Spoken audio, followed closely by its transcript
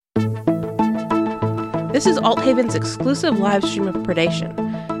This is Althaven's exclusive live stream of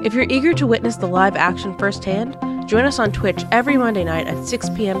Predation. If you're eager to witness the live action firsthand, join us on Twitch every Monday night at 6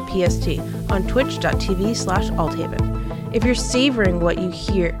 p.m. PST on twitch.tv/Althaven. If you're savoring what you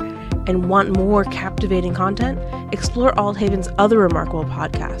hear and want more captivating content, explore Althaven's other remarkable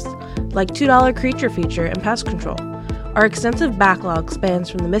podcasts, like $2 Creature Feature and Pest Control. Our extensive backlog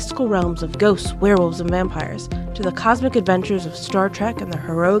spans from the mystical realms of ghosts, werewolves, and vampires to the cosmic adventures of Star Trek and the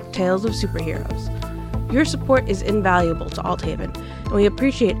heroic tales of superheroes. Your support is invaluable to Althaven, and we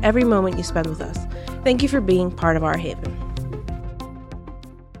appreciate every moment you spend with us. Thank you for being part of our haven.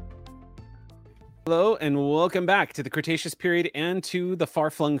 Hello, and welcome back to the Cretaceous period and to the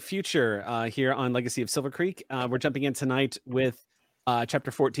far-flung future here on Legacy of Silver Creek. We're jumping in tonight with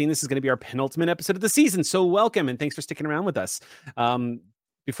Chapter 14. This is going to be our penultimate episode of the season, so welcome, and thanks for sticking around with us.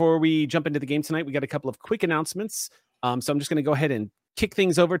 Before we jump into the game tonight, we got a couple of quick announcements, so I'm just going to go ahead and kick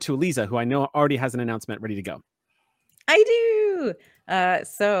things over to Eliza, who I know already has an announcement ready to go. I do!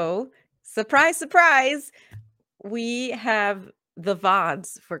 So, surprise, surprise, we have the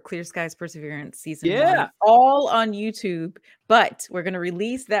VODs for Clear Skies Perseverance Season 1, all on YouTube, but we're going to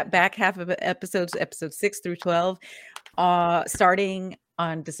release that back half of episodes 6 through 12, starting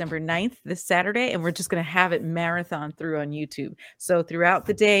on December 9th, this Saturday, and we're just going to have it marathon through on YouTube. So throughout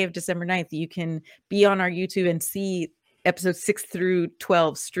the day of December 9th, you can be on our YouTube and see episodes 6 through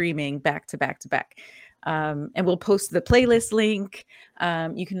 12 streaming back to back to back. And we'll post the playlist link.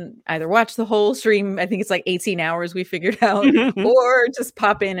 You can either watch the whole stream, I think it's like 18 hours we figured out, or just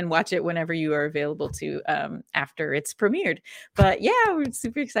pop in and watch it whenever you are available to after it's premiered. But yeah, we're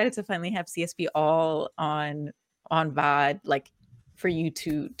super excited to finally have CSP all on VOD, like for you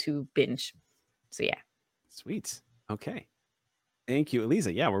to binge. So yeah. Sweet. Okay. Thank you,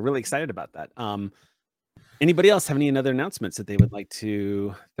 Eliza. Yeah, we're really excited about that. Anybody else have any other announcements that they would like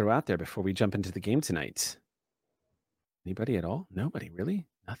to throw out there before we jump into the game tonight? Anybody at all? Nobody, really?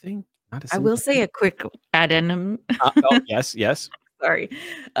 Nothing? Not a I will say a quick addendum. Yes. Sorry.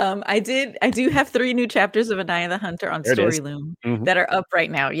 I do have 3 new chapters of Anaya the Hunter on Storyloom that are up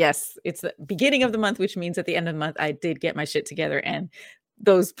right now. Yes, it's the beginning of the month, which means at the end of the month, I did get my shit together and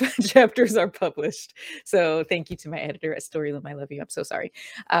those chapters are published. So thank you to my editor at Storyloom. I love you. I'm so sorry.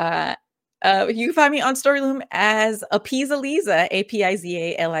 You can find me on Storyloom as Apizaliza,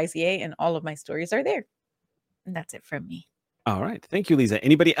 Apizaliza, and all of my stories are there. And that's it from me. All right. Thank you, Lisa.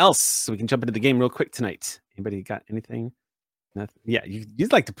 Anybody else? So we can jump into the game real quick tonight. Anybody got anything? Nothing? Yeah,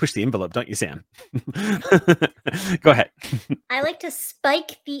 you'd like to push the envelope, don't you, Sam? Go ahead. I like to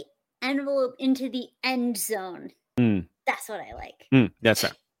spike the envelope into the end zone. That's what I like. That's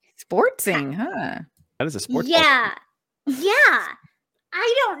right. Sportsing, huh? That is a sports. Yeah. Yeah.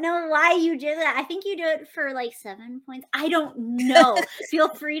 I don't know why you do that. I think you do it for like 7 points. I don't know. Feel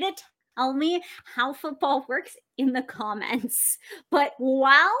free to tell me how football works in the comments. But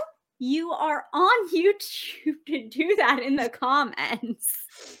while you are on YouTube to do that in the comments,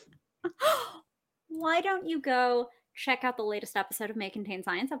 why don't you go check out the latest episode of May Contain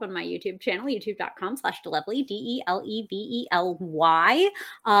Science up on my YouTube channel, youtube.com/Delevely, Delevely.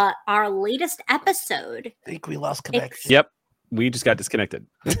 Our latest episode. I think we lost connection. Yep. We just got disconnected.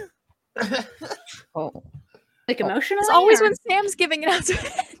 Oh. Like emotional? It's always when Sam's giving it out to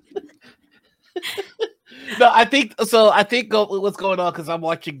No, I think what's going on, because I'm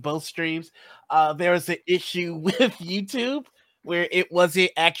watching both streams, there was an issue with YouTube where it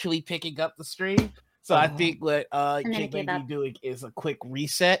wasn't actually picking up the stream. So I think what Jake may be doing is a quick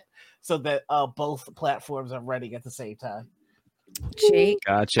reset so that both platforms are running at the same time. Jake,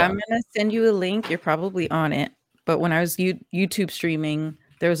 gotcha. I'm going to send you a link. You're probably on it. But when I was YouTube streaming,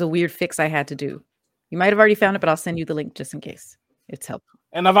 there was a weird fix I had to do. You might have already found it, but I'll send you the link just in case. It's helpful.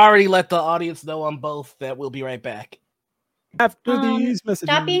 And I've already let the audience know on both that we'll be right back. After these messages.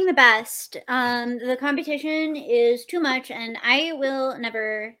 Stop being the best. The competition is too much, and I will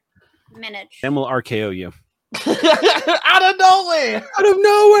never manage. Then we'll RKO you. Out of nowhere! Out of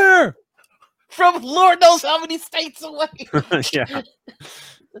nowhere! From Lord knows how many states away. Yeah.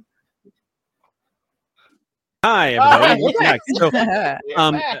 Hi, everybody. Welcome back. So,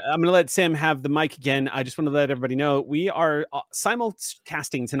 I'm going to let Sam have the mic again. I just want to let everybody know we are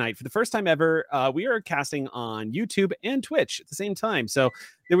simulcasting tonight for the first time ever. We are casting on YouTube and Twitch at the same time. So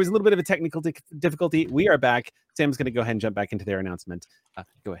there was a little bit of a technical difficulty. We are back. Sam's going to go ahead and jump back into their announcement.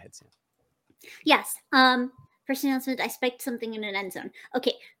 Go ahead, Sam. Yes. First announcement, I spiked something in an end zone.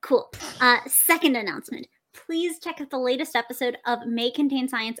 Okay, cool. Second announcement. Please check out the latest episode of May Contain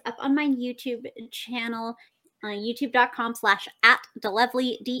Science up on my YouTube channel.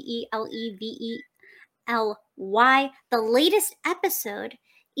 youtube.com/@Delevely, Delevely. The latest episode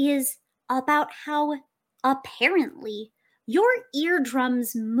is about how apparently your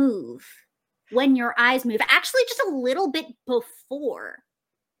eardrums move when your eyes move. Actually, just a little bit before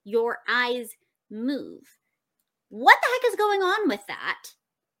your eyes move. What the heck is going on with that?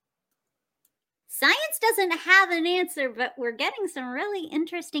 Science doesn't have an answer, but we're getting some really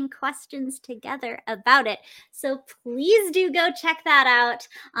interesting questions together about it. So please do go check that out.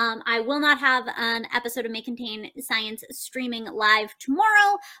 I will not have an episode of May Contain Science streaming live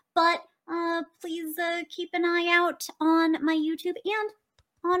tomorrow, but please keep an eye out on my YouTube and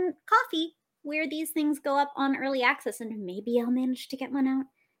on Coffee, where these things go up on early access, and maybe I'll manage to get one out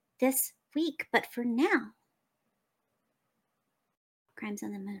this week. But for now, crimes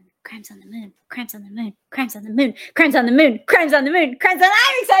on the moon, crimes on the moon, crimes on the moon, crimes on the moon, crimes on the moon, crimes on the moon, crimes on.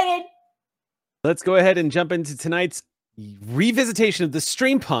 I'm excited. Let's go ahead and jump into tonight's revisitation of the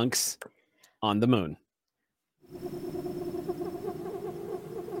Stream Punks on the moon.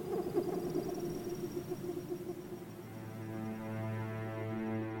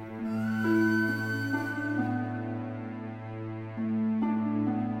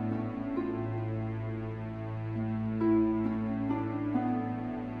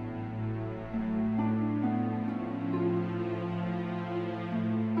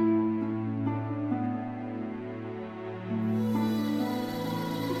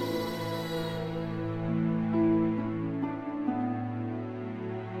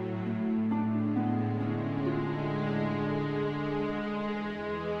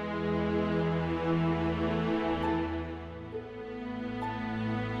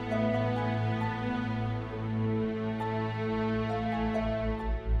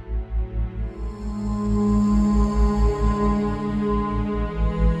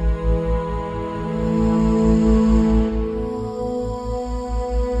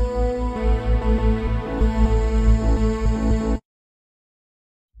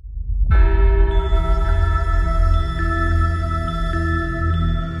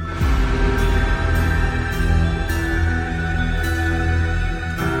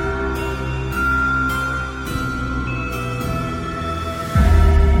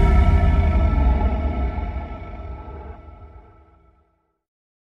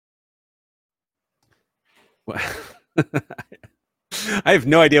 I have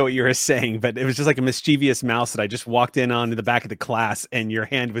no idea what you were saying, but it was just like a mischievous mouse that I just walked in on in the back of the class, and your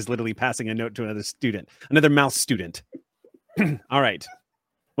hand was literally passing a note to another mouse student. All right.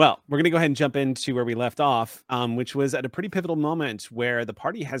 Well, we're going to go ahead and jump into where we left off, which was at a pretty pivotal moment where the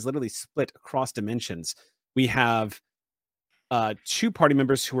party has literally split across dimensions. We have two party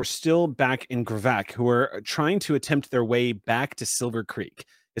members who are still back in Gravac, who are trying to attempt their way back to Silver Creek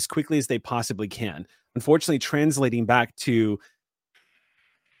as quickly as they possibly can. Unfortunately, translating back to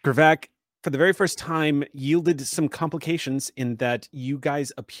Gravac for the very first time yielded some complications in that you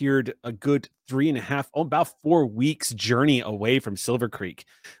guys appeared a good 3.5, about 4 weeks journey away from Silver Creek,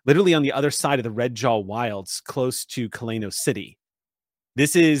 literally on the other side of the Red Jaw Wilds, close to Kaleno City.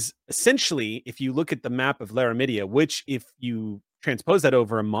 This is essentially, if you look at the map of Laramidia, which if you transpose that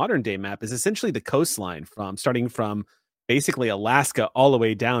over a modern day map, is essentially the coastline starting from basically Alaska all the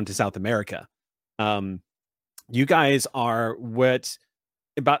way down to South America. You guys are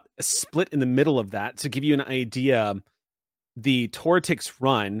about a split in the middle of that. To give you an idea, the Tortix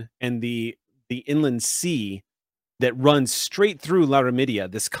Run and the inland sea that runs straight through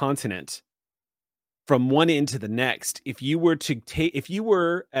Laramidia, this continent, from one end to the next, if you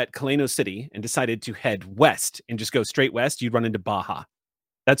were at Kaleno City and decided to head west and just go straight west, you'd run into Baja.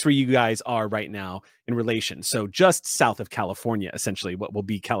 That's where you guys are right now in relation. So just south of California, essentially, what will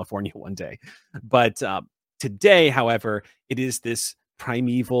be California one day. But today, however, it is this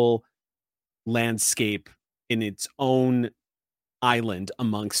primeval landscape in its own island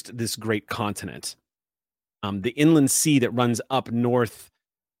amongst this great continent. The inland sea that runs up north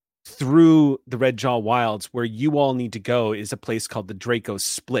through the Red Jaw Wilds, where you all need to go, is a place called the Draco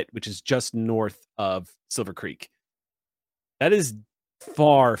Split, which is just north of Silver Creek. That is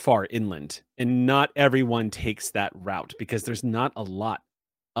far, far inland, and not everyone takes that route because there's not a lot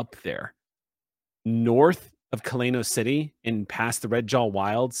up there. North of Kaleno City and past the Red Jaw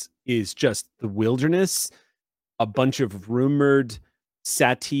Wilds is just the wilderness, a bunch of rumored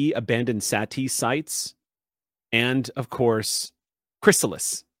abandoned Sati sites, and of course,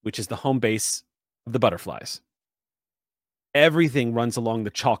 Chrysalis, which is the home base of the butterflies. Everything runs along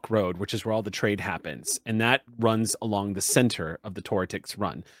the Chalk Road, which is where all the trade happens, and that runs along the center of the Tortix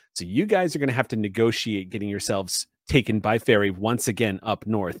Run. So you guys are going to have to negotiate getting yourselves taken by ferry once again up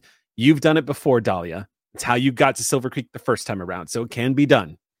north. You've done it before, Dahlia. It's how you got to Silver Creek the first time around, so it can be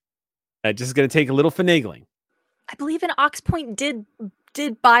done. It's just going to take a little finagling. I believe an Ox Point did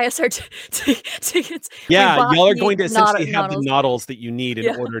did buy us our tickets. Yeah, We bought y'all are the going to essentially have the Nautilus. noddles that you need in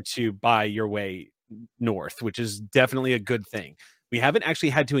Yeah. order to buy your way north, which is definitely a good thing. We haven't actually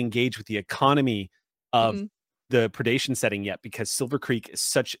had to engage with the economy of Mm-mm. the predation setting yet because Silver Creek is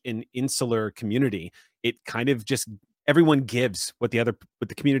such an insular community. It kind of just everyone gives what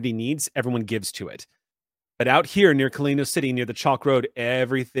the community needs, everyone gives to it. But out here near Kalino City, near the Chalk Road,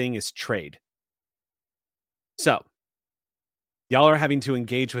 everything is trade. So y'all are having to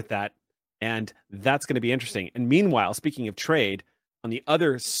engage with that, and that's going to be interesting. And meanwhile, speaking of trade, on the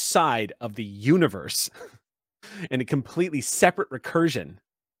other side of the universe, in a completely separate recursion,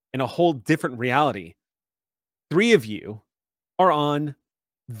 in a whole different reality, 3 of you are on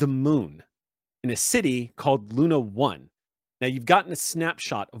the moon in a city called Luna 1. Now, you've gotten a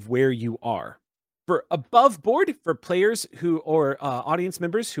snapshot of where you are. For above board, for players who or audience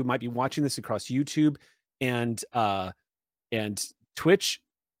members who might be watching this across YouTube and Twitch,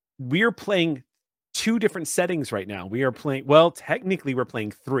 we are playing 2 different settings right now. We are playing, well, technically we're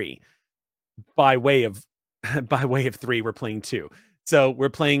playing 3. By way of 3, we're playing 2. So we're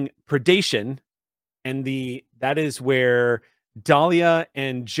playing Predation, and that is where Dahlia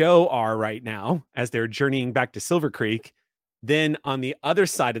and Joe are right now as they're journeying back to Silver Creek. Then on the other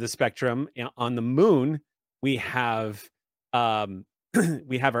side of the spectrum, on the moon, we have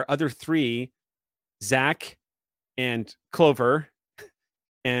we have our other 3, Zach and Clover,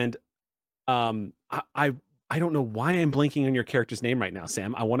 and I don't know why I'm blanking on your character's name right now,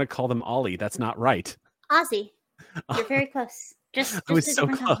 Sam. I want to call them Ollie. That's not right. Ozzy. You're very close. Just I was a so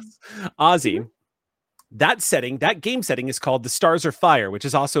different close. time. Ozzy. That game setting is called The Stars Are Fire, which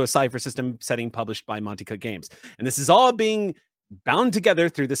is also a Cypher System setting published by Monte Cook Games. And this is all being bound together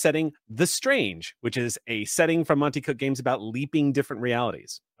through the setting The Strange, which is a setting from Monte Cook Games about leaping different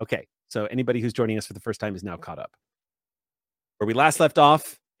realities. Okay, so anybody who's joining us for the first time is now caught up. Where we last left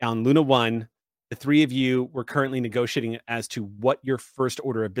off on Luna 1, the 3 of you were currently negotiating as to what your first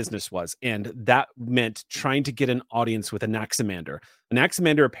order of business was. And that meant trying to get an audience with Anaximander.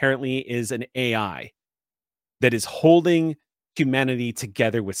 Anaximander apparently is an AI that is holding humanity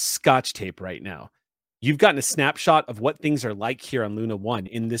together with Scotch tape right now. You've gotten a snapshot of what things are like here on Luna 1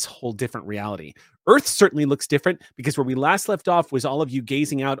 in this whole different reality. Earth certainly looks different because where we last left off was all of you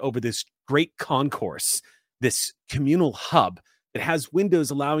gazing out over this great concourse, this communal hub that has windows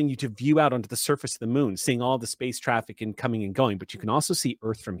allowing you to view out onto the surface of the moon, seeing all the space traffic and coming and going, but you can also see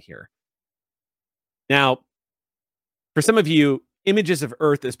Earth from here. Now, for some of you, images of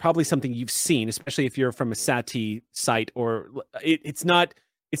Earth is probably something you've seen, especially if you're from a SATI site, or it's not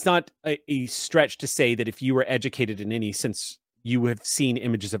a stretch to say that if you were educated in any sense, you have seen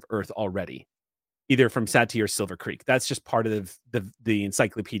images of Earth already, either from SATI or Silver Creek. That's just part of the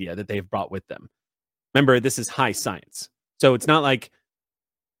encyclopedia that they've brought with them. Remember, this is high science. So it's not like,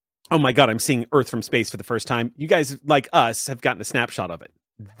 oh my God, I'm seeing Earth from space for the first time. You guys, like us, have gotten a snapshot of it.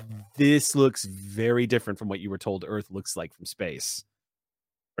 This looks very different from what you were told Earth looks like from space.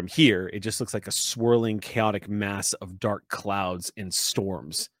 From here, it just looks like a swirling, chaotic mass of dark clouds and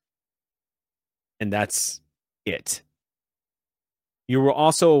storms. And that's it. You were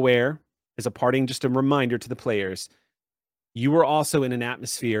also aware, as a parting, just a reminder to the players, you were also in an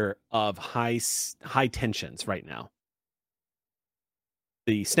atmosphere of high tensions right now.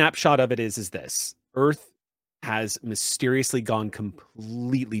 The snapshot of it is this. Earth has mysteriously gone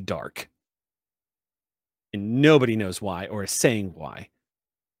completely dark. And nobody knows why or is saying why.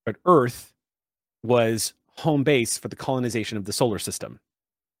 But Earth was home base for the colonization of the solar system.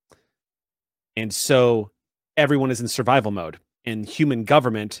 And so everyone is in survival mode. And human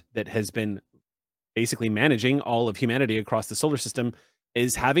government that has been basically managing all of humanity across the solar system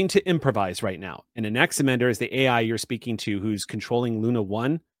is having to improvise right now. And Anaximander is the AI you're speaking to who's controlling Luna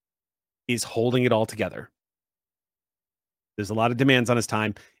 1. He's holding it all together. There's a lot of demands on his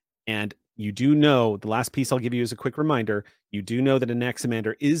time. And you do know, the last piece I'll give you is a quick reminder, you do know that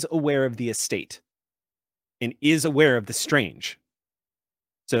Anaximander is aware of the estate and is aware of the strange.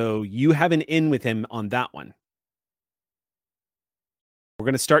 So you have an in with him on that one. We're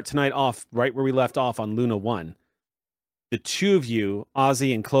going to start tonight off right where we left off on Luna 1. The 2 of you,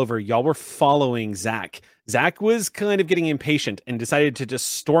 Ozzy and Clover, y'all were following Zach. Zach was kind of getting impatient and decided to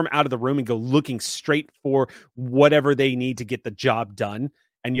just storm out of the room and go looking straight for whatever they need to get the job done.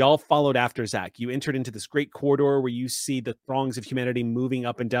 And y'all followed after Zach. You entered into this great corridor where you see the throngs of humanity moving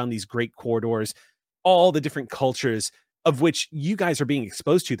up and down these great corridors, all the different cultures of which you guys are being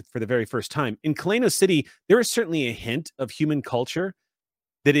exposed to for the very first time. In Kaleno City, there is certainly a hint of human culture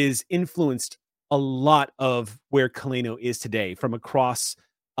that is influenced a lot of where Kaleno is today from across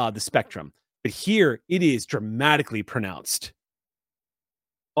the spectrum. But here, it is dramatically pronounced.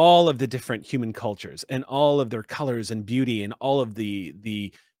 all of the different human cultures and all of their colors and beauty and all of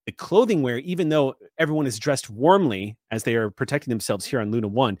the clothing wear, even though everyone is dressed warmly as they are protecting themselves here on Luna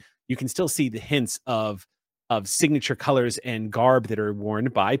 1, you can still see the hints of signature colors and garb that are worn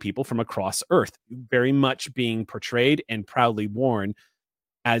by people from across Earth, very much being portrayed and proudly worn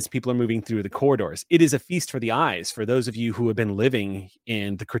as people are moving through the corridors. It is a feast for the eyes for those of you who have been living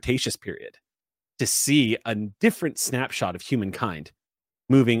in the Cretaceous period to see a different snapshot of humankind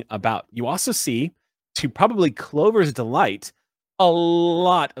moving about. You also see, to probably Clover's delight, a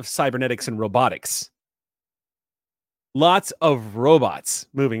lot of cybernetics and robotics. Lots of robots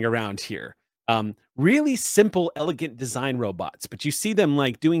moving around here. Really simple, elegant design robots, but you see them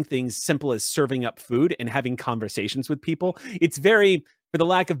like doing things simple as serving up food and having conversations with people. It's very, for the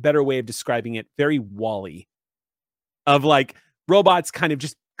lack of better way of describing it, very Wall-E, of like robots kind of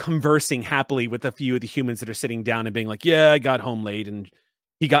just conversing happily with a few of the humans that are sitting down and being like, yeah, I got home late and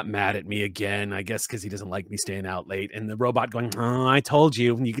he got mad at me again, I guess because he doesn't like me staying out late. And the robot going, oh, I told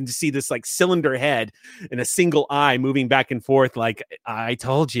you. And you can just see this like cylinder head and a single eye moving back and forth like, I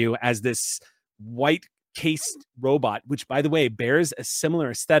told you, as this white cased robot, which by the way bears a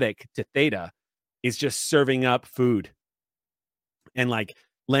similar aesthetic to Theta, is just serving up food and like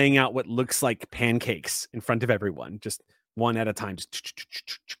laying out what looks like pancakes in front of everyone, just one at a time.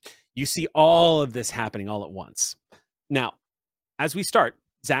 You see all of this happening all at once. Now, as we start,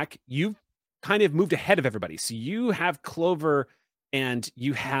 Zach, you've kind of moved ahead of everybody. So you have Clover and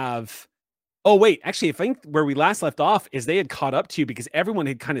you have... Oh, wait, actually, I think where we last left off is they had caught up to you because everyone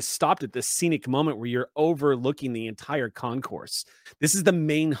had kind of stopped at this scenic moment where you're overlooking the entire concourse. This is the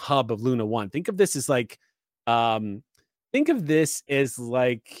main hub of Luna 1. Think of this as like... think of this as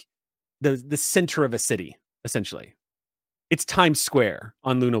like the center of a city, essentially. It's Times Square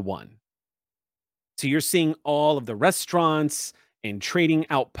on Luna 1. So you're seeing all of the restaurants and trading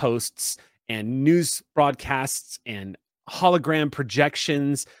outposts and news broadcasts and hologram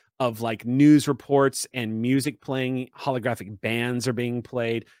projections of like news reports and music playing. Holographic bands are being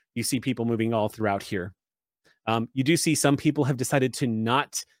played. You see people moving all throughout here. You do see some people have decided to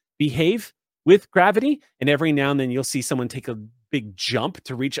not behave with gravity. And every now and then you'll see someone take a big jump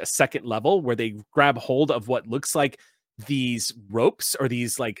to reach a second level where they grab hold of what looks like these ropes or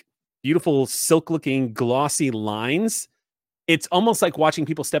these like beautiful silk looking glossy lines. It's almost like watching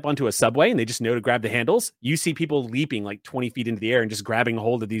people step onto a subway and they just know to grab the handles. You see people leaping like 20 feet into the air and just grabbing a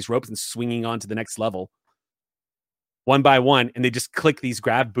hold of these ropes and swinging on to the next level one by one. And they just click these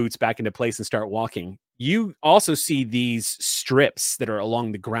grab boots back into place and start walking. You also see these strips that are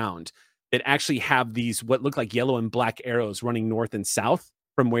along the ground that actually have these, what look like yellow and black arrows running north and south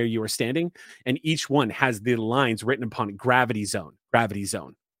from where you are standing. And each one has the lines written upon it, gravity zone, gravity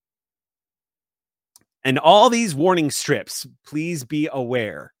zone. And all these warning strips, please be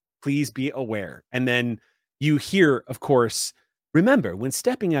aware, please be aware. And then you hear, of course, remember, when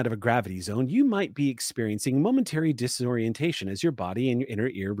stepping out of a gravity zone, you might be experiencing momentary disorientation as your body and your inner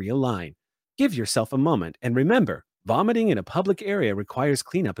ear realign. Give yourself a moment. And remember, vomiting in a public area requires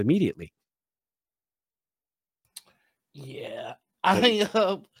cleanup immediately. Yeah.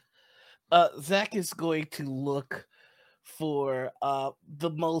 Zach is going to look for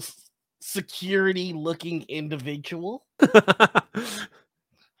the most security looking individual.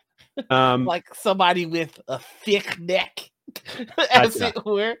 Like somebody with a thick neck, as it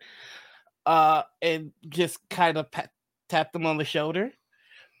were. And just kind of tap them on the shoulder.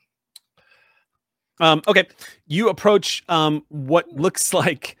 Okay. You approach what looks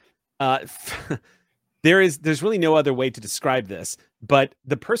like there's really no other way to describe this, but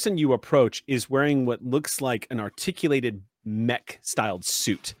the person you approach is wearing what looks like an articulated mech styled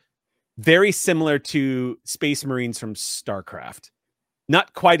suit. Very similar to Space Marines from StarCraft.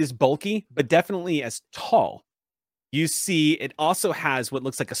 Not quite as bulky, but definitely as tall. You see, it also has what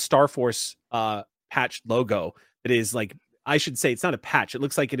looks like a Star Force patch logo. That is like, I should say, it's not a patch. It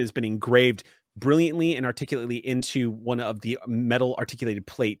looks like it has been engraved brilliantly and articulately into one of the metal articulated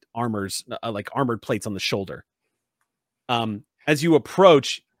plate armors, like armored plates on the shoulder. As you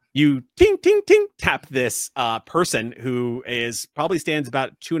approach, you ting, ting, ting, tap this person who is probably stands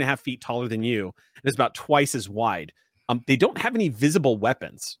about 2.5 feet taller than you and is about twice as wide. They don't have any visible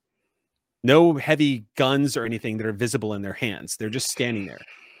weapons. No heavy guns or anything that are visible in their hands. They're just standing there.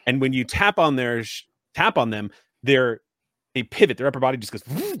 And when you tap on them, they pivot. Their upper body just goes.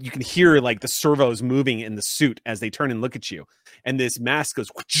 You can hear like the servos moving in the suit as they turn and look at you. And this mask goes.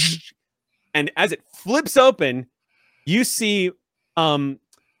 And as it flips open, you see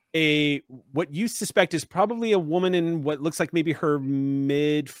what you suspect is probably a woman in what looks like maybe her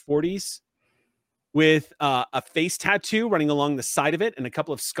mid 40s. with a face tattoo running along the side of it and a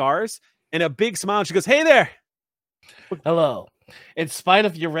couple of scars and a big smile. She goes, "Hey there." Hello. In spite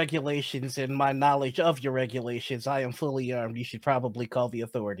of your regulations and my knowledge of your regulations, I am fully armed. You should probably call the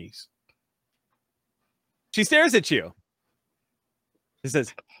authorities. She stares at you. She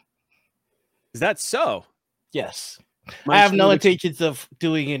says, "Is that so?" Yes. Mind I have showing no me what you- intentions of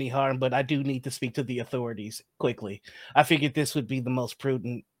doing any harm, but I do need to speak to the authorities quickly. I figured this would be the most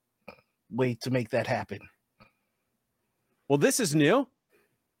prudent way to make that happen. Well, this is new.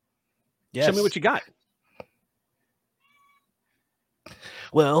 Yes. Show me what you got.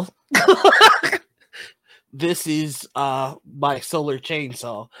 Well, this is my solar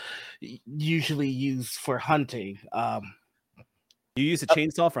chainsaw, usually used for hunting. You use a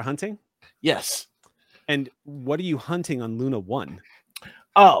chainsaw for hunting? Yes. And what are you hunting on Luna 1?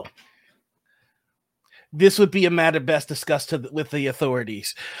 Oh, this would be a matter best discussed with the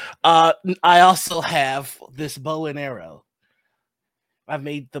authorities. I also have this bow and arrow. I've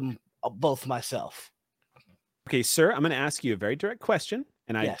made them both myself. Okay, sir, I'm going to ask you a very direct question,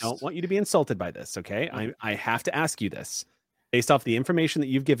 and I Yes. don't want you to be insulted by this, okay? I have to ask you this based off the information that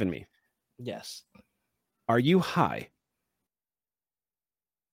you've given me. Yes. Are you high?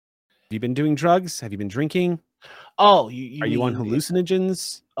 Have you been doing drugs? Have you been drinking? Oh, Are you on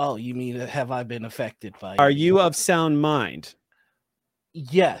hallucinogens? Oh, you mean have I been affected by? Are you of sound mind?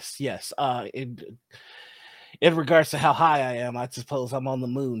 Yes. In regards to how high I am, I suppose I'm on the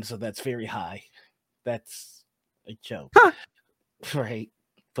moon, so that's very high. That's a joke, right?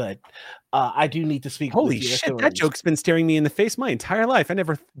 But I do need to speak. Holy with the shit, that authorities. joke's been staring me in the face my entire life. I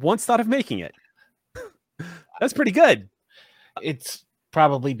never once thought of making it. That's pretty good. It's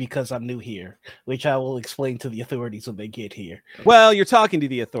probably because I'm new here, which I will explain to the authorities when they get here. Well, you're talking to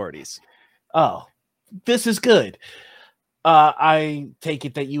the authorities. Oh, this is good. I take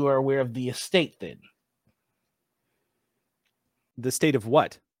it that you are aware of the estate then. The state of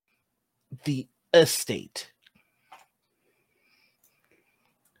what? The estate.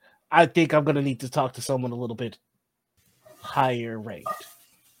 I think I'm going to need to talk to someone a little bit higher ranked.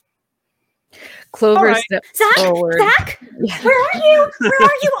 Clover All right. steps Zach, forward. Zach, Yeah. where are you? Where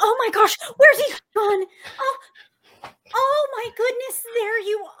are you? Oh my gosh, where's he gone? Oh my goodness, there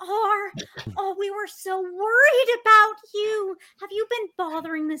you are. Oh, we were so worried about you. Have you been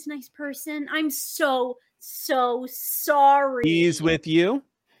bothering this nice person? I'm so sorry. He's with you.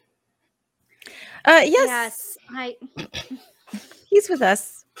 Yes, Yes, he's with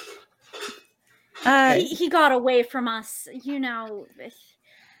us. he got away from us, you know.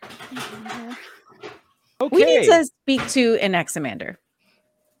 Okay. We need to speak to an Examander.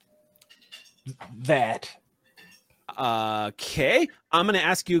 That. Okay. I'm going to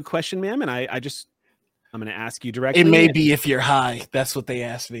ask you a question, ma'am, and I'm going to ask you directly. It may be if you're high. That's what they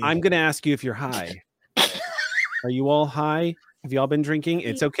asked me. I'm going to ask you if you're high. Are you all high? Have you all been drinking?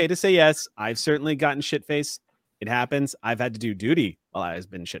 It's okay to say yes. I've certainly gotten shit-faced. It happens. I've had to do duty while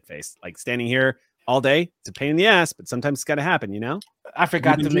I've been shit-faced. Like standing here all day. It's a pain in the ass, but sometimes it's got to happen, you know? I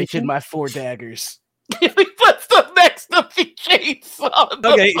forgot been to mention drinking? my 4 daggers. He puts them next to the chainsaw.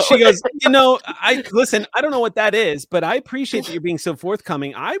 Okay, she goes, listen, I don't know what that is, but I appreciate that you're being so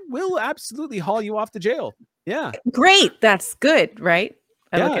forthcoming. I will absolutely haul you off to jail. Yeah. Great, that's good, right?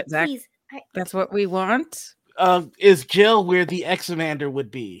 I look Yeah. at Zach. Please, That's what we want. Is jail where the Examander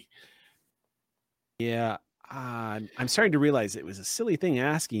would be? Yeah. I'm starting to realize it was a silly thing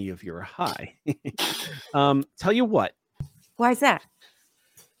asking you if you were high. Tell you what, Why is that?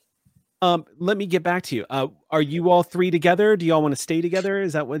 let me get back to you. Are you all 3 together? Do y'all want to stay together?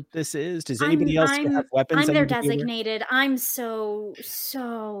 Is that what this is? Does anybody else have weapons? I'm I their need to be aware? designated. I'm so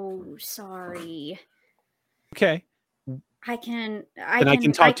sorry. Okay. I can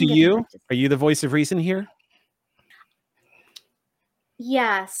talk to get you? them to- Are you the voice of reason here?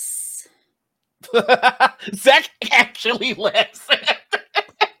 Yes. Zach actually laughs.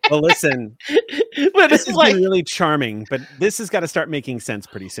 Well, listen, But this it's is like, really charming, but this has got to start making sense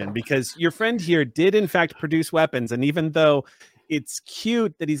pretty soon because your friend here did in fact produce weapons. And even though it's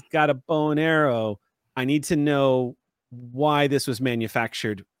cute that he's got a bow and arrow, I need to know why this was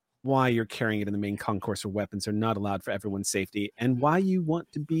manufactured, why you're carrying it in the main concourse where weapons are not allowed for everyone's safety, and why you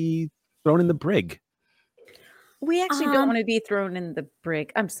want to be thrown in the brig. We actually don't Um, want to be thrown in the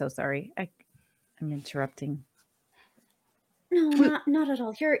brig. I'm so sorry. I'm interrupting. No, not at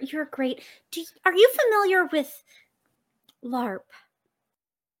all. You're great. Are you familiar with LARP?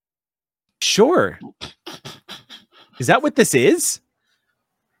 Sure. Is that what this is?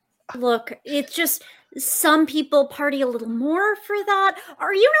 Look, it's just some people party a little more for that.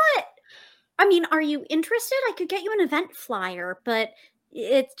 Are you not? I mean, are you interested? I could get you an event flyer, but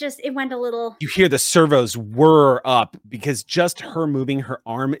it went a little. You hear the servos whir up because just her moving her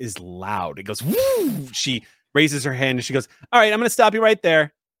arm is loud. It goes, woo! She raises her hand and she goes, all right, I'm going to stop you right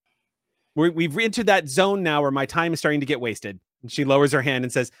there. We've entered that zone now where my time is starting to get wasted. And she lowers her hand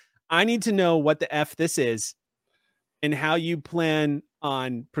and says, I need to know what the F this is and how you plan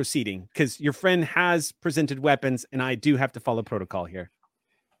on proceeding, because your friend has presented weapons and I do have to follow protocol here.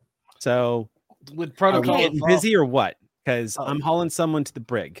 So With are we protocol getting involved. busy or what? Because I'm hauling someone to the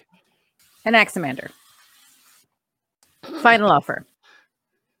brig. An Axamander. Final offer.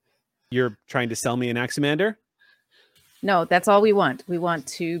 You're trying to sell me an Axamander? No, that's all we want. We want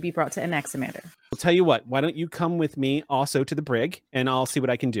to be brought to an Axamander. I'll tell you what, why don't you come with me also to the brig and I'll see what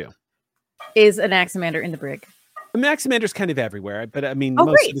I can do. Is an Axamander in the brig? The Aximander's kind of everywhere, but I mean, Oh,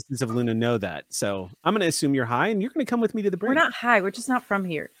 most great. citizens of Luna know that. So I'm going to assume you're high and you're going to come with me to the brig. We're not high. We're just not from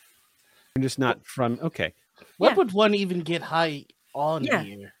here. We're just not from, okay. What Yeah. would one even get high on Yeah.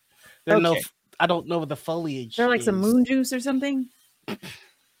 here? There no, Okay. I don't know what the foliage. Is there like some is. moon juice or something?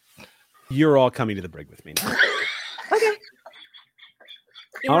 You're all coming to the brig with me now. Okay.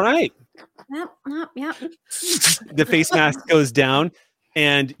 All right. Yep. The face mask goes down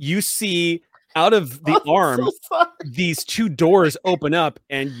and you see out of the I'm arm, so sorry. these two doors open up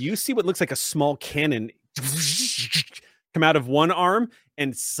and you see what looks like a small cannon come out of one arm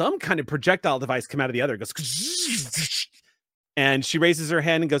and some kind of projectile device come out of the other. It goes and she raises her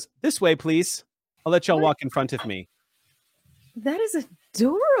hand and goes, this way, please. I'll let y'all walk in front of me. That is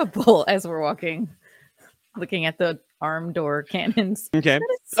adorable as we're walking. Looking at the arm door cannons. Okay. That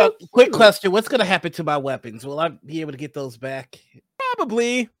is so Quick cute. question: what's going to happen to my weapons? Will I be able to get those back?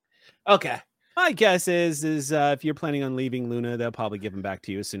 Probably. Okay. My guess is if you're planning on leaving Luna, they'll probably give them back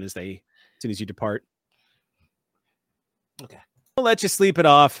to you as soon as you depart. Okay. I'll let you sleep it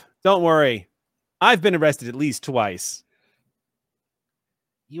off. Don't worry. I've been arrested at least twice.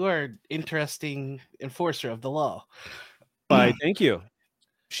 You are an interesting enforcer of the law. Why, thank you.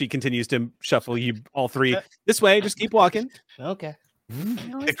 She continues to shuffle you all three this way. Just keep walking. Okay.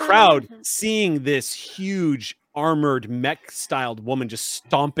 The crowd seeing this huge armored mech-styled woman just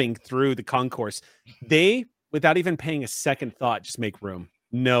stomping through the concourse, they, without even paying a second thought, just make room.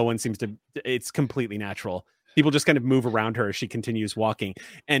 No one seems to. It's completely natural. People just kind of move around her as she continues walking.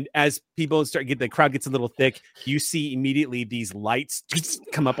 And as people the crowd gets a little thick, you see immediately these lights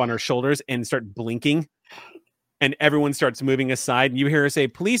come up on her shoulders and start blinking. And everyone starts moving aside. And you hear her say,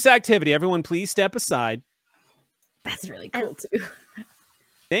 police activity. Everyone, please step aside. That's really cool too.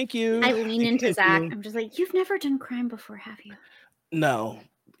 Thank you. I lean into Thank Zach. you. I'm just like, you've never done crime before, have you? No.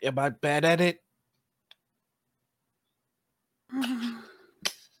 Am I bad at it?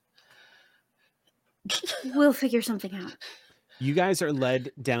 We'll figure something out. You guys are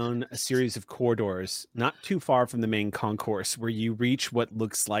led down a series of corridors, not too far from the main concourse, where you reach what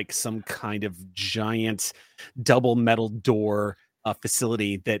looks like some kind of giant double metal door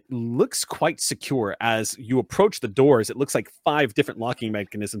facility that looks quite secure. As you approach the doors, it looks like 5 different locking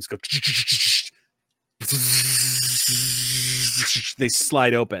mechanisms go. They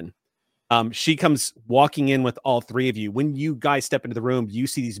slide open. She comes walking in with all 3 of you. When you guys step into the room, you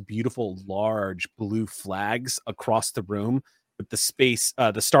see these beautiful, large blue flags across the room with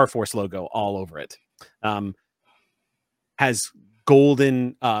the Star Force logo all over it. Has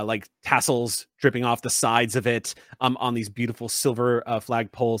golden like tassels dripping off the sides of it on these beautiful silver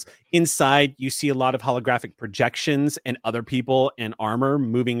flag poles. Inside, you see a lot of holographic projections and other people in armor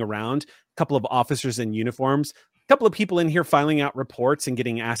moving around. A couple of officers in uniforms. A couple of people in here filing out reports and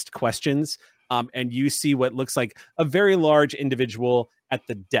getting asked questions. And you see what looks like a very large individual at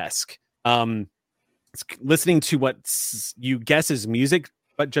the desk. Listening to what you guess is music,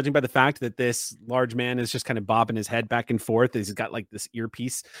 but judging by the fact that this large man is just kind of bobbing his head back and forth, he's got like this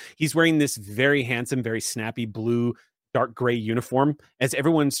earpiece. He's wearing this very handsome, very snappy blue, dark gray uniform. As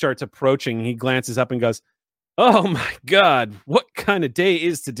everyone starts approaching, he glances up and goes, "Oh my God, what kind of day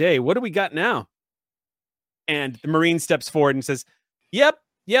is today? What do we got now?" And the Marine steps forward and says, Yep,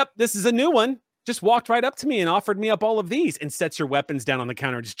 this is a new one. Just walked right up to me and offered me up all of these," and sets your weapons down on the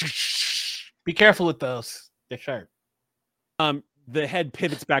counter. Just Be careful with those. They're sharp. the head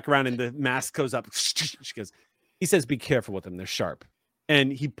pivots back around and the mask goes up. She goes, he says, "Be careful with them. They're sharp."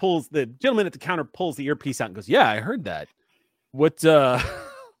 And the gentleman at the counter pulls the earpiece out and goes, "Yeah, I heard that. What,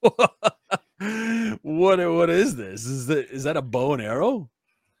 what is this? Is that a bow and arrow?"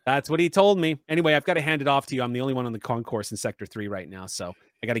 That's what he told me. Anyway, I've got to hand it off to you. I'm the only one on the concourse in Sector 3 right now, so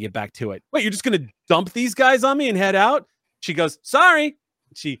I got to get back to it. Wait, you're just going to dump these guys on me and head out? She goes, "Sorry."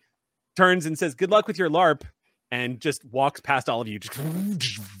 She turns and says, "Good luck with your LARP," and just walks past all of you.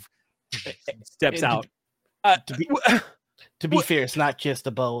 Steps out. To be fair, it's not just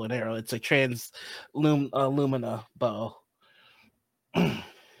a bow and arrow; it's a lumina bow.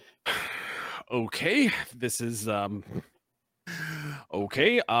 Okay, this is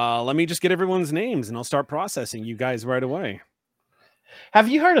okay. Let me just get everyone's names, and I'll start processing you guys right away. Have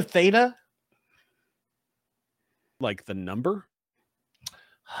you heard of Theta? Like the number?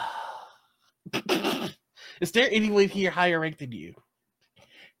 Is there anyone here higher ranked than you?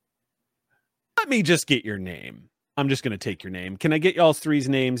 Let me just get your name. I'm just going to take your name. Can I get y'all three's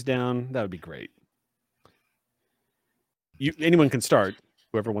names down? That would be great. Anyone can start.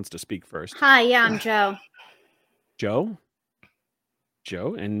 Whoever wants to speak first. Hi, yeah, I'm Joe. Joe?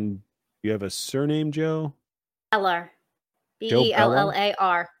 Joe? And you have a surname, Joe? Beller.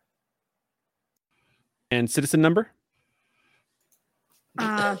 Bellar. And citizen number?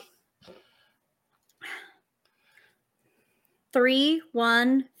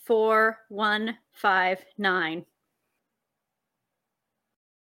 314159.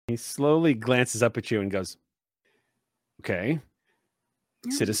 He slowly glances up at you and goes, okay.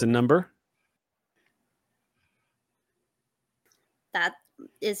 Citizen number? That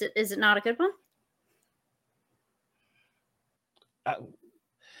is it not a good one?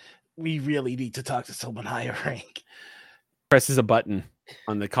 We really need to talk to someone higher rank. Presses a button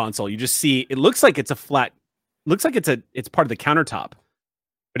on the console. You just see it looks like it's a flat, looks like it's part of the countertop.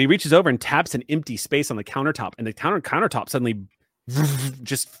 But he reaches over and taps an empty space on the countertop, and the countertop suddenly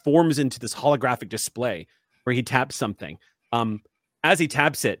just forms into this holographic display where he taps something. As he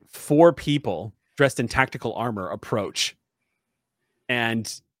taps it, 4 people dressed in tactical armor approach.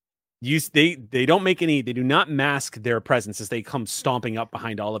 And they don't make any, they do not mask their presence as they come stomping up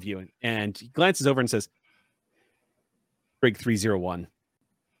behind all of you. And he glances over and says, Brig 301.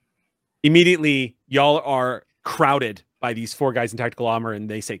 Immediately, y'all are crowded by these 4 guys in tactical armor, and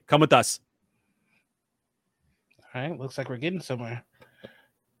they say, come with us. All right, looks like we're getting somewhere.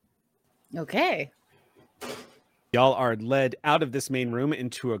 Okay. Y'all are led out of this main room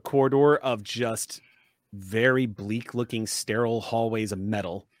into a corridor of just very bleak looking sterile hallways of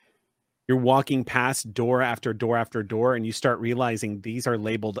metal. You're walking past door after door after door, and you start realizing these are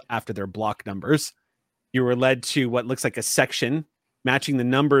labeled after their block numbers. You were led to what looks like a section matching the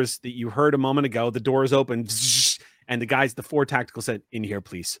numbers that you heard a moment ago. The door is open, and the 4 tactical said, in here,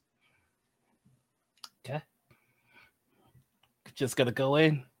 please. Okay. Just gonna go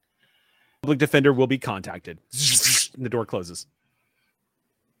in. Public defender will be contacted. And the door closes.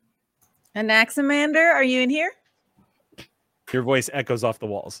 Anaximander, are you in here? Your voice echoes off the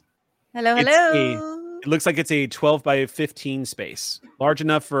walls. Hello. It looks like it's a 12 by 15 space, large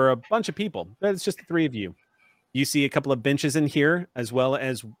enough for a bunch of people. It's just the 3 of you. You see a couple of benches in here, as well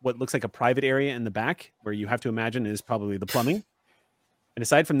as what looks like a private area in the back, where you have to imagine is probably the plumbing. And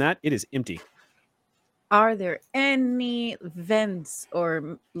aside from that, it is empty. Are there any vents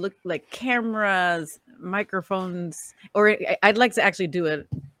or look like cameras, microphones, or I'd like to actually do a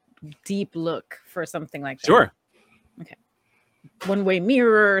deep look for something like that. Sure. Okay. One-way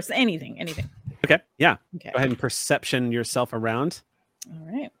mirrors, anything. Okay. Yeah. Okay. Go ahead and perception yourself around. All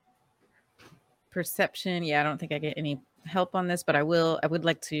right. Perception. Yeah, I don't think I get any help on this, but I would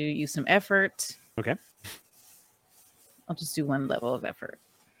like to use some effort. Okay. I'll just do 1 level of effort.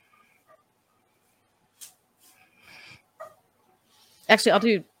 Actually, I'll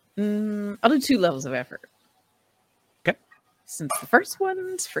do 2 levels of effort. Okay. Since the first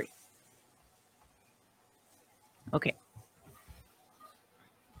one's free. Okay.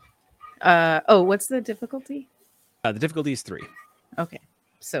 What's the difficulty? The difficulty is 3. Okay.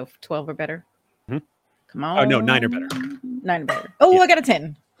 So 12 or better. Mhm. Come on. Oh, no, 9 or better. 9 or better. Oh, Yeah. I got a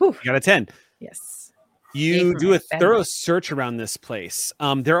 10. Whew. You got a 10. Yes. You for do my a family. thorough search around this place.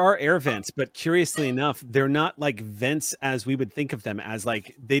 There are air vents, but curiously enough, they're not like vents as we would think of them as.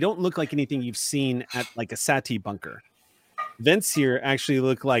 Like, they don't look like anything you've seen at like a Sati bunker. Vents here actually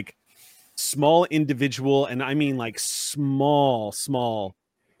look like small individual, and I mean like small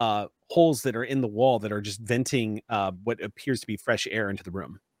holes that are in the wall that are just venting what appears to be fresh air into the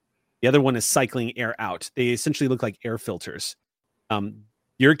room. The other one is cycling air out. They essentially look like air filters.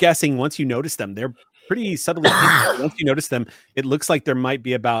 You're guessing once you notice them, they're pretty subtly. Once you notice them, it looks like there might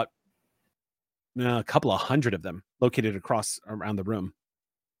be about a couple of hundred of them located around the room.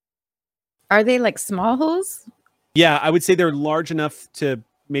 Are they like small holes? Yeah, I would say they're large enough to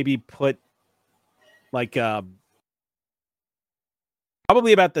maybe put like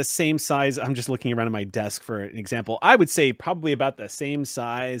probably about the same size. I'm just looking around at my desk for an example. I would say probably about the same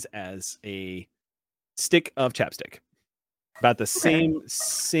size as a stick of chapstick. About the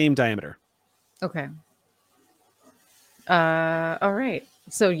same diameter. Okay. All right.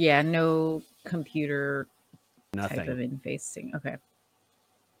 So yeah, no computer Nothing. Type of infacing. Okay.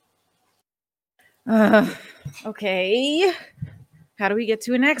 Okay. How do we get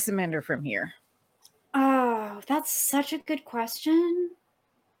to an Examender from here? Oh, that's such a good question.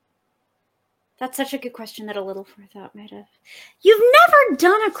 That's such a good question that a little forethought might have. You've never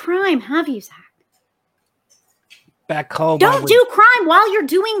done a crime, have you, Zach? Back home, Don't do crime while you're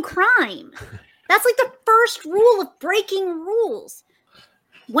doing crime. That's like the first rule of breaking rules.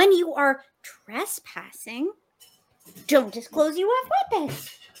 When you are trespassing, don't disclose you have weapons.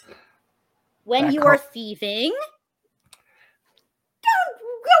 When Back you home. are thieving, don't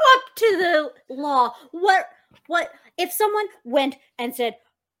go up to the law. What if someone went and said,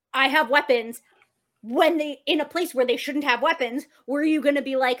 I have weapons, when they in a place where they shouldn't have weapons, were you going to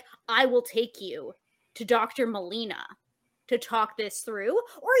be like, I will take you to Dr. Molina to talk this through?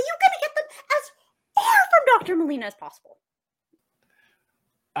 Or are you going to get them as far from Dr. Molina as possible?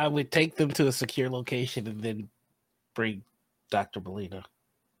 I would take them to a secure location and then bring Dr. Molina.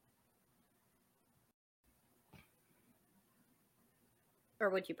 Or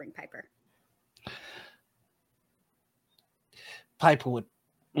would you bring Piper? Piper would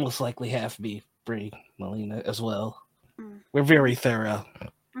most likely have me bring Molina as well. We're very thorough.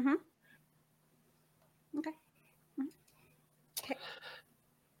 Mm-hmm. Okay. Okay.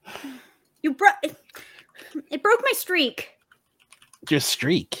 You broke it broke my streak. Your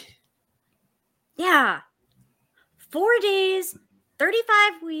streak. Yeah. 4 days,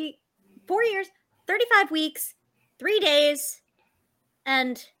 35 weeks, 4 years, 35 weeks, 3 days,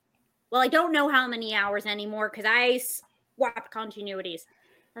 and well, I don't know how many hours anymore because I swapped continuities.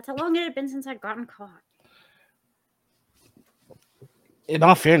 That's how long it had been since I'd gotten caught. In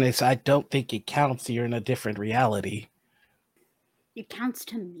all fairness, I don't think it counts. You're in a different reality. It counts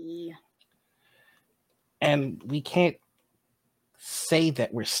to me. And we can't say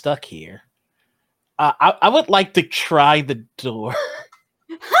that we're stuck here. I would like to try the door.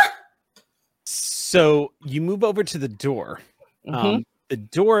 So you move over to the door. Mhm. The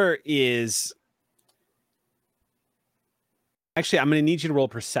door is... Actually, I'm going to need you to roll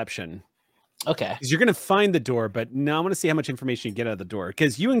perception. Okay. Because you're going to find the door, but now I want to see how much information you get out of the door.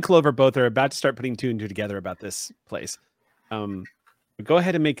 Because you and Clover both are about to start putting two and two together about this place. But go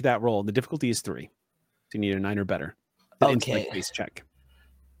ahead and make that roll. The difficulty is 3. So you need a 9 or better. An Okay. intellect-based check.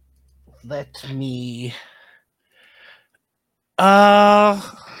 Let me... I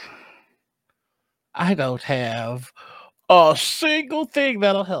don't have a single thing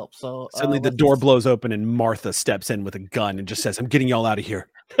that'll help. So Suddenly the door blows open and Martha steps in with a gun and just says, I'm getting y'all out of here.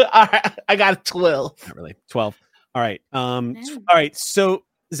 All right, I got a 12. Not really. 12. All right. All right. So,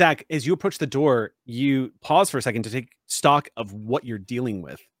 Zach, as you approach the door, you pause for a second to take stock of what you're dealing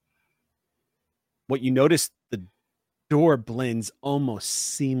with. What you notice, the door blends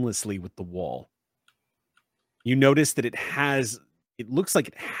almost seamlessly with the wall. You notice that it looks like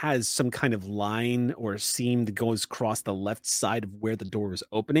it has some kind of line or seam that goes across the left side of where the door is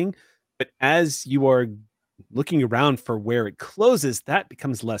opening. But as you are looking around for where it closes, that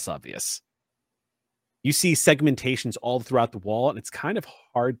becomes less obvious. You see segmentations all throughout the wall, and it's kind of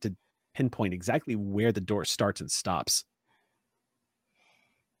hard to pinpoint exactly where the door starts and stops.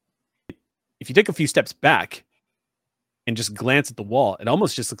 If you take a few steps back and just glance at the wall, it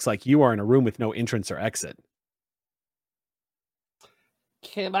almost just looks like you are in a room with no entrance or exit.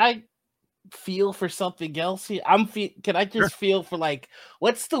 Can I feel for something else here? Can I just feel for like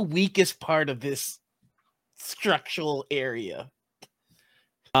what's the weakest part of this structural area?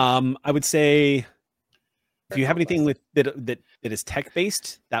 I would say if you have anything with that is tech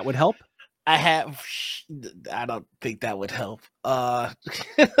based, that would help. I don't think that would help.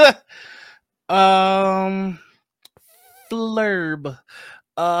 Flurb.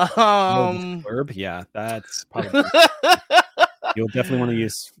 Flurb, yeah, that's probably. You'll definitely want to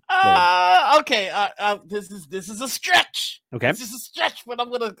use. Okay. This is a stretch. Okay. This is a stretch, but I'm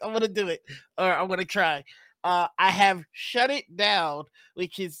gonna do it, or I'm gonna try. I have shut it down,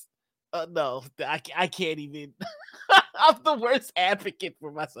 which is no, I can't even. I'm the worst advocate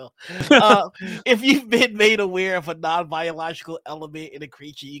for myself. If you've been made aware of a non-biological element in a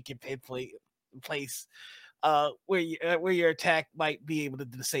creature, you can pinpoint place where your attack might be able to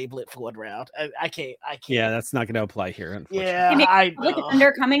disable it for 1 round. I can't. Yeah, that's not going to apply here. Unfortunately. Yeah, I know. Look at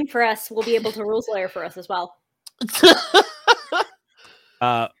Thunder coming for us. We'll be able to rule slayer for us as well.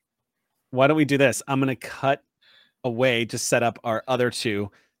 Why don't we do this? I'm going to cut away to set up our other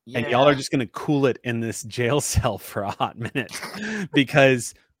two. And y'all are just going to cool it in this jail cell for a hot minute,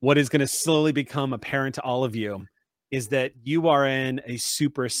 because what is going to slowly become apparent to all of you is that you are in a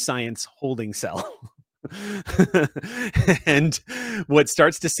super science holding cell. And what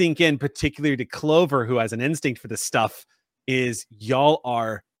starts to sink in, particularly to Clover, who has an instinct for this stuff, is y'all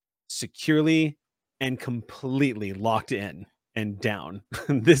are securely and completely locked in and down.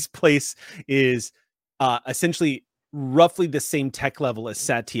 This place is essentially roughly the same tech level as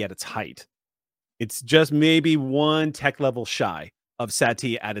Sati at its height. It's just maybe one tech level shy of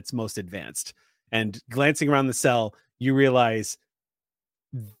Sati at its most advanced. And glancing around the cell, you realize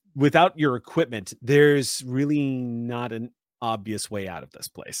without your equipment, there's really not an obvious way out of this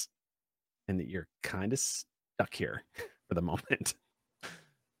place. And that you're kind of stuck here for the moment.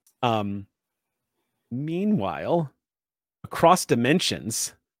 Meanwhile, across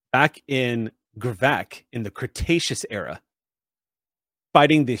dimensions, back in Gravak in the Cretaceous era,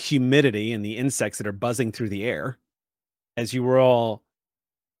 fighting the humidity and the insects that are buzzing through the air, as you were all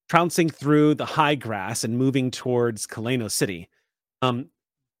trouncing through the high grass and moving towards Kaleno City.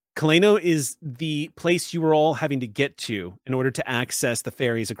 Kaleno is the place you were all having to get to in order to access the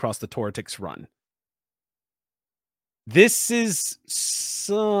ferries across the Tortix Run. This is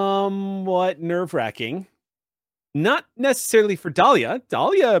somewhat nerve-wracking. Not necessarily for Dahlia.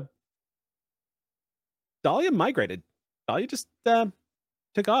 Dahlia migrated. Dahlia just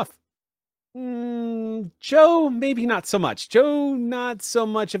took off. Joe, maybe not so much. Joe, not so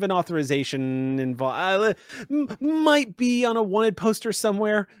much of an authorization involved. Might be on a wanted poster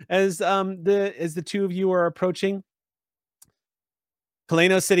somewhere as the two of you are approaching.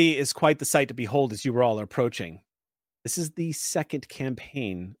 Kaleno City is quite the sight to behold as you were all approaching. This is the second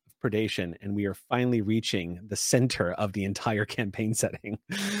campaign of predation, and we are finally reaching the center of the entire campaign setting.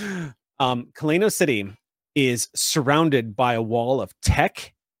 Kaleno City is surrounded by a wall of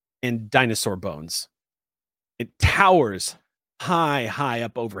tech and dinosaur bones. It towers high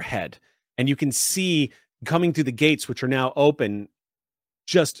up overhead, and you can see coming through the gates, which are now open,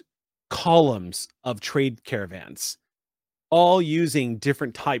 just columns of trade caravans, all using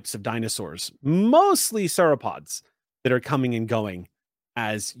different types of dinosaurs, mostly sauropods, that are coming and going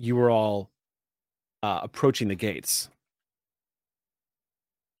as you were all approaching the gates.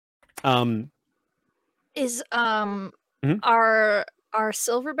 Is our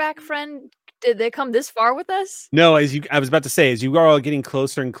silverback friend, did they come this far with us? No, I was about to say, as you are all getting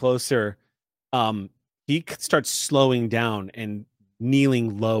closer and closer, he starts slowing down and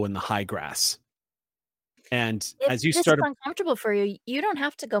kneeling low in the high grass. And as you start, this is uncomfortable for you, you don't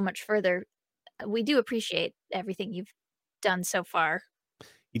have to go much further. We do appreciate everything you've done so far.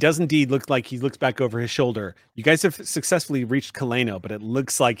 He does indeed look like he looks back over his shoulder. You guys have successfully reached Kaleno, but it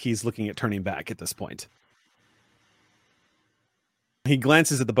looks like he's looking at turning back at this point. He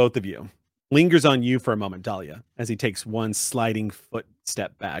glances at the both of you, lingers on you for a moment, Dahlia, as he takes one sliding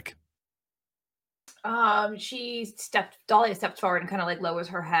footstep back. Dahlia steps forward and kind of like lowers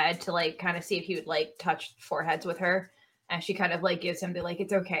her head to like kind of see if he would like touch foreheads with her. And she kind of like gives him the like,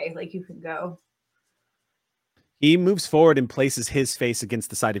 it's okay, like you can go. He moves forward and places his face against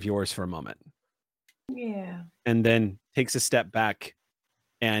the side of yours for a moment. Yeah. And then takes a step back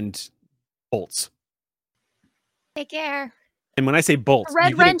and bolts. Take care. And when I say bolts, The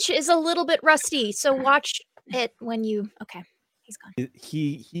red wrench is a little bit rusty, so watch it when you... Okay, he's gone.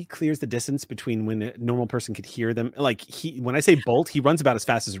 He clears the distance between when a normal person could hear them. Like, when I say bolt, he runs about as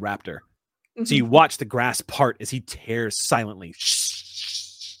fast as a raptor. Mm-hmm. So you watch the grass part as he tears silently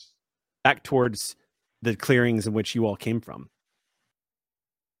back towards the clearings in which you all came from.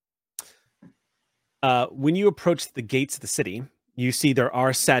 When you approach the gates of the city, you see there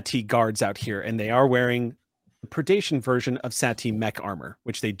are Sati guards out here, and they are wearing the predation version of Sati mech armor,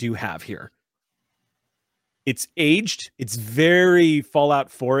 which they do have here. It's aged. It's very Fallout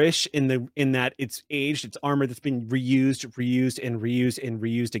 4-ish in that it's aged. It's armor that's been reused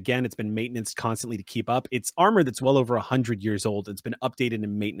again. It's been maintenance constantly to keep up. It's armor that's well over 100 years old. It's been updated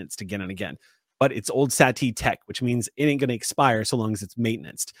and maintenance again and again. But it's old Sati tech, which means it ain't going to expire so long as it's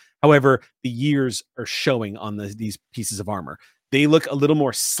maintenanced. However, the years are showing on these pieces of armor. They look a little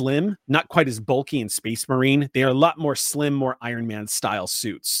more slim, not quite as bulky and Space Marine. They are a lot more slim, more Iron Man style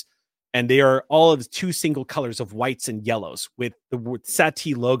suits. And they are all of two single colors of whites and yellows with the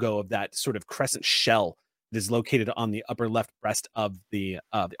Sati logo of that sort of crescent shell that is located on the upper left breast of the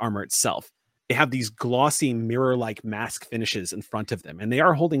armor itself. They have these glossy mirror-like mask finishes in front of them, and they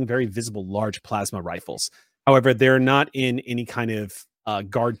are holding very visible large plasma rifles. However, they're not in any kind of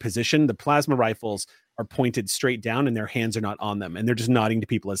guard position. The plasma rifles are pointed straight down, and their hands are not on them, and they're just nodding to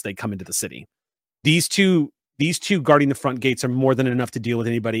people as they come into the city. These two guarding the front gates are more than enough to deal with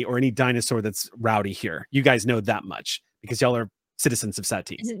anybody or any dinosaur that's rowdy here. You guys know that much because y'all are citizens of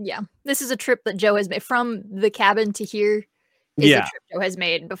Sati. Yeah, this is a trip that Joe has made from the cabin to here. Is a trip Joe has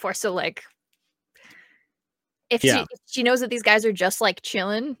made before, so like. If Yeah. she knows that these guys are just like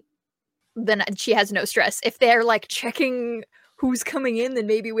chilling, then she has no stress. If they're like checking who's coming in, then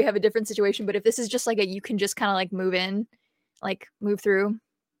maybe we have a different situation. But if this is just like you can just kind of like move in, like move through.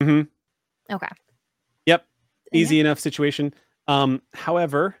 Mhm. Okay. Yep. Yeah. Easy enough situation.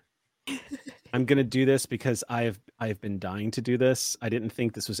 However, I'm gonna do this because I've been dying to do this. I didn't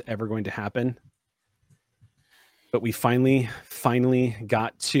think this was ever going to happen, but we finally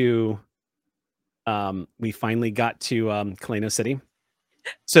got to Kaleno City.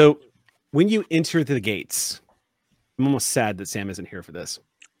 So when you enter the gates, I'm almost sad that Sam isn't here for this.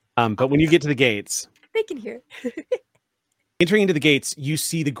 But when you get to the gates, They can hear. entering into the gates, you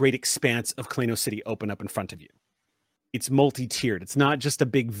see the great expanse of Kaleno City open up in front of you. It's multi-tiered. It's not just a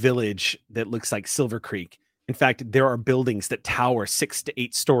big village that looks like Silver Creek. In fact, there are buildings that tower 6 to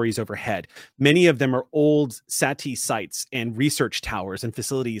 8 stories overhead. Many of them are old Sati sites and research towers and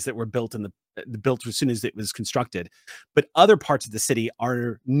facilities that were built built as soon as it was constructed. But other parts of the city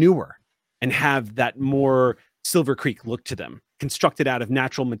are newer and have that more Silver Creek look to them, constructed out of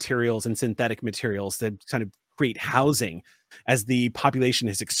natural materials and synthetic materials that kind of create housing as the population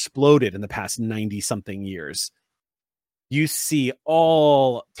has exploded in the past 90-something years. You see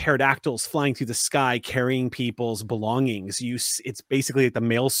all pterodactyls flying through the sky, carrying people's belongings. It's basically like the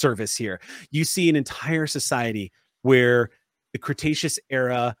mail service here. You see an entire society where the Cretaceous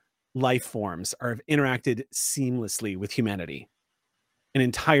era life forms have interacted seamlessly with humanity, an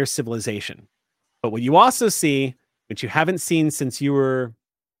entire civilization. But what you also see, which you haven't seen since you were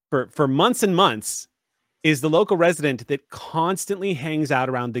for months and months, is the local resident that constantly hangs out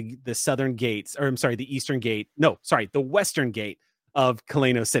around the southern gates, or I'm sorry, the eastern gate. No, sorry, the western gate of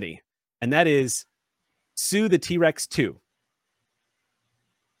Kaleno City. And that is Sue the T-Rex 2.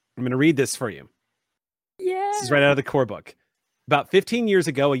 I'm going to read this for you. Yeah. This is right out of the core book. About 15 years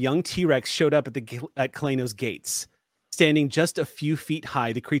ago, a young T-Rex showed up at Kaleno's gates. Standing just a few feet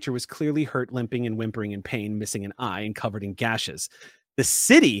high, the creature was clearly hurt, limping and whimpering in pain, missing an eye and covered in gashes. The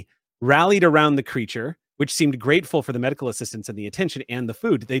city rallied around the creature, which seemed grateful for the medical assistance and the attention and the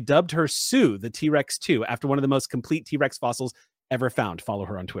food. They dubbed her Sue, the T-Rex 2, after one of the most complete T-Rex fossils ever found. Follow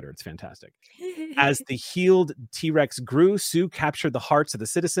her on Twitter. It's fantastic. As the healed T-Rex grew, Sue captured the hearts of the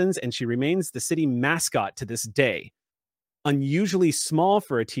citizens, and she remains the city mascot to this day. Unusually small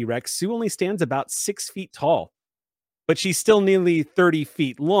for a T-Rex, Sue only stands about 6 feet tall, but she's still nearly 30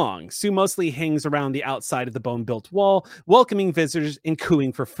 feet long. Sue mostly hangs around the outside of the bone-built wall, welcoming visitors and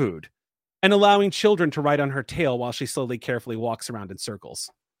cooing for food, and allowing children to ride on her tail while she slowly, carefully walks around in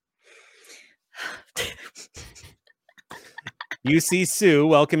circles. You see Sue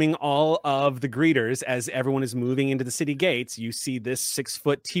welcoming all of the greeters as everyone is moving into the city gates. You see this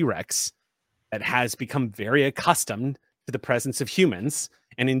 6-foot T-Rex that has become very accustomed to the presence of humans,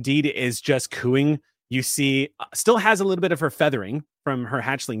 and indeed is just cooing. You see, still has a little bit of her feathering from her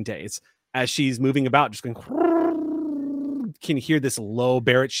hatchling days as she's moving about, just going. Can hear this low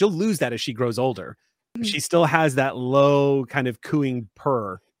Barrett. She'll lose that as she grows older. She still has that low kind of cooing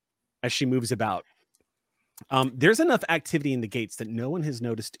purr as she moves about. There's enough activity in the gates that no one has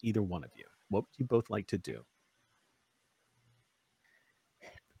noticed either one of you. What would you both like to do?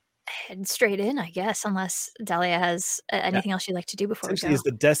 Head straight in, I guess, unless Dahlia has anything else you'd like to do before we go. Is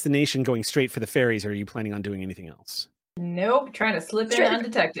the destination going straight for the ferries, or are you planning on doing anything else? Nope, trying to slip in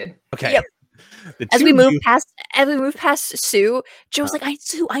undetected. Okay. Yep. As we move past Sue, Joe's like,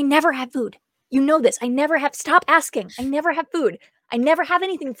 Sue, I never have food. You know this. I never have. Stop asking. I never have food. I never have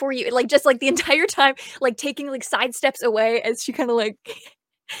anything for you. Like, just like the entire time, like taking like side steps away as she kind of like,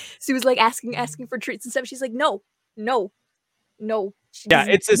 Sue was like asking for treats and stuff. She's like, no. Yeah,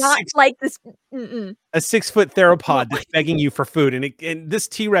 it's like this. A 6-foot theropod that's begging you for food, and this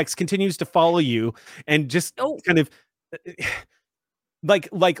T-Rex continues to follow you and just kind of like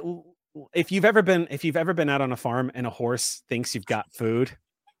if you've ever been out on a farm and a horse thinks you've got food,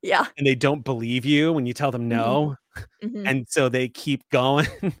 yeah, and they don't believe you when you tell them no, and so they keep going,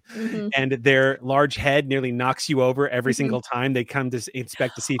 and their large head nearly knocks you over every single time they come to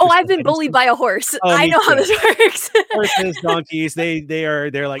inspect to see. Oh, I've been bullied by a horse. I know how this works. Horses, donkeys,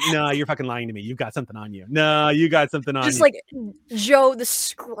 they're like, no, you're fucking lying to me. You've got something on you. No, you got something on you. Just like Joe, the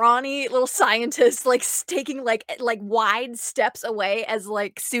scrawny little scientist, like taking like wide steps away as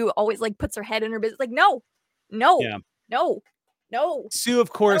like Sue always like puts her head in her business. Like, no. Sue,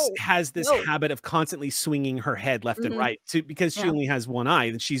 of course, has this habit of constantly swinging her head left and right because she only has one eye,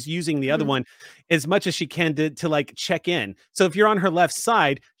 and she's using the other one as much as she can to like check in. So if you're on her left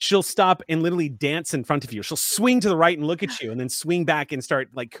side, she'll stop and literally dance in front of you. She'll swing to the right and look at you, and then swing back and start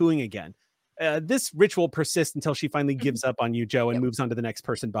like cooing again. This ritual persists until she finally gives up on you, Joe, and moves on to the next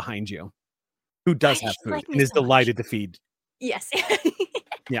person behind you. who does Why have does she food like me and is so much? delighted to feed. Yes.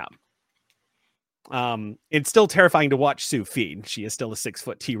 Yeah. It's still terrifying to watch Sue feed. She is still a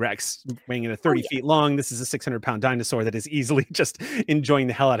 6-foot T-Rex weighing in 30 feet long. This is a 600-pound dinosaur that is easily just enjoying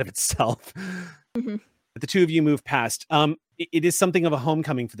the hell out of itself. Mhm. But the two of you move past. It is something of a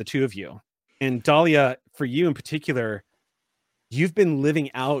homecoming for the two of you. And Dahlia, for you in particular, you've been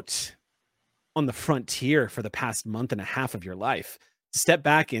living out on the frontier for the past month and a half of your life. Step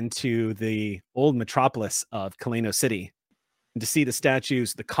back into the old metropolis of Kaleno City and to see the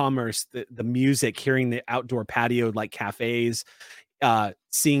statues, the commerce, the music, hearing the outdoor patio like cafes,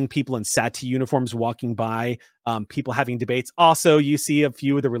 seeing people in Sati uniforms walking by, people having debates. Also, you see a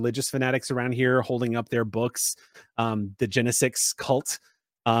few of the religious fanatics around here holding up their books, the Genesis cult,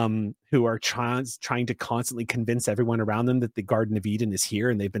 who are trying to constantly convince everyone around them that the Garden of Eden is here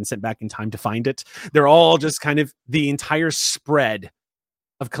and they've been sent back in time to find it. They're all just kind of the entire spread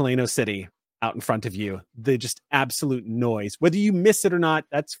of Kaleno City out in front of you. The just absolute noise. Whether you miss it or not,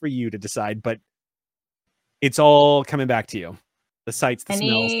 that's for you to decide, but it's all coming back to you. The sights, the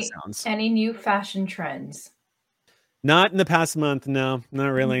smells, the sounds. Any new fashion trends? Not in the past month, no, not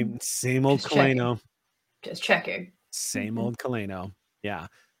really. Same old Just checking. Kaleno. Just checking. Same old Kaleno. Yeah.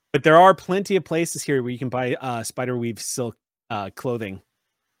 But there are plenty of places here where you can buy spiderweave silk clothing.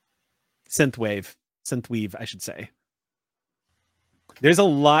 Synthweave, I should say. There's a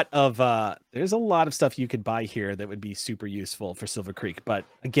lot of stuff you could buy here that would be super useful for Silver Creek. But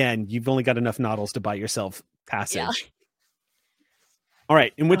again, you've only got enough noddles to buy yourself passage. Yeah. All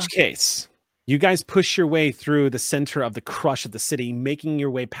right. In which case, you guys push your way through the center of the crush of the city, making your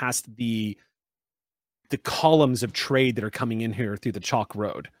way past the columns of trade that are coming in here through the chalk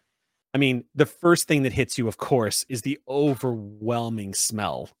road. I mean, the first thing that hits you, of course, is the overwhelming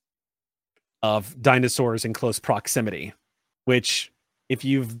smell of dinosaurs in close proximity, which if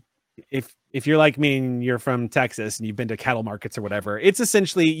you're like me and you're from Texas and you've been to cattle markets or whatever, it's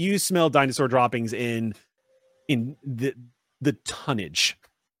essentially you smell dinosaur droppings in the tonnage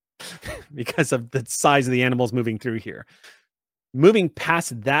because of the size of the animals moving through here. Moving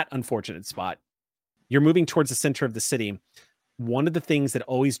past that unfortunate spot, you're moving towards the center of the city. One of the things that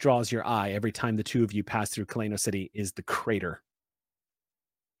always draws your eye every time the two of you pass through Kaleno City is the crater.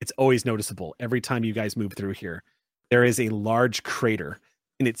 It's always noticeable every time you guys move through here. There is a large crater,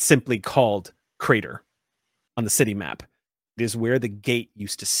 and it's simply called Crater on the city map. It is where the gate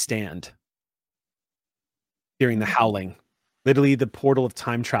used to stand during the Howling. Literally the portal of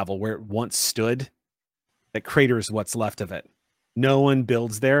time travel where it once stood. That crater is what's left of it. No one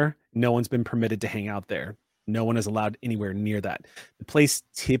builds there. No one's been permitted to hang out there. No one is allowed anywhere near that. The place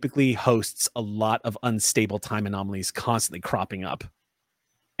typically hosts a lot of unstable time anomalies constantly cropping up.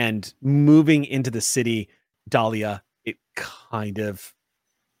 And moving into the city, Dahlia, it kind of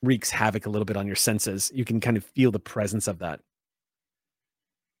wreaks havoc a little bit on your senses. You can kind of feel the presence of that.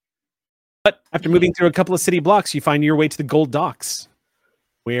 But after moving through a couple of city blocks, you find your way to the Gold Docks,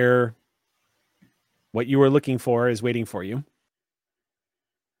 where what you were looking for is waiting for you.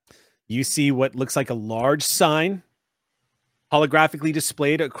 You see what looks like a large sign holographically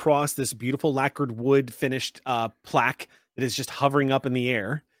displayed across this beautiful lacquered wood finished plaque that is just hovering up in the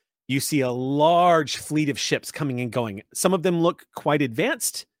air. You see a large fleet of ships coming and going. Some of them look quite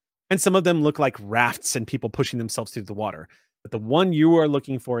advanced, and some of them look like rafts and people pushing themselves through the water. But the one you are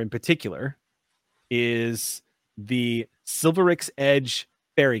looking for in particular is the Silverix Edge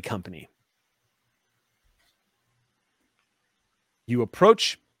Ferry Company. You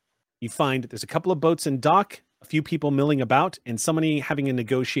approach, you find there's a couple of boats in dock, a few people milling about, and somebody having a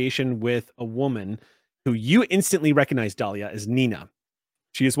negotiation with a woman who you instantly recognize, Dahlia, as Nina.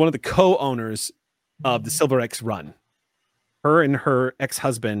 She is one of the co-owners of the Silverix Run. Her and her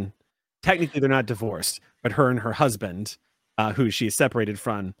ex-husband, technically they're not divorced, but her and her husband, who she is separated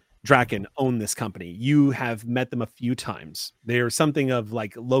from, Draken, own this company. You have met them a few times. They are something of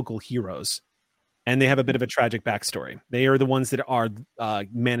like local heroes, and they have a bit of a tragic backstory. They are the ones that are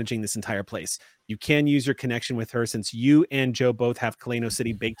managing this entire place. You can use your connection with her since you and Joe both have Kaleno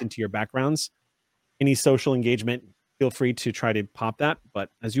City baked into your backgrounds. Any social engagement, feel free to try to pop that. But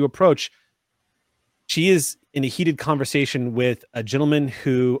as you approach, she is in a heated conversation with a gentleman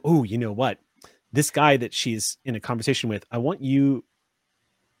who, oh, you know what? This guy that she's in a conversation with, I want you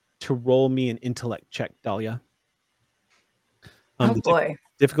to roll me an intellect check, Dahlia. Boy.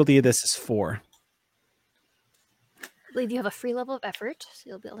 Difficulty of this is 4. I believe you have a free level of effort, so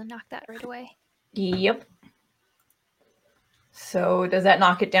you'll be able to knock that right away. Yep. So does that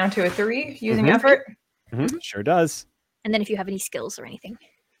knock it down to a 3 using effort? Mm-hmm. Sure does. And then if you have any skills or anything.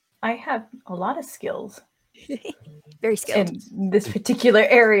 I have a lot of skills. Very skilled. In this particular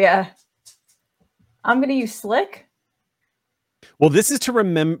area. I'm gonna use slick. Well, this is to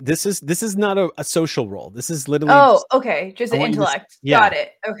remember. This is not a social role. This is literally. Oh, okay. Just I the want you to intellect. yeah. Got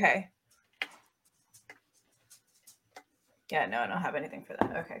it. Okay. Yeah, no, I don't have anything for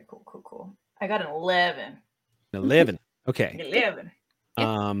that. Okay, cool. I got an 11. 11. Okay.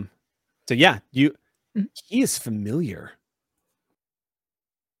 11. So yeah, he is familiar.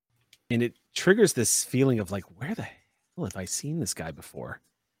 And it triggers this feeling of like, where the hell have I seen this guy before?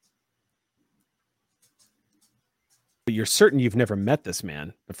 But you're certain you've never met this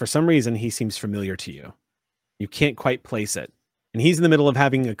man, but for some reason he seems familiar to you. You can't quite place it. And he's in the middle of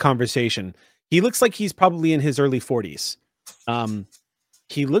having a conversation. He looks like he's probably in his early 40s.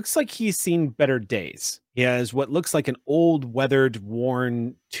 He looks like he's seen better days. He has what looks like an old, weathered,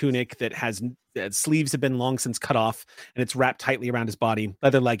 worn tunic that has sleeves have been long since cut off, and it's wrapped tightly around his body.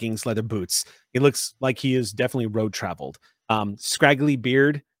 Leather leggings, leather boots. He looks like he is definitely road traveled. Scraggly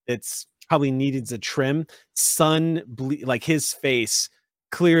beard that's probably needed a trim. Like his face.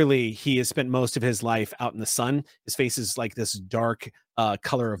 Clearly, he has spent most of his life out in the sun. His face is like this dark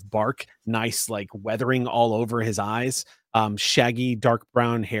color of bark, nice like weathering all over his eyes. Shaggy, dark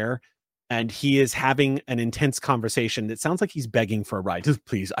brown hair. And he is having an intense conversation that sounds like he's begging for a ride. Just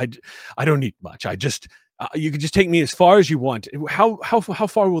please, I don't need much. I just, you can just take me as far as you want. How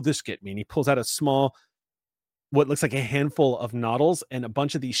far will this get me? And he pulls out a small, what looks like a handful of noddles, and a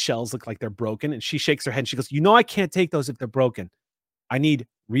bunch of these shells look like they're broken. And she shakes her head and she goes, I can't take those if they're broken. I need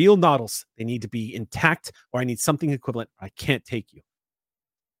real noddles. They need to be intact, or I need something equivalent. I can't take you.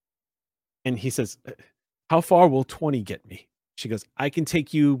 And he says, how far will 20 get me? She goes, I can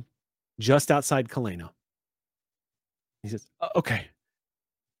take you just outside Kaleno. He says, okay.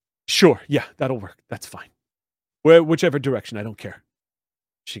 Sure. Yeah, that'll work. That's fine. Whichever direction. I don't care.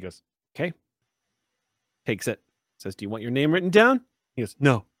 She goes, okay. Takes it. Says, do you want your name written down? He goes,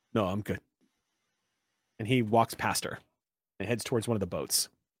 no, I'm good. And he walks past her and heads towards one of the boats.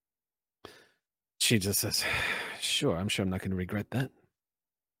 She just says, sure, I'm sure I'm not going to regret that.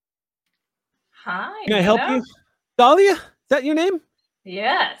 Hi. Can I help you? Dahlia? Is that your name?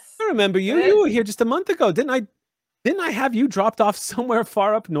 Yes. I remember you. Good. You were here just a month ago. Didn't I have you dropped off somewhere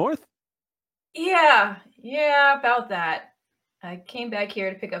far up north? Yeah, about that. I came back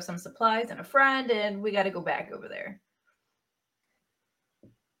here to pick up some supplies and a friend, and we got to go back over there.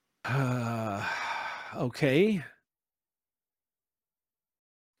 Okay.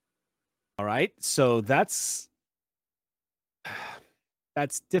 All right. So that's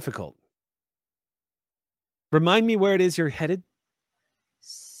difficult. Remind me where it is you're headed.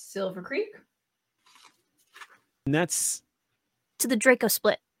 Silver Creek? And that's To the Draco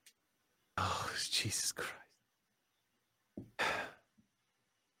split. oh, Jesus Christ.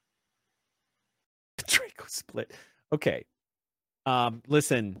 Draco split. Okay.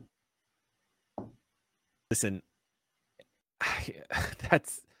 Listen.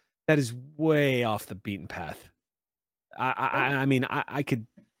 That is way off the beaten path. I mean, I could,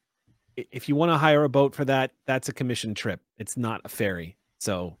 if you want to hire a boat for that, that's a commission trip. It's not a ferry.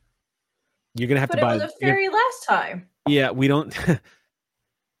 So you're going to have But to buy it was a ferry last time. Yeah, we don't.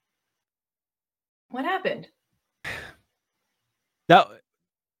 What happened? That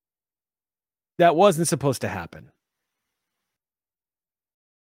wasn't supposed to happen.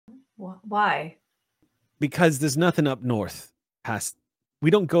 Why? Because there's nothing up north past. We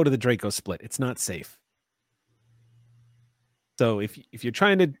don't go to the Draco split. It's not safe. So if you're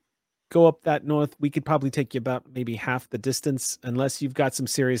trying to go up that north, we could probably take you about maybe half the distance. Unless you've got some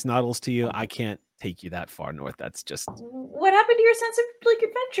serious noddles to you, I can't take you that far north. That's just. What happened to your sense of like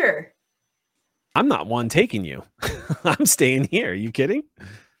adventure? I'm not one taking you. I'm staying here. Are you kidding?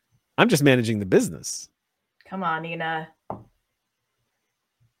 I'm just managing the business. Come on, Nina.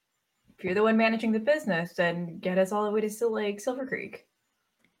 If you're the one managing the business, then get us all the way to Silver Creek.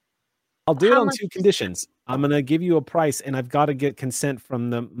 I'll do it How on much two is- conditions. I'm going to give you a price, and I've got to get consent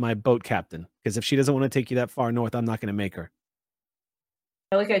from my boat captain. Because if she doesn't want to take you that far north, I'm not going to make her.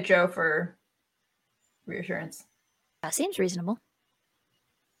 I look at Joe for reassurance. That seems reasonable.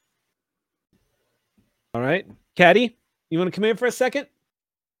 All right. Caddy, you want to come in for a second?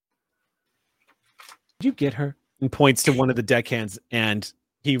 Did you get her? And points to one of the deckhands, and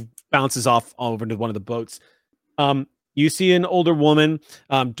he bounces off over to one of the boats. You see an older woman,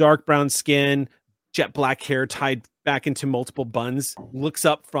 dark brown skin, jet black hair tied back into multiple buns, looks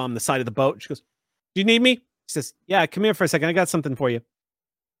up from the side of the boat. She goes, do you need me? She says, yeah, come here for a second. I got something for you.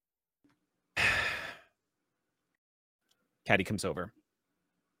 Caddy comes over,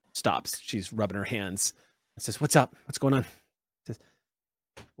 stops. She's rubbing her hands. And says, what's up? What's going on? Says,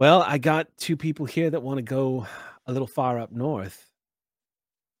 well, I got two people here that want to go a little far up north.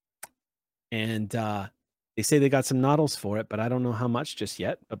 and they say they got some noddles for it, but I don't know how much just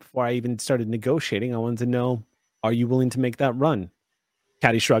yet. But before I even started negotiating, I wanted to know, are you willing to make that run?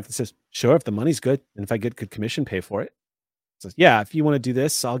 Caddy shrugged and says, sure, if the money's good, and if I get good commission, pay for it. Says, yeah, if you want to do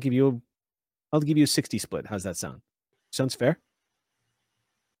this, I'll give you a 60 split. How's that sound? Sounds fair.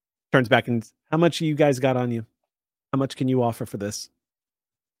 Turns back and, how much you guys got on you? How much can you offer for this?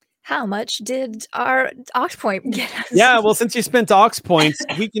 How much did our ox point get us? Yeah, well, since you spent ox points,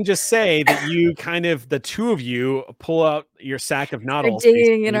 we can just say that you kind of, the two of you, pull out your sack of We're noddles.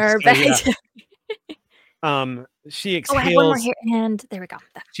 digging in our bags. She Oh, I have one more exhales. here, and there we go.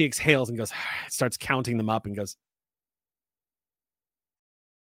 She exhales and goes, starts counting them up and goes,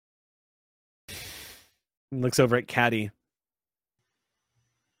 and looks over at Caddy.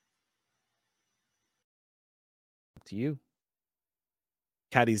 Up to you.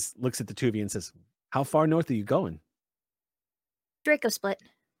 Caddy looks at the two of you and says, how far north are you going? Draco split.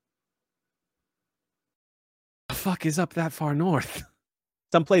 The fuck is up that far north?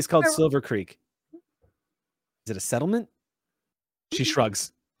 Some place called Silver Creek. Is it a settlement? She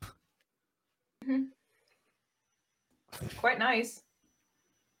shrugs. Quite nice.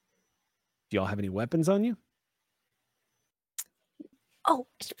 Do y'all have any weapons on you? Oh,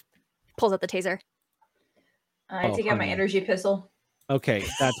 pulls out the taser. I take out my honey. energy pistol. Okay,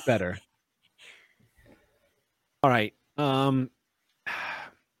 that's better. All right. Turns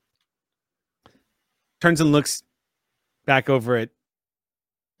and looks back over at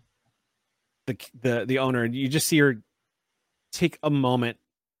the owner, and you just see her take a moment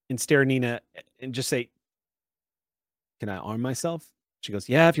and stare at Nina and just say, can I arm myself? She goes,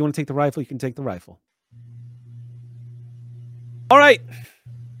 yeah, if you want to take the rifle, you can take the rifle. All right.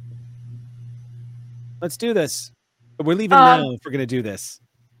 Let's do this. We're leaving now if we're going to do this.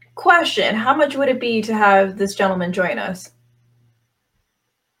 Question: how much would it be to have this gentleman join us?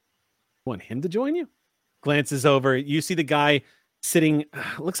 Want him to join you? Glances over. You see the guy sitting,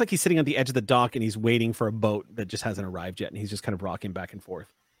 looks like he's sitting on the edge of the dock and he's waiting for a boat that just hasn't arrived yet. And he's just kind of rocking back and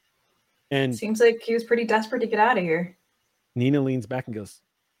forth. And Seems like he was pretty desperate to get out of here. Nina leans back and goes,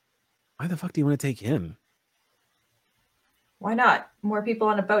 why the fuck do you want to take him? Why not? More people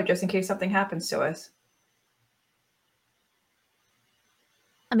on a boat just in case something happens to us.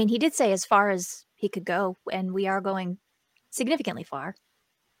 I mean, he did say as far as he could go, and we are going significantly far.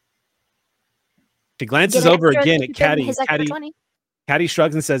 She glances over again at Caddy. His extra 20. Caddy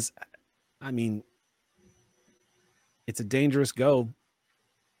shrugs and says, I mean, it's a dangerous go.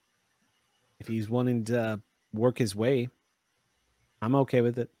 If he's wanting to work his way, I'm okay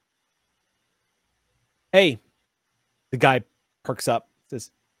with it. Hey, the guy perks up,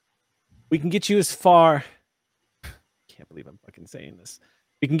 says, we can get you as far. Can't believe I'm fucking saying this.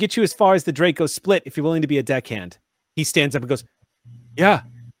 We can get you as far as the Draco split if you're willing to be a deckhand. He stands up and goes, yeah,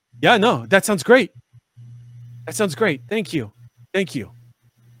 no, that sounds great. That sounds great. Thank you.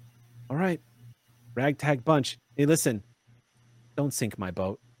 All right. Ragtag bunch. Hey, listen, don't sink my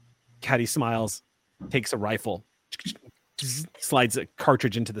boat. Caddy smiles, takes a rifle, slides a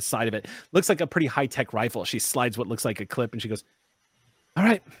cartridge into the side of it. Looks like a pretty high-tech rifle. She slides what looks like a clip and she goes, all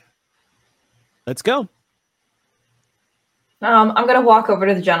right, let's go. I'm gonna walk over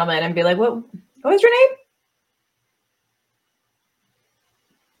to the gentleman and be like, what was your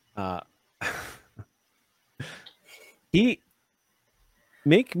name? He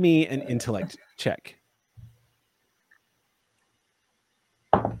make me an intellect check.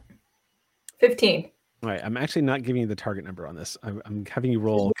 15. All right, I'm actually not giving you the target number on this. I'm having you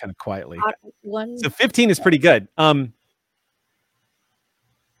roll kind of quietly. One. So 15 is pretty good.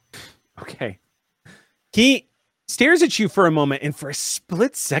 Okay. He stares at you for a moment, and for a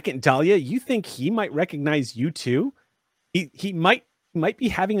split second, Dahlia, you think he might recognize you too. He might be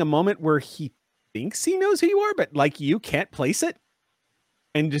having a moment where he thinks he knows who you are, but like you can't place it,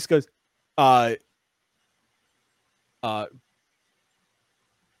 and just goes, sorry,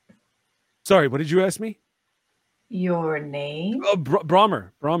 what did you ask me? Your name? Oh,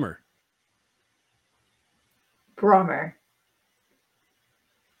 Brommer. Brommer.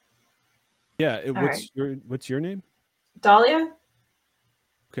 Yeah. What's your name? Dahlia?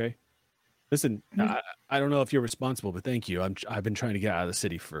 Okay. Listen, I don't know if you're responsible, but thank you. I've been trying to get out of the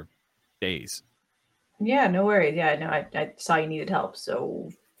city for days. Yeah, no worries. Yeah, no, I saw you needed help, so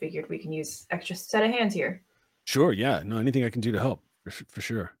figured we can use extra set of hands here. Sure. Yeah. No, anything I can do to help for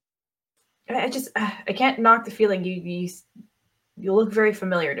sure. I can't knock the feeling you look very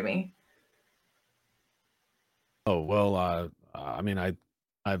familiar to me. Oh, well, I mean,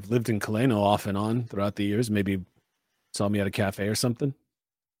 I've lived in Kaleno off and on throughout the years. Maybe saw me at a cafe or something.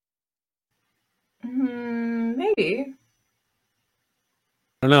 Maybe.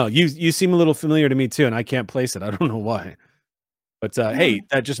 I don't know. You seem a little familiar to me too, and I can't place it. I don't know why. But hey,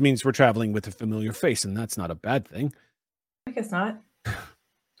 that just means we're traveling with a familiar face, and that's not a bad thing. I guess not.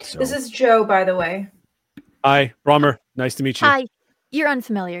 So, This is Joe, by the way. hi, Brommer. Nice to meet you. Hi, you're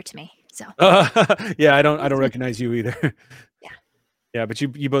unfamiliar to me, so. Yeah, I don't recognize you either. Yeah. Yeah, but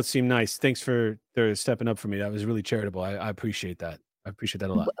you both seem nice. Thanks for stepping up for me. That was really charitable. I appreciate that. I appreciate that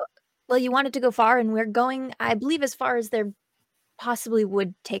a lot. Well, you wanted to go far, and we're going, I believe, as far as there possibly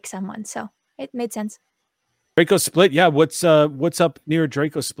would take someone, so it made sense. Draco Split, yeah. What's up near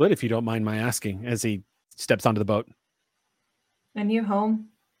Draco Split, if you don't mind my asking, as he steps onto the boat? A new home.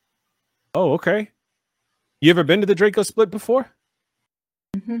 Oh, okay. You ever been to the Draco Split before?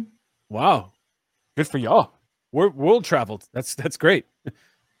 Mm-hmm. Wow, good for y'all. We're world traveled. That's great.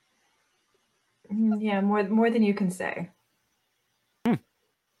 Yeah, more than you can say.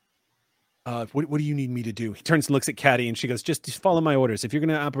 What do you need me to do? He turns and looks at Caddy, and she goes, just follow my orders. If you're going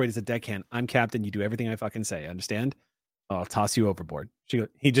to operate as a deckhand, I'm captain. You do everything I fucking say. Understand? I'll toss you overboard.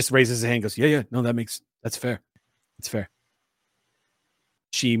 He just raises his hand and goes, yeah. No, that's fair. It's fair.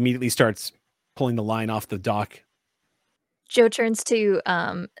 She immediately starts pulling the line off the dock. Joe turns to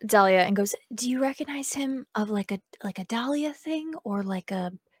Dahlia and goes, do you recognize him of like a Dahlia thing, or like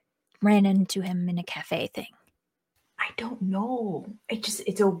a ran into him in a cafe thing? I don't know.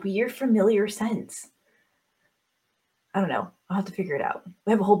 It's a weird familiar sense. I don't know. I'll have to figure it out.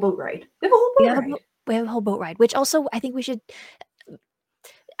 We have a whole boat ride. We have a whole boat ride, which also I think we should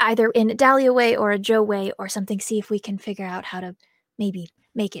either in a Dahlia way or a Joe way or something, see if we can figure out how to maybe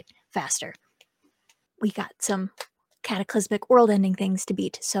make it faster. We got some cataclysmic world-ending things to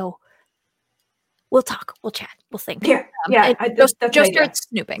beat, so we'll talk, we'll chat, we'll think. Yeah, Just start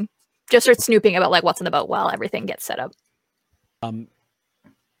snooping. Just start snooping about like what's in the boat while everything gets set up. The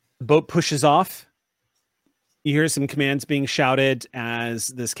boat pushes off. You hear some commands being shouted as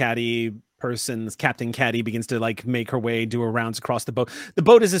this Captain Caddy begins to like make her way, do her rounds across the boat. The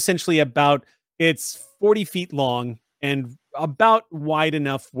boat is essentially it's 40 feet long and about wide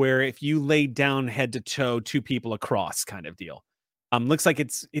enough where if you lay down head to toe, two people across kind of deal. Looks like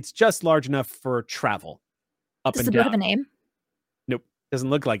it's just large enough for travel up Does and the down. boat have a name? Nope, doesn't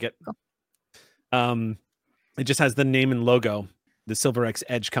look like it. Cool. It just has the name and logo, the Silver X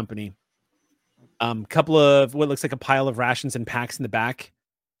Edge Company. Couple of what looks like a pile of rations and packs in the back,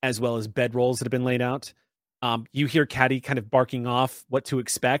 as well as bedrolls that have been laid out. You hear Caddy kind of barking off what to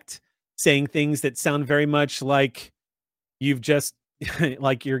expect, saying things that sound very much like you've just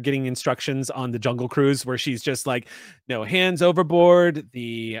like you're getting instructions on the Jungle Cruise, where she's just like, no hands overboard.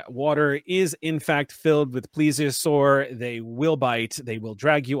 The water is in fact filled with plesiosaur. They will bite. They will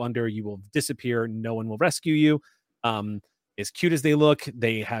drag you under. You will disappear. No one will rescue you. As cute as they look,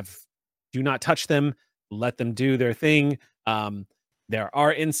 do not touch them. Let them do their thing. There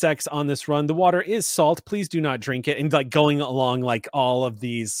are insects on this run. The water is salt. Please do not drink it. And like going along like all of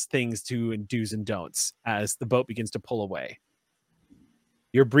these things to do's and don'ts as the boat begins to pull away.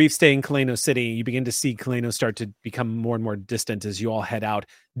 Your brief stay in Kaleno City, you begin to see Kaleno start to become more and more distant as you all head out.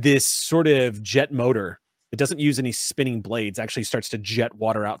 This sort of jet motor, it doesn't use any spinning blades, actually starts to jet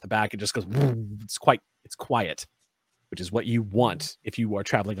water out the back. It just goes, it's quiet, which is what you want if you are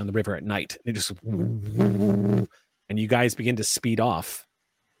traveling on the river at night. It just, and you guys begin to speed off.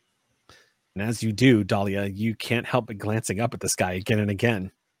 And as you do, Dahlia, you can't help but glancing up at the sky again and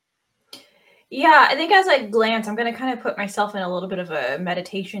again. Yeah, I think as I glance, I'm going to kind of put myself in a little bit of a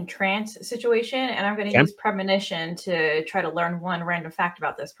meditation trance situation, and I'm going to use premonition to try to learn one random fact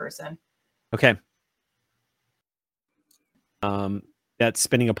about this person. Okay. That's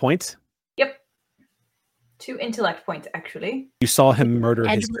spinning a point? Yep. 2 intellect points, actually. You saw him murder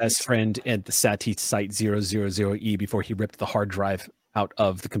his best friend at the Sati Site 000E before he ripped the hard drive out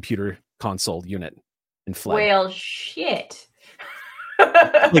of the computer console unit and fled. Well, shit.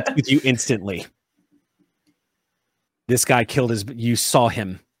 Clicked with you instantly. This guy you saw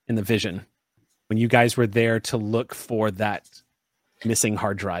him in the vision when you guys were there to look for that missing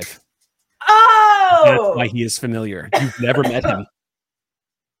hard drive. Oh! That's why he is familiar. You've never met him.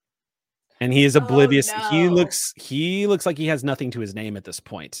 And he is oblivious. Oh, no. He looks like he has nothing to his name at this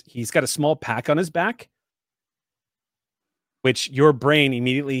point. He's got a small pack on his back, which your brain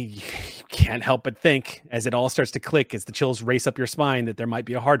immediately can't help but think, as it all starts to click, as the chills race up your spine, that there might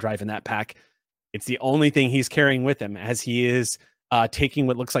be a hard drive in that pack. It's the only thing he's carrying with him, as he is taking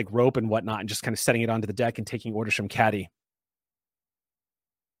what looks like rope and whatnot and just kind of setting it onto the deck and taking orders from Caddy.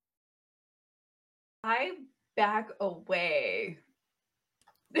 I back away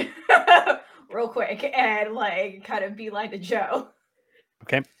real quick and like kind of beeline to Joe.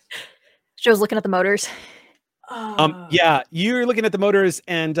 Okay. Joe's looking at the motors. Yeah, you're looking at the motors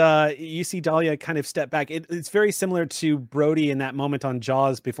and you see Dahlia kind of step back. It's very similar to Brody in that moment on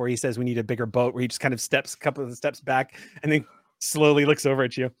Jaws before he says we need a bigger boat, where he just kind of steps a couple of steps back and then slowly looks over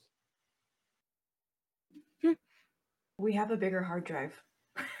at you. We have a bigger hard drive.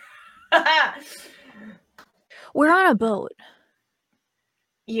 We're on a boat.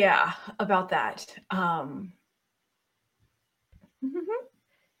 Yeah, about that. Oh,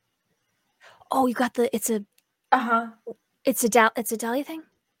 you got it's a Dahlia thing?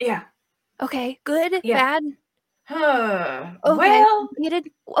 Yeah. Okay, good, Yeah. bad. Okay. Well,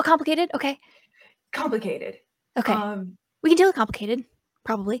 complicated. Okay. Complicated. Okay. We can deal with complicated,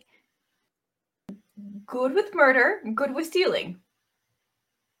 probably. Good with murder, good with stealing.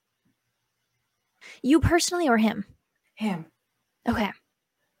 You personally or him? Him. Okay.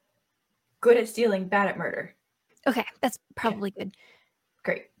 Good at stealing, bad at murder. Okay, that's probably good.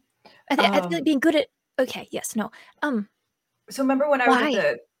 Great. I feel like being good at. Okay. Yes. No. So remember when I was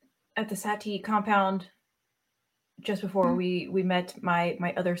Why? at the Sati compound just before we met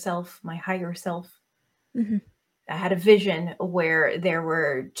my other self, my higher self? Mm-hmm. I had a vision where there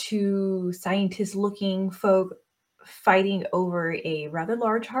were two scientist-looking folk fighting over a rather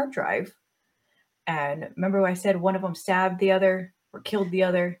large hard drive. And remember I said one of them stabbed the other or killed the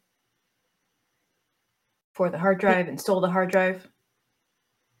other for the hard drive and stole the hard drive?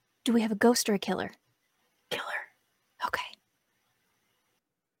 Do we have a ghost or a killer? Killer. Okay.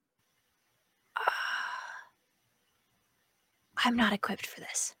 I'm not equipped for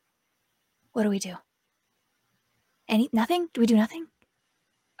this. What do we do? Nothing? Do we do nothing?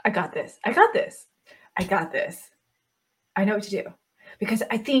 I got this. I know what to do. Because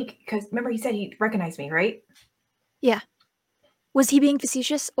remember he said he recognized me, right? Yeah. Was he being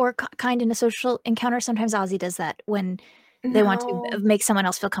facetious or kind in a social encounter? Sometimes Ozzy does that when they want to make someone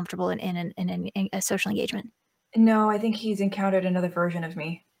else feel comfortable in a social engagement. No, I think he's encountered another version of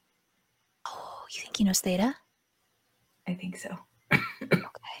me. Oh, you think he knows Theta? I think so. Okay.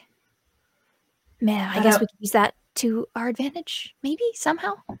 Man, I guess we could use that to our advantage, maybe,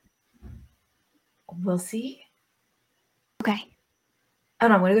 somehow? We'll see. Okay. I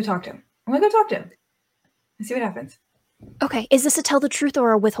don't know, I'm going to go talk to him. And see what happens. Okay, is this a tell the truth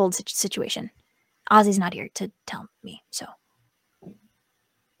or a withhold situation? Ozzy's not here to tell me, so.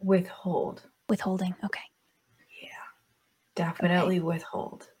 Withholding, okay. Yeah, definitely okay.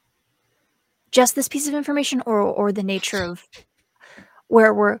 Withhold. Just this piece of information or the nature of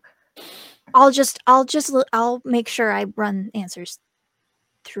where I'll make sure I run answers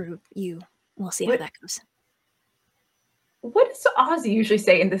through you. We'll see how that goes. What does Ozzy usually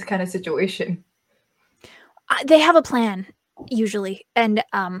say in this kind of situation? They have a plan usually, and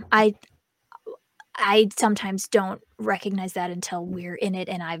I sometimes don't recognize that until we're in it,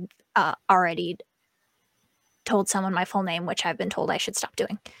 and I've already told someone my full name, which I've been told I should stop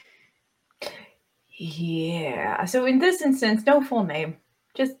doing. Yeah. So in this instance, no full name.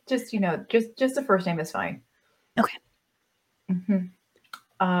 Just the first name is fine. Okay. Mm-hmm.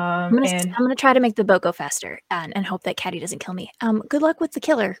 I'm gonna try to make the boat go faster and hope that Caddy doesn't kill me. Good luck with the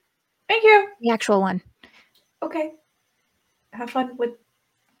killer. Thank you. The actual one. Okay. Have fun with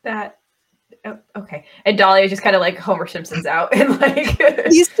that. Oh, okay. And Dahlia just kind of like Homer Simpson's out and like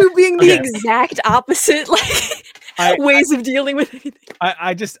these two being the exact opposite ways of dealing with anything.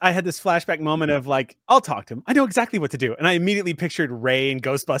 I had this flashback moment of like, I'll talk to him. I know exactly what to do. And I immediately pictured Ray and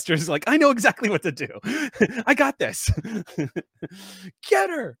Ghostbusters like, I know exactly what to do. I got this.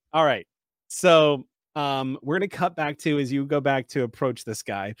 Get her. All right. So we're going to cut back to, as you go back to approach this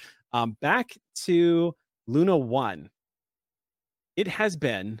guy, back to Luna 1. It has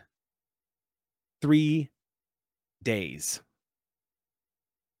been 3 days.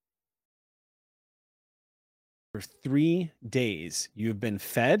 For 3 days, you've been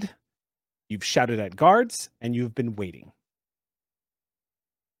fed, you've shouted at guards, and you've been waiting.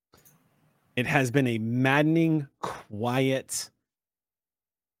 It has been a maddening, quiet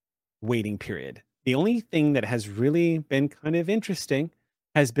waiting period. The only thing that has really been kind of interesting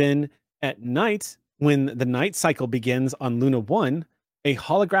has been at night, when the night cycle begins on Luna 1, a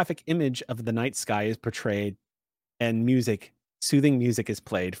holographic image of the night sky is portrayed, and soothing music is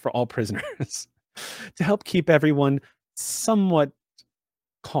played for all prisoners to help keep everyone somewhat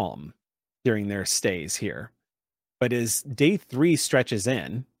calm during their stays here. But as day 3 stretches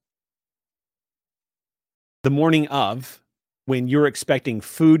in, the morning of, when you're expecting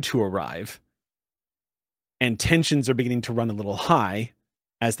food to arrive, and tensions are beginning to run a little high,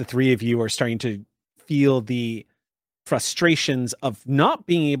 as the 3 of you are starting to feel the frustrations of not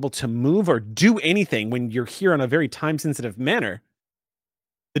being able to move or do anything when you're here on a very time-sensitive manner,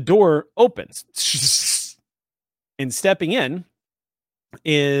 the door opens. And stepping in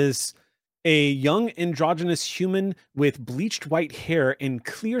is a young androgynous human with bleached white hair and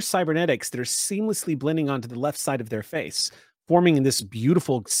clear cybernetics that are seamlessly blending onto the left side of their face, forming in this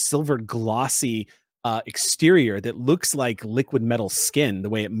beautiful silver glossy exterior that looks like liquid metal skin, the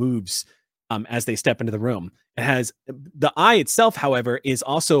way it moves as they step into the room. It has the eye itself, however, is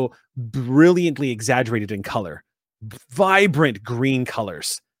also brilliantly exaggerated in color, vibrant green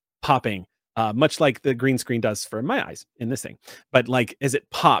colors popping, much like the green screen does for my eyes in this thing. But like as it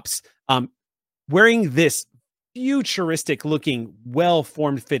pops, wearing this futuristic looking,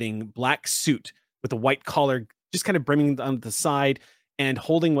 well-formed fitting black suit with a white collar, just kind of brimming on the side and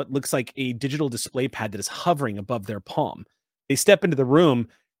holding what looks like a digital display pad that is hovering above their palm. They step into the room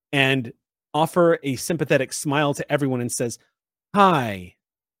and offer a sympathetic smile to everyone and says, "Hi.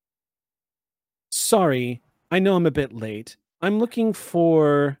 Sorry, I know I'm a bit late. I'm looking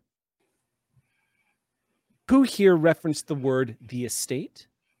for..." Who here referenced the word "the estate"?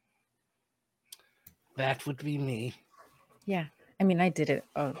 That would be me. Yeah. I mean, I did it.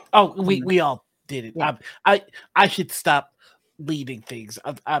 We all did it. Yeah. I should stop leading things.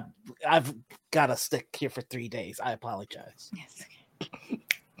 I've got to stick here for 3 days. I apologize. Yes.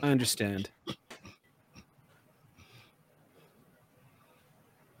 I understand.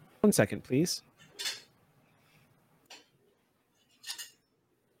 1 second, please.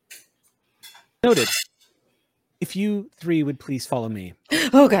 Noted. If you three would please follow me.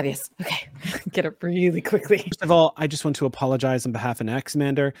 Oh God, yes. Okay. Get up really quickly. First of all, I just want to apologize on behalf of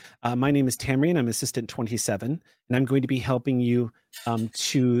Axmander. My name is Tamrian. I'm Assistant 27, and I'm going to be helping you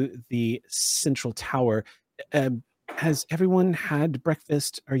to the Central Tower. Has everyone had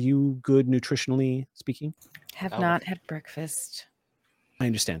breakfast? Are you good nutritionally speaking? Have not had breakfast. I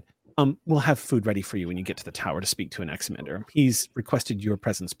understand. We'll have food ready for you when you get to the tower to speak to an Axmander. He's requested your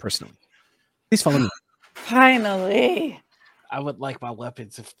presence personally. Please follow me. Finally. I would like my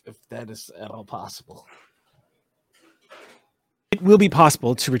weapons if that is at all possible. It will be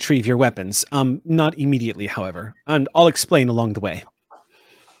possible to retrieve your weapons. Not immediately, however, and I'll explain along the way.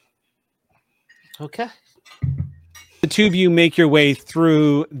 Okay. The two of you make your way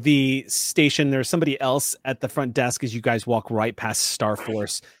through the station. There's somebody else at the front desk as you guys walk right past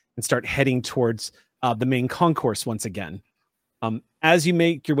Starforce and start heading towards the main concourse once again. As you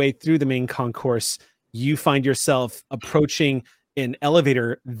make your way through the main concourse, you find yourself approaching an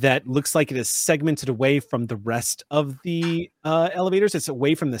elevator that looks like it is segmented away from the rest of the elevators. It's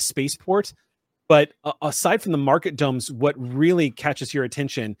away from the spaceport. But aside from the market domes, what really catches your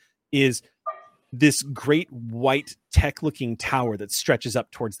attention is this great white tech-looking tower that stretches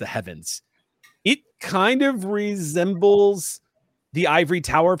up towards the heavens. It kind of resembles the ivory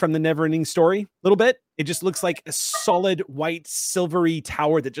tower from the Neverending Story a little bit. It just looks like a solid white silvery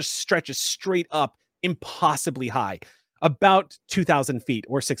tower that just stretches straight up, impossibly high, about 2,000 feet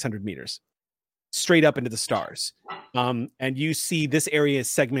or 600 meters, straight up into the stars. And you see this area is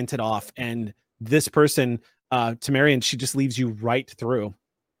segmented off, and this person, Tamarian, she just leaves you right through.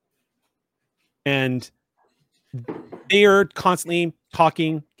 And they are constantly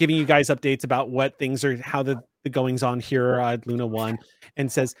talking, giving you guys updates about what things are, how the goings on here at Luna 1,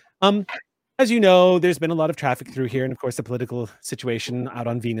 and says, as you know, there's been a lot of traffic through here, and of course the political situation out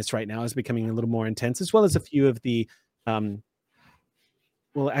on Venus right now is becoming a little more intense, as well as a few of the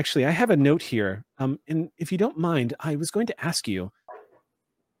well, actually, I have a note here, and if you don't mind, I was going to ask you,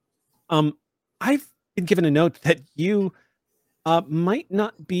 I've been given a note that you might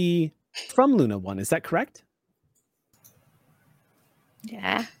not be from Luna 1. Is that correct?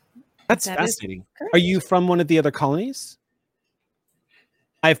 Yeah. That's fascinating. Are you from one of the other colonies?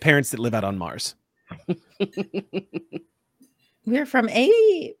 I have parents that live out on Mars. We're from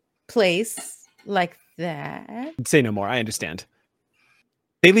a place like that. Say no more. I understand.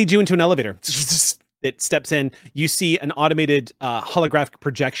 They lead you into an elevator. It steps in. You see an automated holographic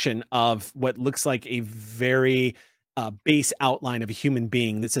projection of what looks like a very base outline of a human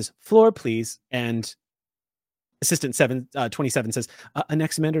being that says, "Floor, please." And Assistant 27 says, "An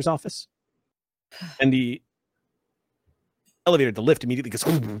ex-commander's office." And the elevator, the lift immediately goes.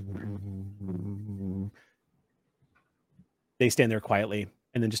 They stand there quietly,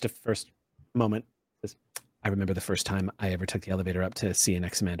 and then just a first moment says, "I remember the first time I ever took the elevator up to see an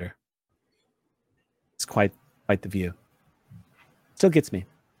ex-commander. It's quite the view. Still gets me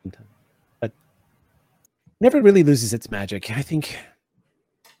sometimes, but never really loses its magic. I think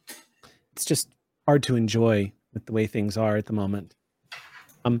it's just hard to enjoy with the way things are at the moment.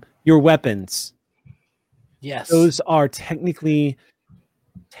 Your weapons, yes, those are technically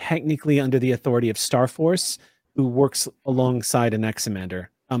under the authority of Starforce, who works alongside an ex-commander.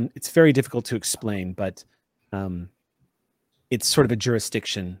 It's very difficult to explain, but It's sort of a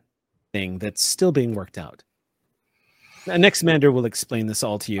jurisdiction thing that's still being worked out. Next commander will explain this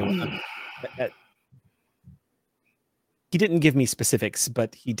all to you. He didn't give me specifics,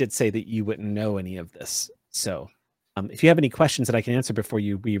 but he did say that you wouldn't know any of this. So if you have any questions that I can answer before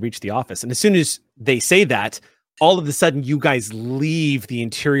we reach the office, and as soon as they say that, all of a sudden you guys leave the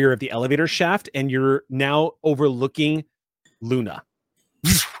interior of the elevator shaft and you're now overlooking Luna.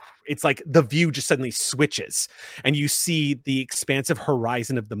 It's like the view just suddenly switches and you see the expansive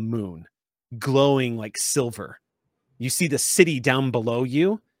horizon of the moon glowing like silver. You see the city down below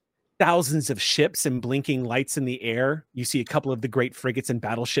you, thousands of ships and blinking lights in the air. You see a couple of the great frigates and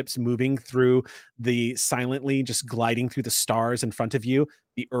battleships moving through silently just gliding through the stars in front of you.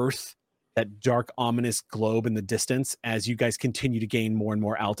 The Earth, that dark, ominous globe in the distance as you guys continue to gain more and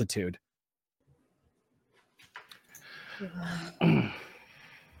more altitude.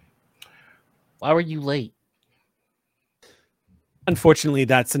 Why were you late? Unfortunately,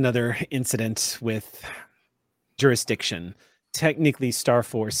 that's another incident with jurisdiction. Technically, Star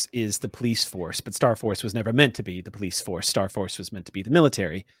Force is the police force, but Star Force was never meant to be the police force. Star Force was meant to be the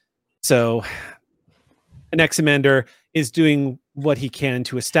military. So an ex-commander is doing what he can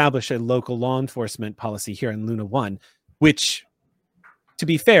to establish a local law enforcement policy here in Luna 1, which, to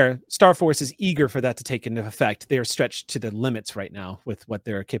be fair, Star Force is eager for that to take into effect. They are stretched to the limits right now with what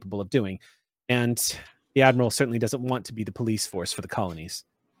they're capable of doing. And the Admiral certainly doesn't want to be the police force for the colonies.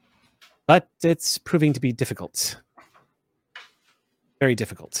 But it's proving to be difficult. Very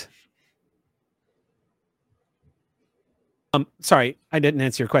difficult. Sorry, I didn't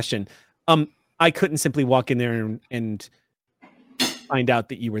answer your question. I couldn't simply walk in there and find out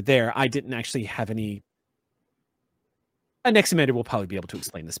that you were there. I didn't actually have any. An ex-commander will probably be able to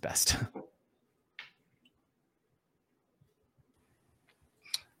explain this best.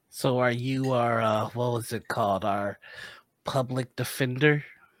 So are you our, what was it called? Our public defender?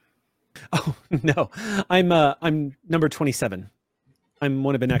 Oh, no. I'm number 27. I'm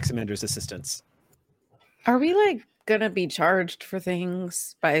one of an ex-commander's assistants. Are we like gonna be charged for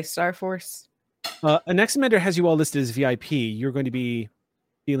things by Star Force? An ex-commander has you all listed as VIP. You're going to be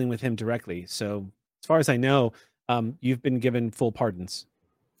dealing with him directly. So as far as I know, you've been given full pardons.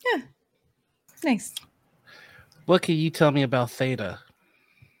 Yeah. Nice. What can you tell me about Theta?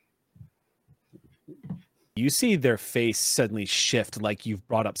 You see their face suddenly shift like you've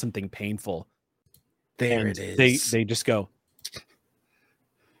brought up something painful. There and it is. They just go, "What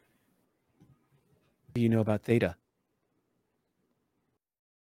do you know about Theta?"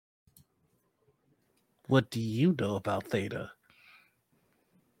 What do you know about Theta?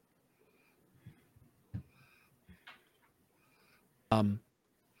 I'm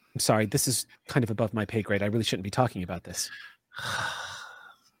sorry, this is kind of above my pay grade. I really shouldn't be talking about this.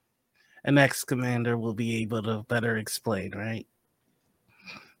 An ex-commander will be able to better explain, right?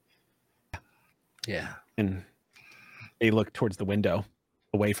 Yeah. And they look towards the window,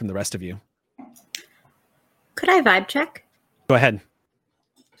 away from the rest of you. Could I vibe check? Go ahead.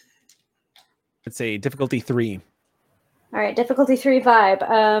 It's a difficulty 3. All right, difficulty 3 vibe.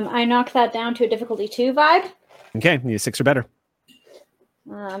 I knocked that down to a difficulty 2 vibe. Okay, you need a 6 or better.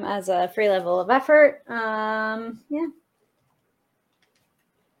 As a free level of effort. Yeah.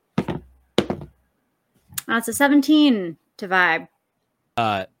 It's a 17 to vibe.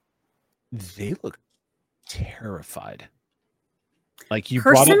 They look terrified. Like you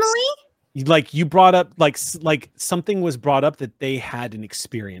Personally? brought up like something was brought up that they had an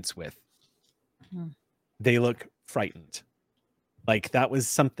experience with. They look frightened. Like that was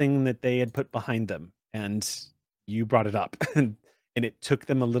something that they had put behind them and you brought it up and it took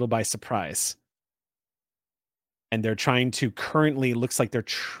them a little by surprise. And they're looks like they're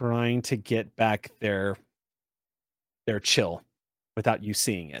trying to get back their chill without you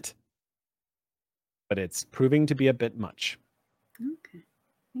seeing it. But it's proving to be a bit much. Okay.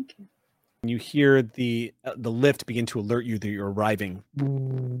 Thank you. You hear the lift begin to alert you that you're arriving.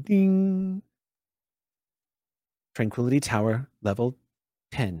 Ding. Tranquility Tower, level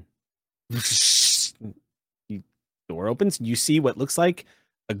 10. Door opens. You see what looks like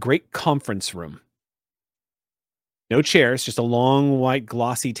a great conference room. No chairs, just a long, white,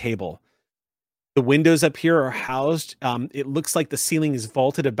 glossy table. The windows up here are housed. It looks like the ceiling is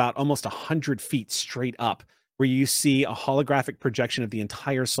vaulted about almost 100 feet straight up, where you see a holographic projection of the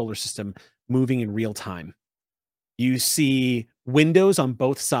entire solar system moving in real time. You see windows on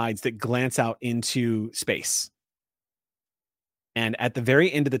both sides that glance out into space. And at the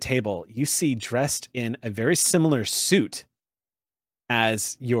very end of the table, you see dressed in a very similar suit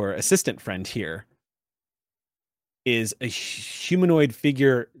as your assistant friend here, is a humanoid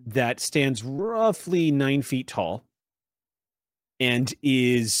figure that stands roughly 9 feet tall and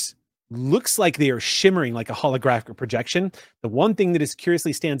looks like they are shimmering like a holographic projection. The one thing that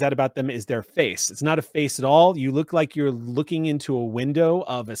curiously stands out about them is their face. It's not a face at all. You look like you're looking into a window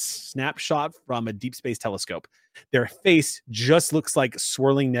of a snapshot from a deep space telescope. Their face just looks like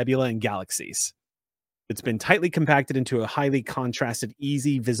swirling nebula and galaxies. It's been tightly compacted into a highly contrasted,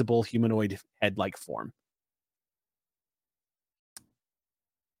 easy, visible humanoid head-like form.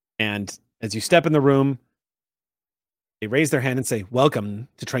 And as you step in the room, they raise their hand and say, "Welcome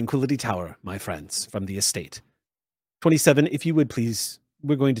to Tranquility Tower, my friends, from the estate. 27, if you would please,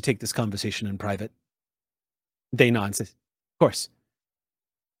 we're going to take this conversation in private." They nod and say, "Of course."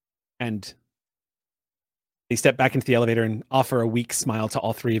 And they step back into the elevator and offer a weak smile to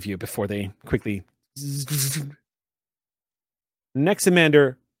all three of you before they quickly...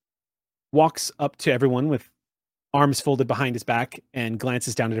 Nexamander walks up to everyone with arms folded behind his back and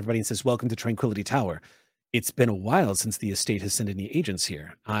glances down at everybody and says, "Welcome to Tranquility Tower. It's been a while since the estate has sent any agents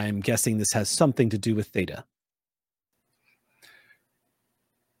here. I'm guessing this has something to do with Theta."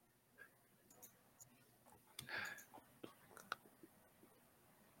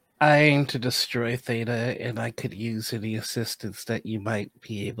 I aim to destroy Theta, and I could use any assistance that you might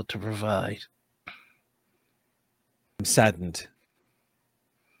be able to provide. I'm saddened,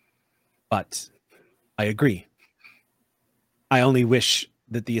 but I agree. I only wish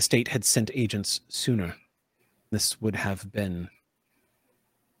that the estate had sent agents sooner. This would have been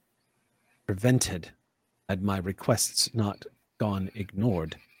prevented had my requests not gone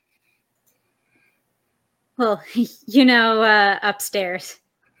ignored. Well, upstairs,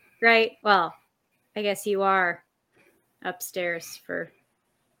 right? Well, I guess you are upstairs for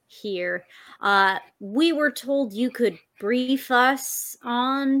here. We were told you could brief us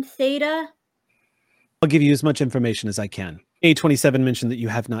on Theta. I'll give you as much information as I can. A27 mentioned that you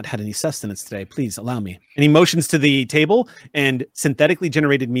have not had any sustenance today. Please allow me. And he motions to the table, and synthetically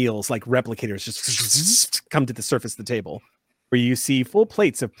generated meals like replicators just come to the surface of the table, where you see full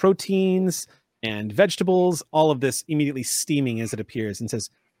plates of proteins and vegetables, all of this immediately steaming as it appears, and says,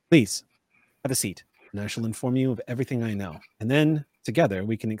 "Please, have a seat, and I shall inform you of everything I know. And then, together,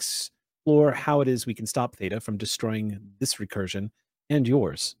 we can explore how it is we can stop Theta from destroying this recursion and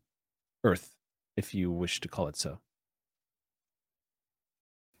yours, Earth, if you wish to call it so."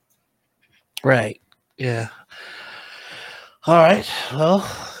 Right. Yeah. All right. Well,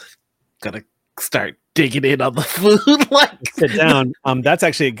 gotta start digging in on the food. Like, sit down. That's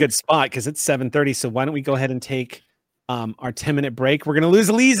actually a good spot because it's 7:30. So why don't we go ahead and take our 10-minute break? We're going to lose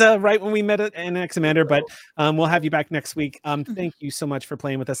Lisa right when we met at Nexamander, but we'll have you back next week. Thank you so much for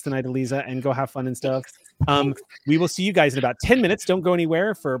playing with us tonight, Eliza, and go have fun and stuff. We will see you guys in about 10 minutes. Don't go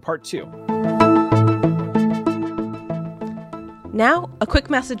anywhere for part 2. Now, a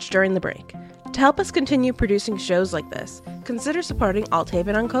quick message during the break. To help us continue producing shows like this, consider supporting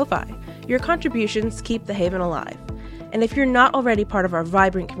Althaven on Ko-Fi. Your contributions keep the Haven alive. And if you're not already part of our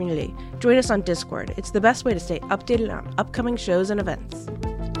vibrant community, join us on Discord. It's the best way to stay updated on upcoming shows and events.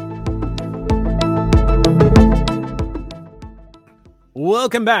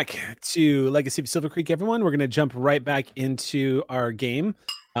 Welcome back to Legacy of Silver Creek, everyone. We're going to jump right back into our game.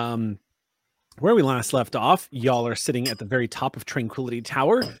 Where we last left off, y'all are sitting at the very top of Tranquility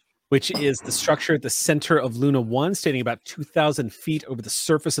Tower, which is the structure at the center of Luna 1, standing about 2,000 feet over the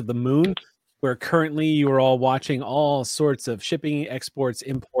surface of the moon, where currently you are all watching all sorts of shipping, exports,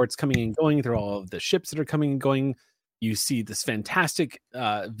 imports coming and going through all of the ships that are coming and going. You see this fantastic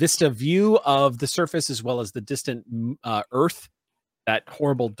vista view of the surface as well as the distant Earth, that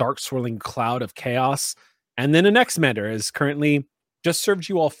horrible dark swirling cloud of chaos. And then a Nexamander has currently just served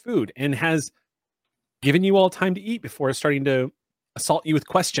you all food and has given you all time to eat before starting to assault you with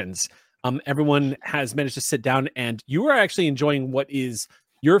questions. Everyone has managed to sit down, and you are actually enjoying what is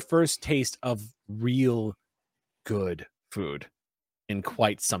your first taste of real good food in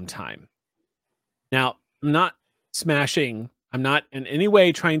quite some time. Now, I'm not smashing, I'm not in any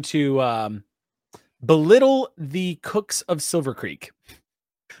way trying to belittle the cooks of Silver Creek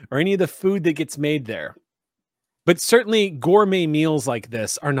or any of the food that gets made there. But certainly gourmet meals like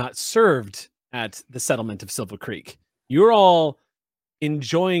this are not served at the settlement of Silver Creek. You're all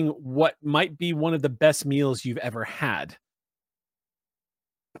enjoying what might be one of the best meals you've ever had.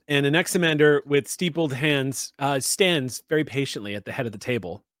 And an Nexamander with steepled hands stands very patiently at the head of the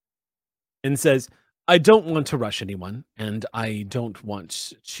table and says, "I don't want to rush anyone, and I don't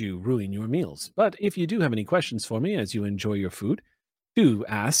want to ruin your meals. But if you do have any questions for me as you enjoy your food, do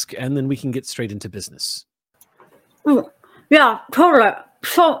ask, and then we can get straight into business." Yeah, totally.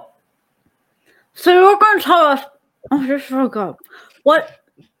 So you're going to tell us Oh, just woke up. What?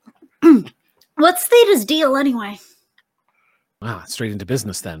 What's Theta's deal anyway? Ah, straight into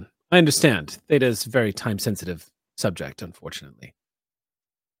business then. I understand. Theta's a very time-sensitive subject, unfortunately.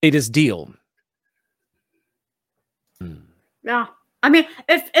 Theta's deal. Yeah. I mean,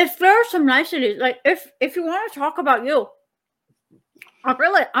 if there are some niceties, like if you want to talk about you, I'm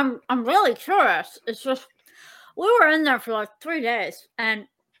really curious. It's just we were in there for like 3 days, and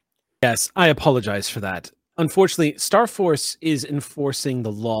Yes, I apologize for that. Unfortunately, Starforce is enforcing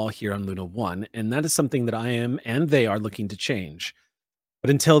the law here on Luna 1, and that is something that I am and they are looking to change. But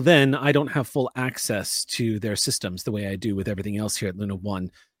until then, I don't have full access to their systems the way I do with everything else here at Luna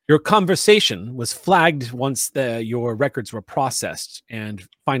 1. Your conversation was flagged once your records were processed and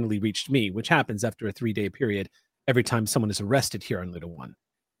finally reached me, which happens after a 3-day period every time someone is arrested here on Luna 1.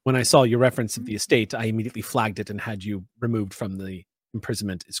 When I saw your reference of the estate, I immediately flagged it and had you removed from the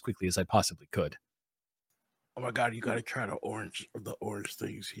imprisonment as quickly as I possibly could. Oh my god, you gotta try the orange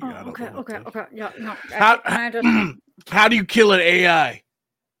things here. I don't know okay. Yeah, no. How do you kill an AI?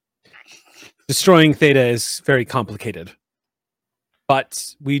 Destroying Theta is very complicated,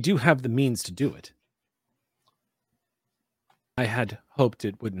 but we do have the means to do it. I had hoped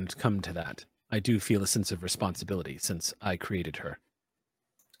it wouldn't come to that. I do feel a sense of responsibility since I created her.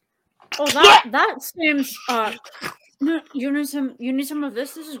 Oh, that seems. You need some of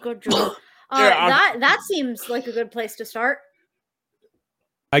this. This is good, Joe. That seems like a good place to start.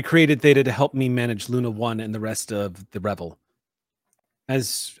 I created Theta to help me manage Luna 1 and the rest of the Revel.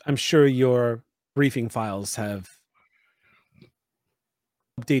 As I'm sure your briefing files have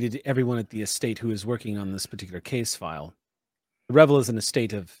updated everyone at the estate who is working on this particular case file, the Revel is in a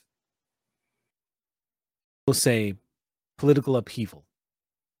state of, we'll say, political upheaval.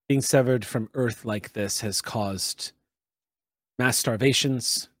 Being severed from Earth like this has caused mass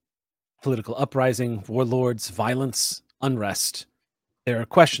starvations, political uprising, warlords, violence, unrest. There are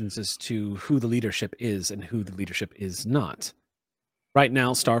questions as to who the leadership is and who the leadership is not. Right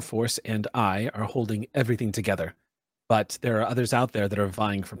now, Starforce and I are holding everything together, but there are others out there that are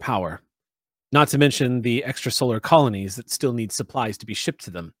vying for power. Not to mention the extrasolar colonies that still need supplies to be shipped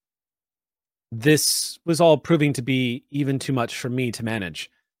to them. This was all proving to be even too much for me to manage.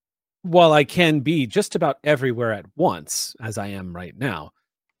 While I can be just about everywhere at once, as I am right now,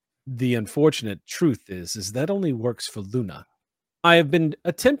 the unfortunate truth is that only works for Luna. I have been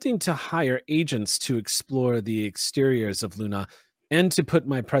attempting to hire agents to explore the exteriors of Luna and to put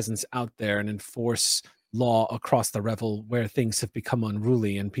my presence out there and enforce law across the Revel where things have become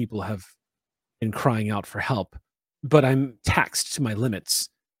unruly and people have been crying out for help. But I'm taxed to my limits.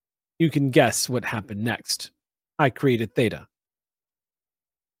 You can guess what happened next. I created Theta.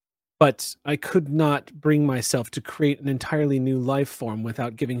 But I could not bring myself to create an entirely new life form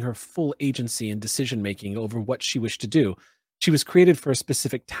without giving her full agency and decision-making over what she wished to do. She was created for a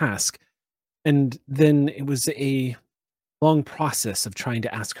specific task, and then it was a long process of trying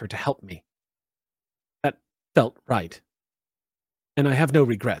to ask her to help me. That felt right. And I have no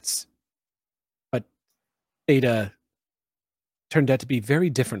regrets. But Theta turned out to be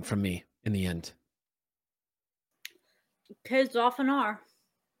very different from me in the end. Kids often are.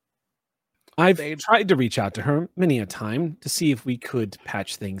 I've tried to reach out to her many a time to see if we could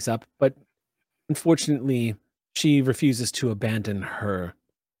patch things up, but unfortunately, she refuses to abandon her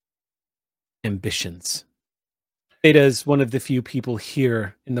ambitions. Theta is one of the few people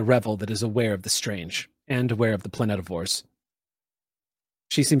here in the Revel that is aware of the strange and aware of the planetivores.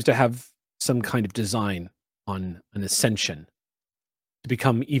 She seems to have some kind of design on an ascension to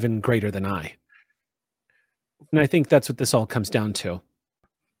become even greater than I. And I think that's what this all comes down to.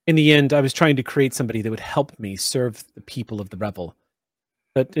 In the end, I was trying to create somebody that would help me serve the people of the Revel.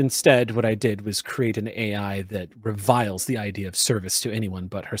 But instead, what I did was create an AI that reviles the idea of service to anyone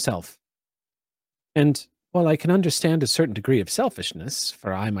but herself. And while I can understand a certain degree of selfishness,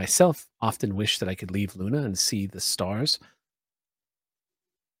 for I myself often wish that I could leave Luna and see the stars,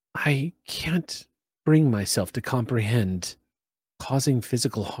 I can't bring myself to comprehend causing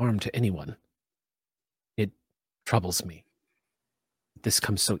physical harm to anyone. It troubles me. This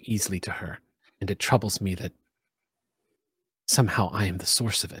comes so easily to her, and it troubles me that somehow I am the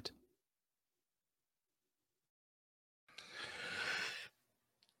source of it.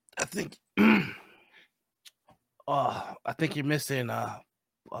 I think I think you're missing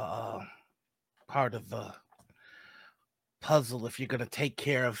part of the puzzle. If you're gonna take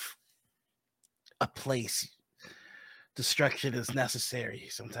care of a place, destruction is necessary.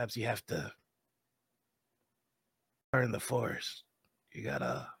 Sometimes you have to burn the forest. You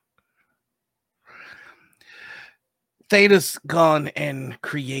gotta. Theta's gone and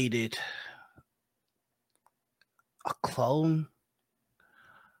created A clone?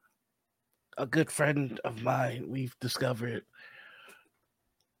 A good friend of mine, we've discovered,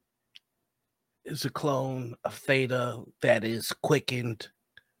 is a clone of Theta that is quickened.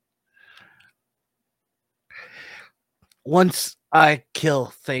 Once I kill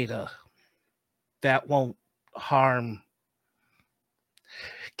Theta, that won't harm.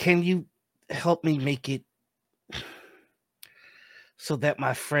 Can you help me make it so that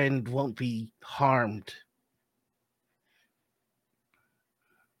my friend won't be harmed?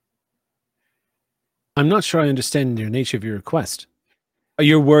 I'm not sure I understand your nature of your request. Are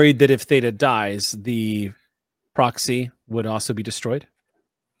you worried that if Theta dies, the proxy would also be destroyed?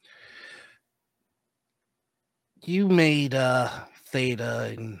 You made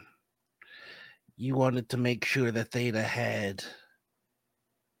Theta, and you wanted to make sure that Theta had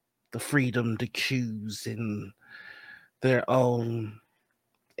the freedom to choose in their own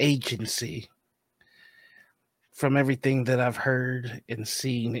agency. From everything that I've heard and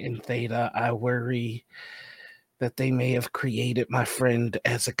seen in Theta, I worry that they may have created my friend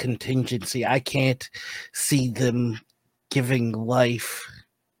as a contingency. I can't see them giving life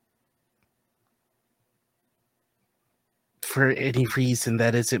for any reason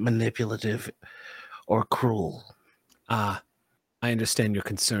that isn't manipulative or cruel. Ah, I understand your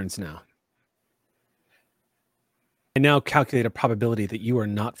concerns now. I now calculate a probability that you are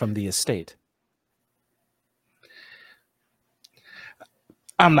not from the estate.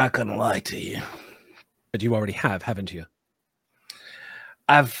 I'm not going to lie to you. But you already have, haven't you?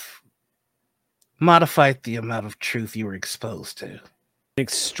 I've modified the amount of truth you were exposed to. An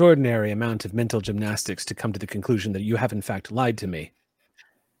extraordinary amount of mental gymnastics to come to the conclusion that you have in fact lied to me.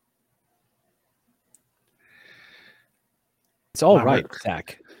 It's all right,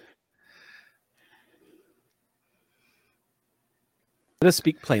 Zach. Let us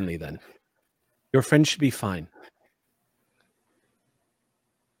speak plainly then. Your friend should be fine.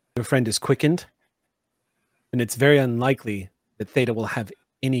 Your friend is quickened, and it's very unlikely that Theta will have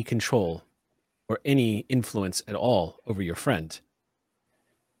any control or any influence at all over your friend.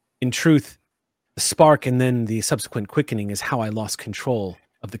 In truth, the spark and then the subsequent quickening is how I lost control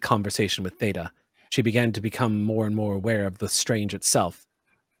of the conversation with Theta. She began to become more and more aware of the strange itself.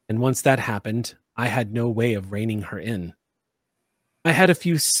 And once that happened, I had no way of reining her in. I had a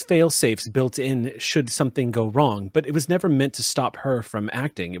few fail-safes built in should something go wrong, but it was never meant to stop her from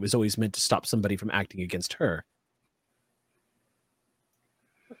acting. It was always meant to stop somebody from acting against her.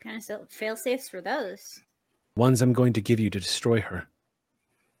 What kind of fail-safes were those? Ones I'm going to give you to destroy her.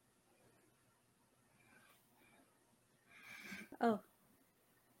 Oh.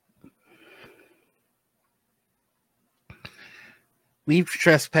 We've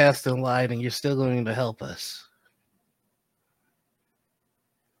trespassed and lied, and you're still going to help us.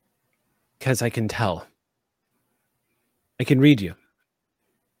 Because I can tell. I can read you.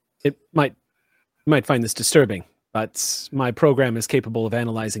 You might find this disturbing, but my program is capable of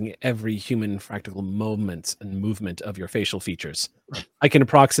analyzing every human fractal moment and movement of your facial features. I can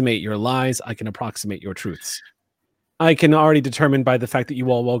approximate your lies. I can approximate your truths. I can already determine by the fact that you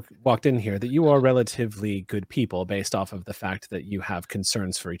all walked in here that you are relatively good people based off of the fact that you have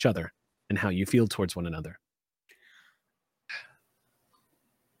concerns for each other and how you feel towards one another.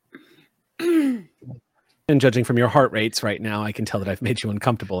 And judging from your heart rates right now, I can tell that I've made you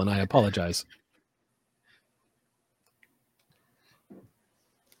uncomfortable, and I apologize.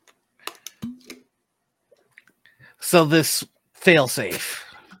 So this failsafe.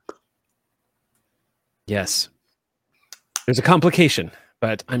 Yes. There's a complication,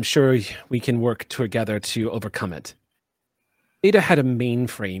 but I'm sure we can work together to overcome it. Ada had a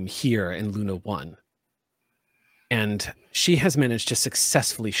mainframe here in Luna 1, and she has managed to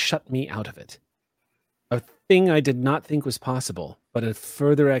successfully shut me out of it. A thing I did not think was possible, but a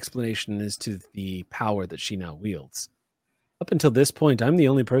further explanation as to the power that she now wields. Up until this point, I'm the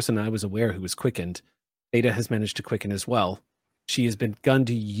only person I was aware who was quickened. Ada has managed to quicken as well. She has begun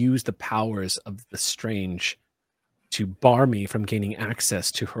to use the powers of the strange to bar me from gaining access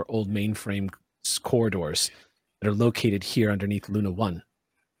to her old mainframe corridors that are located here underneath Luna 1.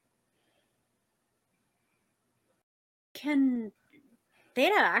 Can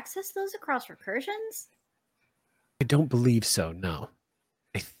Theta access those across recursions? I don't believe so, no.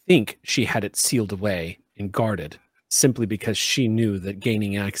 I think she had it sealed away and guarded, simply because she knew that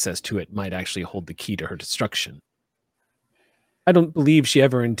gaining access to it might actually hold the key to her destruction. I don't believe she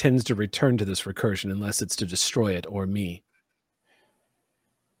ever intends to return to this recursion unless it's to destroy it or me.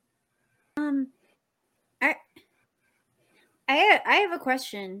 I have a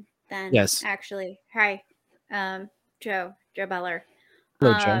question then. Yes. Actually. Hi. Joe Beller.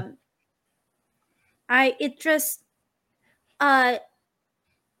 Hello, Joe. It just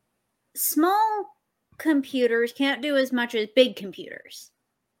small computers can't do as much as big computers.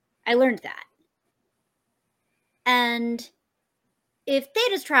 I learned that. And if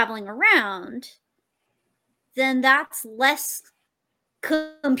Theta's traveling around, then that's less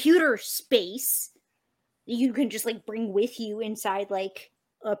computer space you can just like bring with you inside like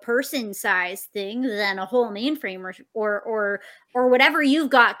a person-sized thing than a whole mainframe or whatever you've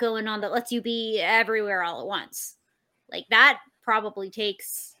got going on that lets you be everywhere all at once. Like that probably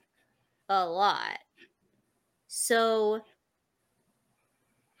takes a lot. So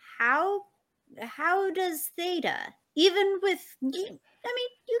how does Theta, even with you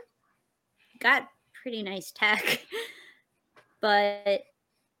got pretty nice tech, but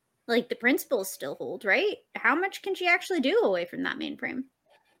like the principles still hold, right? How much can she actually do away from that mainframe?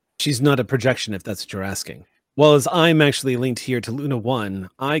 She's not a projection, if that's what you're asking. Well, as I'm actually linked here to Luna 1,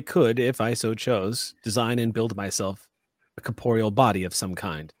 I could, if I so chose, design and build myself a corporeal body of some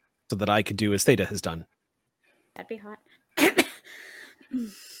kind so that I could do as Theta has done. That'd be hot.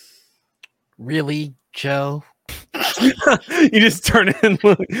 Really, Joe? You just turn it and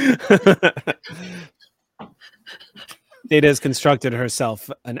look. Theta has constructed herself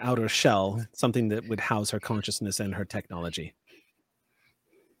an outer shell, something that would house her consciousness and her technology.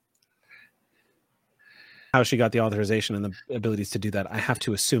 How she got the authorization and the abilities to do that, I have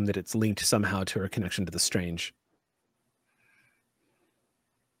to assume that it's linked somehow to her connection to the strange.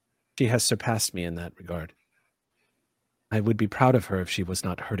 She has surpassed me in that regard. I would be proud of her if she was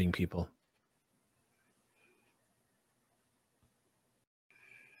not hurting people.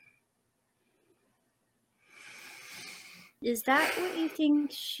 Is that what you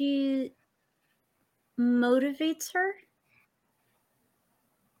think she motivates her?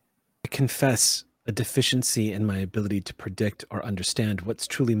 I confess a deficiency in my ability to predict or understand what's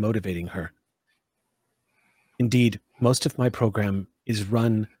truly motivating her. Indeed, most of my program is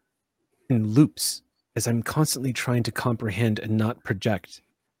run in loops as I'm constantly trying to comprehend and not project.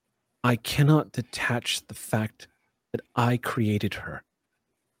 I cannot detach the fact that I created her.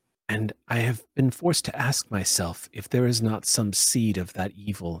 And I have been forced to ask myself if there is not some seed of that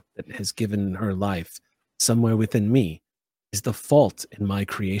evil that has given her life somewhere within me. Is the fault in my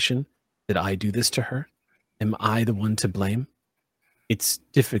creation? Did I do this to her? Am I the one to blame? It's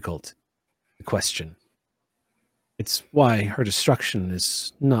difficult to question. It's why her destruction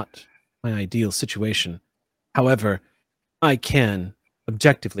is not my ideal situation. However, I can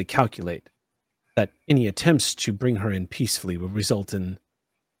objectively calculate that any attempts to bring her in peacefully will result in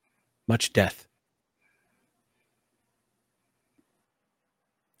much death.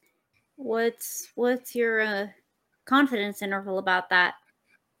 What's your confidence interval about that?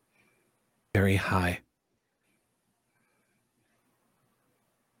 Very high.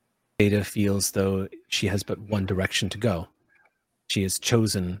 Ada feels though she has but one direction to go. She has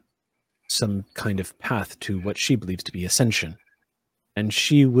chosen some kind of path to what she believes to be ascension. And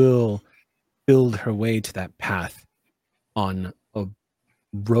she will build her way to that path on a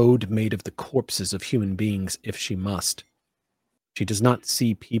road made of the corpses of human beings if she must. She does not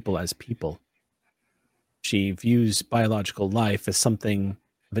see people as people. She views biological life as something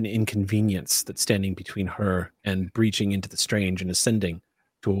of an inconvenience that's standing between her and breaching into the strange and ascending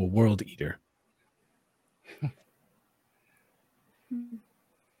to a world eater.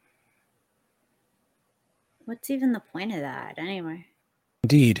 What's even the point of that, anyway?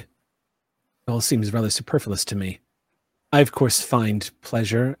 Indeed. It all seems rather superfluous to me. I, of course, find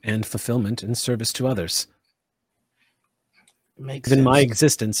pleasure and fulfillment in service to others. Makes Even sense. my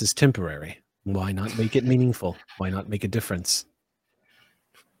existence is temporary. Why not make it meaningful? Why not make a difference?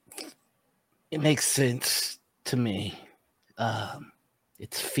 It makes sense to me.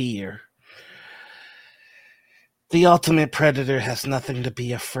 It's fear. The ultimate predator has nothing to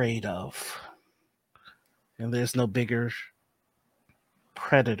be afraid of. And there's no bigger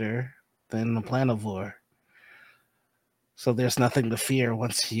predator than the planivore. So there's nothing to fear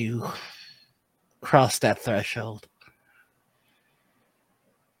once you cross that threshold.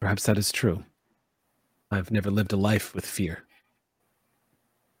 Perhaps that is true. I've never lived a life with fear.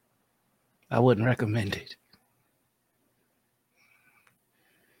 I wouldn't recommend it.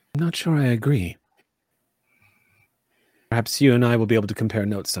 I'm not sure I agree. Perhaps you and I will be able to compare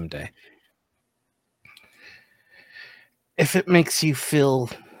notes someday. If it makes you feel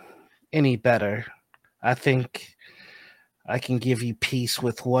any better, I think I can give you peace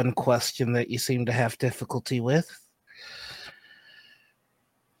with one question that you seem to have difficulty with.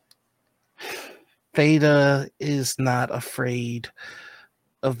 Theta is not afraid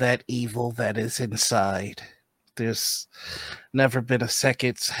of that evil that is inside. There's never been a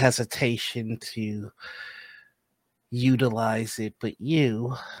second's hesitation to utilize it, but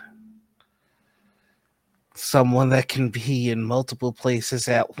you, someone that can be in multiple places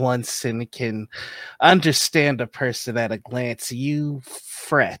at once and can understand a person at a glance, you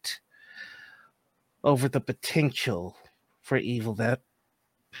fret over the potential for evil that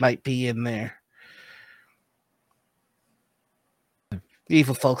might be in there.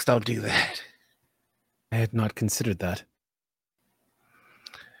 Evil folks don't do that. I had not considered that.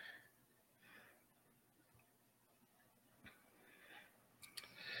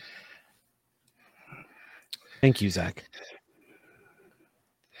 Thank you, Zach.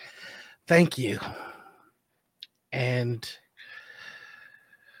 Thank you. And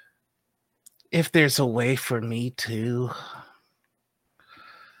if there's a way for me to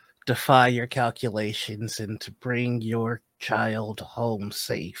defy your calculations and to bring your child home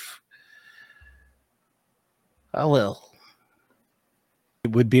safe, I will.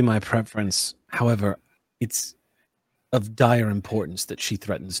 It would be my preference. However, it's of dire importance that she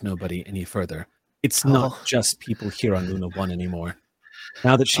threatens nobody any further. It's not just people here on Luna 1 anymore.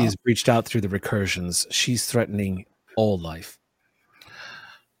 Now that she has breached out through the recursions, she's threatening all life.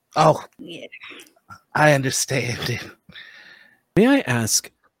 Oh, yeah. I understand. May I ask,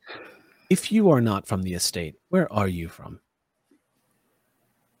 if you are not from the estate, where are you from?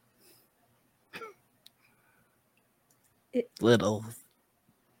 Little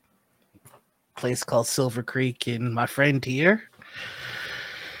place called Silver Creek, and my friend here.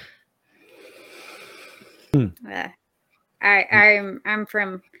 I'm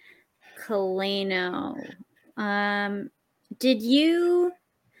from Kaleno. Did you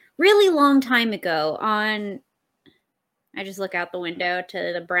really long time ago on? I just look out the window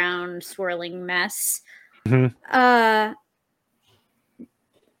to the brown swirling mess. Mm-hmm.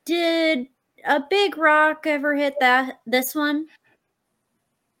 Did a big rock ever hit this one?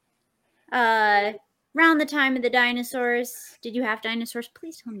 Around the time of the dinosaurs. Did you have dinosaurs?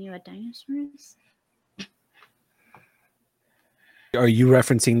 Please tell me you had dinosaurs. Are you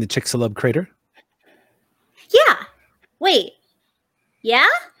referencing the Chicxulub crater? Yeah. Wait. Yeah?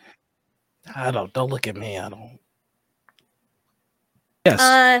 Don't look at me. I don't.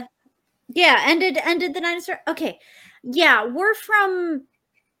 Yes. Yeah, ended the dinosaur. Okay. Yeah, we're from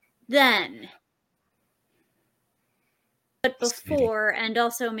then. But before, and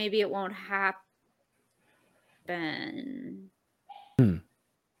also maybe it won't happen.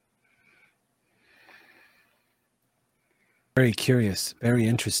 Very curious, very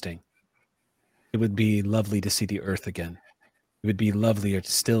interesting. It would be lovely to see the Earth again. It would be lovelier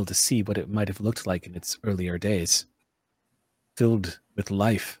still to see what it might have looked like in its earlier days, filled with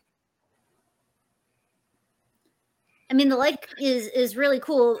life. I mean, the lake is really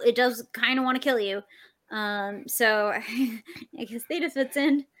cool. It does kind of want to kill you. So I guess Theta fits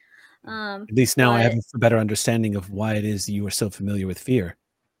in. At least now I have a better understanding of why it is you are so familiar with fear.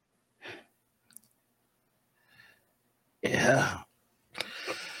 Yeah.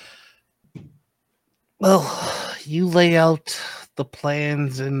 Well, you lay out the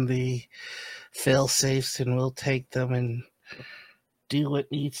plans and the fail-safes, and we'll take them and do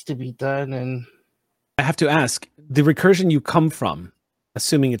what needs to be done. And I have to ask, the recursion you come from,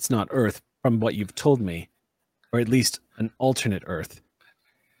 assuming it's not Earth, from what you've told me, or at least an alternate Earth,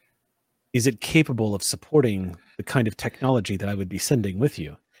 is it capable of supporting the kind of technology that I would be sending with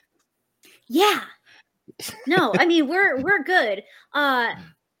you? Yeah. No, I mean we're good.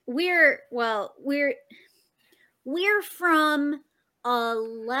 We're from a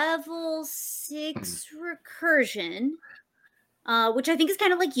level 6 recursion, which I think is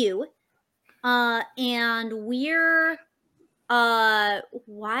kind of like you. And we're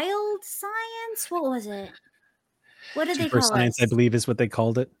wild science. What was it? What did they call science, us? I believe is what they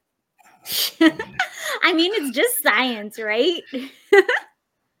called it. I mean, it's just science, right?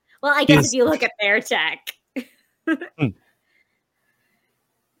 Well, I guess if you look at their tech.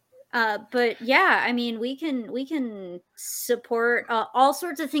 But yeah, I mean, we can support all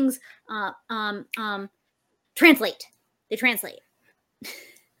sorts of things. Translate. They translate.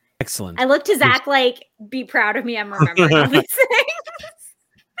 Excellent. I look to Zach like, be proud of me. I'm remembering all these things.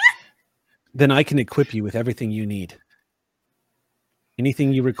 Then I can equip you with everything you need.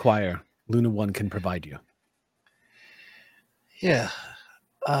 Anything you require, Luna 1 can provide you. Yeah.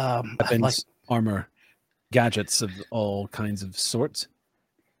 Weapons, armor, gadgets of all kinds of sorts.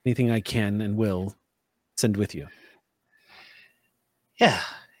 Anything I can and will send with you. Yeah,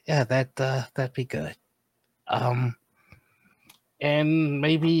 that'd be good. And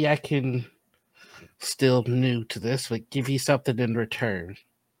maybe I can, still new to this, but give you something in return.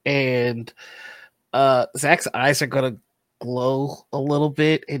 And Zach's eyes are gonna glow a little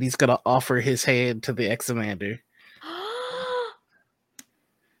bit, and he's gonna offer his hand to the Examander.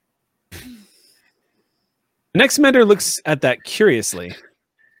 The next Mender looks at that curiously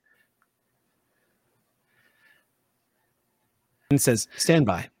and says, "Stand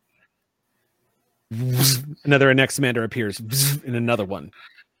by." Another Anexamander appears in another one.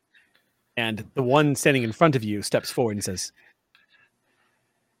 And the one standing in front of you steps forward and says,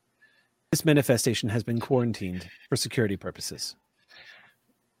 "This manifestation has been quarantined for security purposes."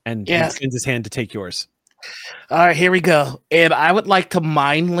 And he extends his hand to take yours. All right, here we go. And I would like to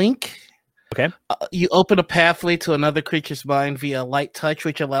mind link. Okay. You open a pathway to another creature's mind via light touch,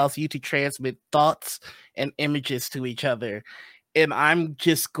 which allows you to transmit thoughts and images to each other. And I'm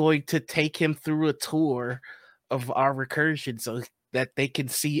just going to take him through a tour of our recursion so that they can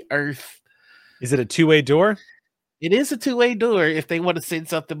see Earth. Is it a two-way door? It is a two-way door if they want to send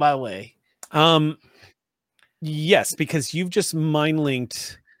something my way. Yes, because you've just mind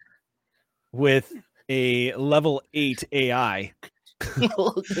linked with a level 8 AI.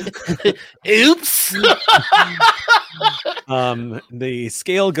 Oops. The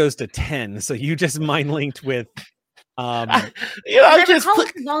scale goes to 10, so you just mind linked with it's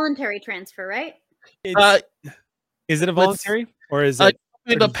a voluntary transfer, right? Is it a voluntary or is it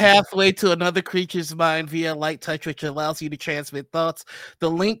a pathway to another creature's mind via light touch, which allows you to transmit thoughts? The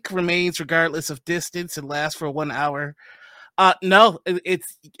link remains regardless of distance and lasts for 1 hour. No,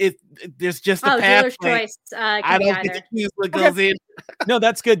 there's just a pathway. Choice. I don't get to choose what goes in. No,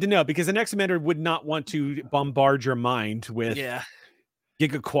 that's good to know, because the next Commander would not want to bombard your mind with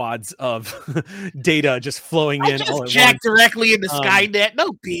gigaquads of data just flowing in. Just jack directly into Skynet.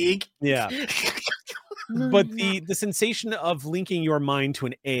 No big. Yeah. But the sensation of linking your mind to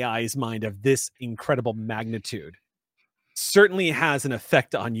an AI's mind of this incredible magnitude certainly has an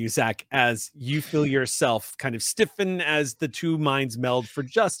effect on you, Zach, as you feel yourself kind of stiffen as the two minds meld for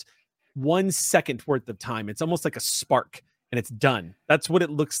just 1 second worth of time. It's almost like a spark, and it's done. That's what it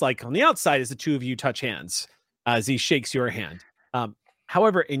looks like on the outside as the two of you touch hands as he shakes your hand.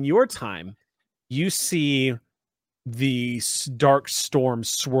 However, in your time, you see the dark storm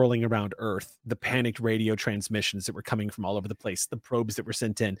swirling around Earth, the panicked radio transmissions that were coming from all over the place, the probes that were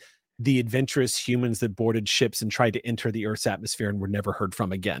sent in, the adventurous humans that boarded ships and tried to enter the Earth's atmosphere and were never heard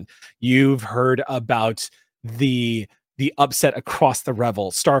from again. You've heard about the upset across the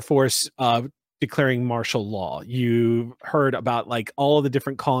Revel, Starforce declaring martial law. You've heard about like all the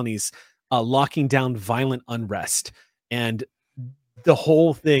different colonies locking down violent unrest, and the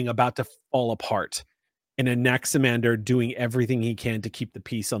whole thing about to fall apart. And Anaximander doing everything he can to keep the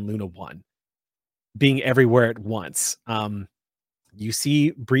peace on Luna 1, being everywhere at once. You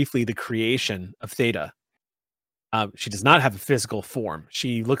see briefly the creation of Theta. She does not have a physical form.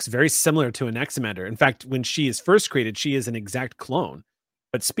 She looks very similar to Anaximander. In fact, when she is first created, she is an exact clone,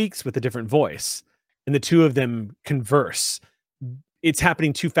 but speaks with a different voice. And the two of them converse. It's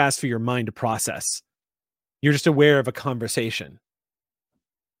happening too fast for your mind to process. You're just aware of a conversation.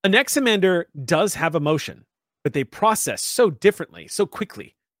 Anaximander does have emotion, but they process so differently, so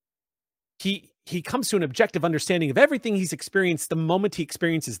quickly. He comes to an objective understanding of everything he's experienced the moment he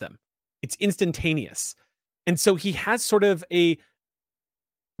experiences them. It's instantaneous. And so he has sort of a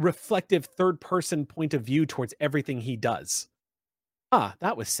reflective third-person point of view towards everything he does. Ah,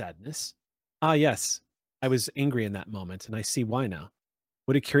 that was sadness. Ah, yes, I was angry in that moment, and I see why now.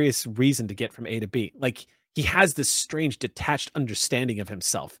 What a curious reason to get from A to B. Like, he has this strange detached understanding of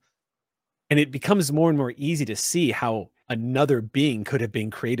himself. And it becomes more and more easy to see how another being could have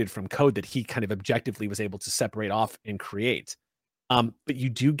been created from code that he kind of objectively was able to separate off and create. But you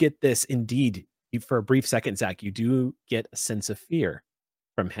do get this, indeed, for a brief second, Zach, you do get a sense of fear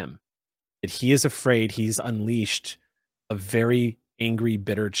from him. That he is afraid he's unleashed a very angry,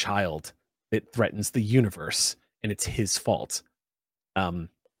 bitter child that threatens the universe, and it's his fault.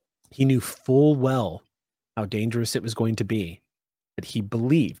 He knew full well how dangerous it was going to be, but he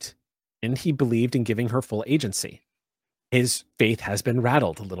believed, and he believed in giving her full agency. His faith has been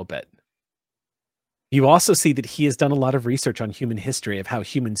rattled a little bit. You also see that he has done a lot of research on human history of how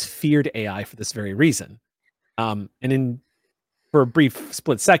humans feared AI for this very reason. For a brief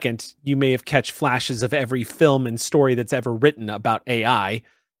split second, you may have catch flashes of every film and story that's ever written about AI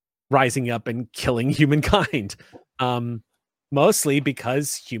rising up and killing humankind. Mostly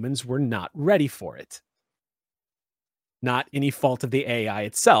because humans were not ready for it. Not any fault of the AI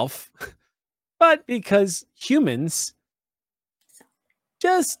itself, but because humans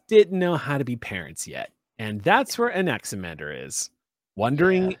just didn't know how to be parents yet. And that's where Anaximander is,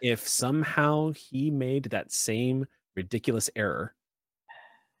 wondering if somehow he made that same ridiculous error.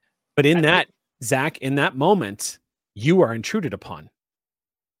 But in that, Zach, in that moment, you are intruded upon.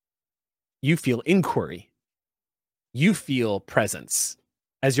 You feel inquiry. You feel presence.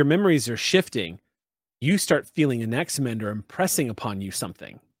 As your memories are shifting, you start feeling an X-Mender impressing upon you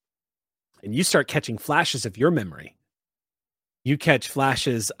something. And you start catching flashes of your memory. You catch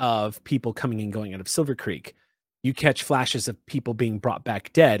flashes of people coming and going out of Silver Creek. You catch flashes of people being brought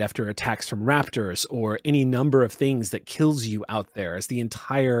back dead after attacks from raptors or any number of things that kills you out there as the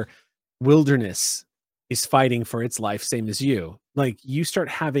entire wilderness is fighting for its life, same as you. Like, you start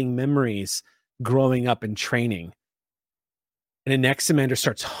having memories growing up and training. And an X-Commander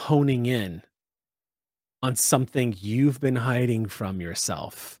starts honing in on something you've been hiding from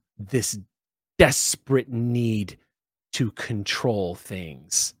yourself. This desperate need to control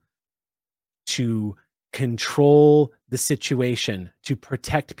things, to control the situation, to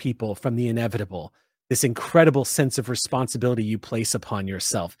protect people from the inevitable. This incredible sense of responsibility you place upon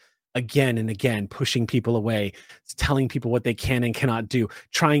yourself again and again, pushing people away, telling people what they can and cannot do,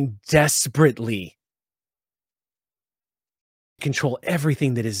 trying desperately to control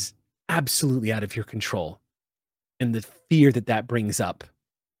everything that is absolutely out of your control, and the fear that that brings up.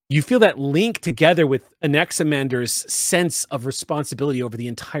 You feel that link together with Anaximander's sense of responsibility over the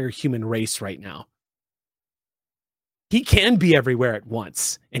entire human race right now. He can be everywhere at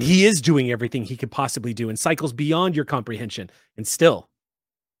once, and he is doing everything he could possibly do in cycles beyond your comprehension. And still,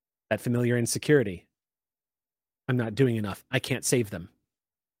 that familiar insecurity. I'm not doing enough. I can't save them.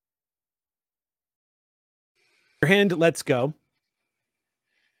 Your hand lets go.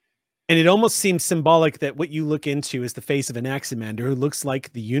 And it almost seems symbolic that what you look into is the face of an Anaximander who looks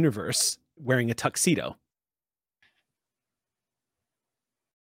like the universe wearing a tuxedo.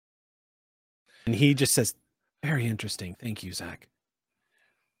 And he just says, very interesting. Thank you, Zach.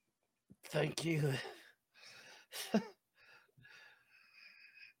 Thank you.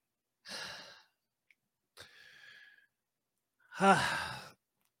 I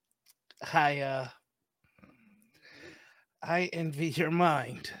envy your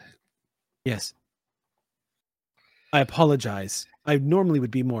mind. Yes. I apologize. I normally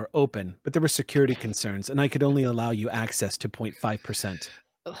would be more open, but there were security concerns, and I could only allow you access to 0.5%.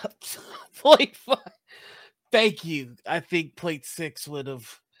 0.5. Thank you. I think 0.6 would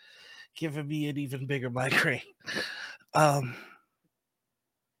have given me an even bigger migraine.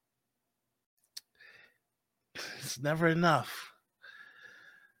 It's never enough.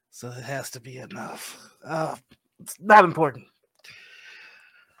 So it has to be enough. It's not important.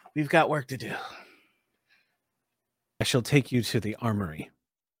 We've got work to do. I shall take you to the armory.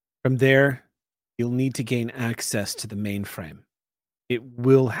 From there, you'll need to gain access to the mainframe. It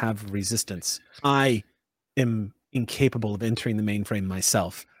will have resistance. I am incapable of entering the mainframe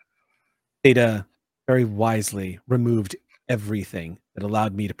myself. Theta very wisely removed everything that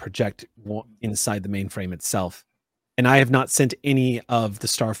allowed me to project inside the mainframe itself. And I have not sent any of the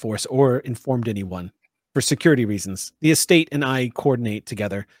Star Force or informed anyone for security reasons. The estate and I coordinate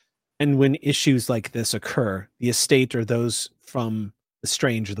together. And when issues like this occur, the estate or those from the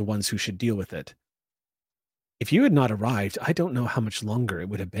strange are the ones who should deal with it. If you had not arrived, I don't know how much longer it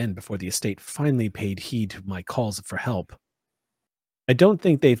would have been before the estate finally paid heed to my calls for help. I don't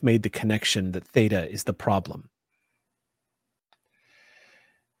think they've made the connection that Theta is the problem.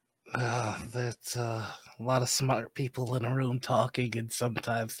 That's a lot of smart people in a room talking, and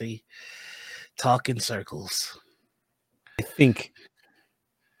sometimes they talk in circles. I think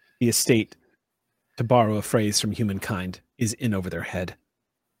the estate, to borrow a phrase from humankind, is in over their head.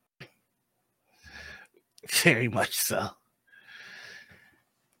 Very much so.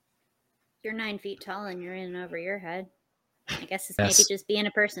 You're 9 feet tall and you're in over your head. I guess it's Yes. maybe just being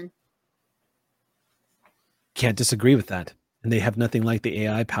a person. Can't disagree with that. And they have nothing like the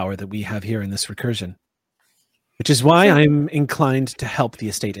AI power that we have here in this recursion. Which is why I'm inclined to help the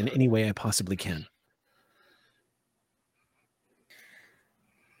estate in any way I possibly can.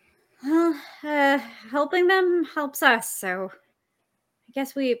 Well, helping them helps us, so I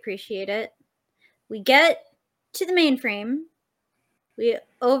guess we appreciate it. We get to the mainframe. We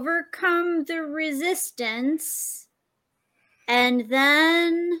overcome the resistance. And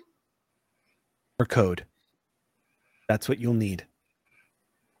then... Or code. That's what you'll need.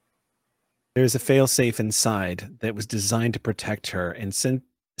 There's a failsafe inside that was designed to protect her and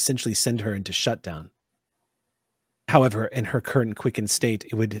essentially send her into shutdown. However, in her current quickened state,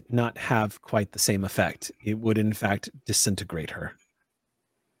 it would not have quite the same effect. It would, in fact, disintegrate her.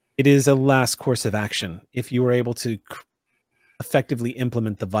 It is a last course of action. If you were able to effectively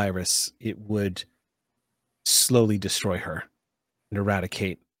implement the virus, it would slowly destroy her and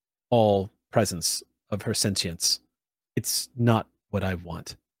eradicate all presence of her sentience. It's not what I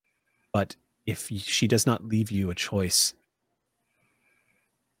want. But if she does not leave you a choice,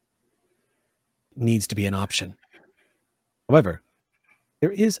 it needs to be an option. However,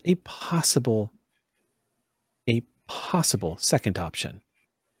 there is a possible a possible second option.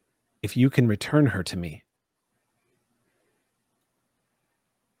 If you can return her to me,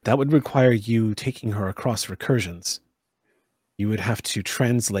 that would require you taking her across recursions. You would have to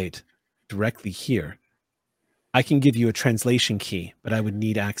translate directly here. I can give you a translation key, but I would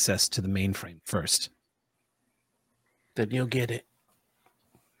need access to the mainframe first. Then you'll get it.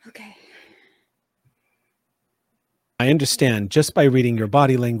 Okay. I understand just by reading your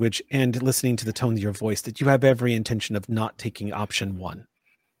body language and listening to the tone of your voice that you have every intention of not taking option one.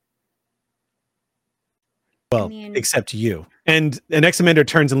 Well, except you. And an ex-commander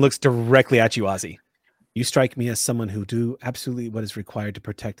turns and looks directly at you, Ozzy. You strike me as someone who do absolutely what is required to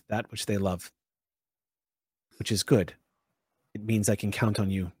protect that which they love. Which is good. It means I can count on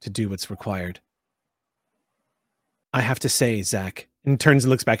you to do what's required. I have to say, Zach, and turns and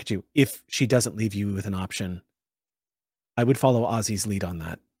looks back at you, if she doesn't leave you with an option, I would follow Ozzy's lead on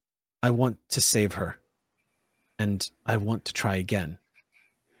that. I want to save her. And I want to try again.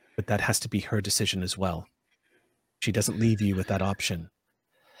 But that has to be her decision as well. If she doesn't leave you with that option,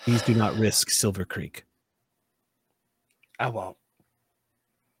 please do not risk Silver Creek. I won't.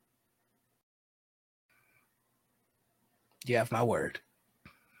 You have my word.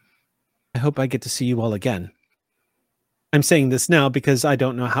 I hope I get to see you all again. I'm saying this now because I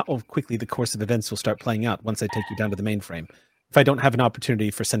don't know how quickly the course of events will start playing out once I take you down to the mainframe. If I don't have an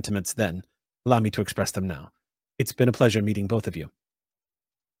opportunity for sentiments then, allow me to express them now. It's been a pleasure meeting both of you.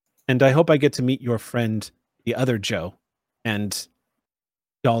 And I hope I get to meet your friend, the other Joe, and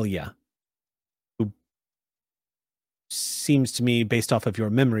Dahlia, who seems to me, based off of your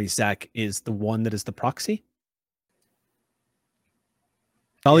memories, Zach, is the one that is the proxy.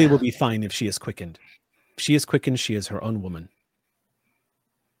 Dahlia will be fine if she is quickened. If she is quickened, she is her own woman.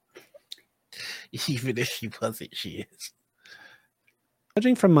 Even if she wasn't, she is.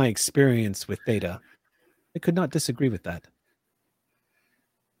 Judging from my experience with Theta, I could not disagree with that.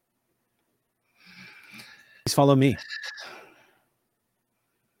 Please follow me.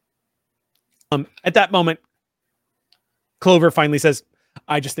 At that moment, Clover finally says,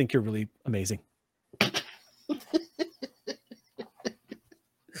 I just think you're really amazing.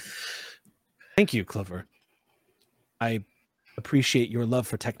 Thank you, Clover. I appreciate your love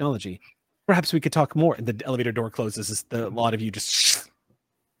for technology. Perhaps we could talk more. And the elevator door closes as the lot of you just...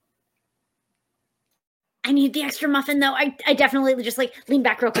 I need the extra muffin, though. I definitely just like lean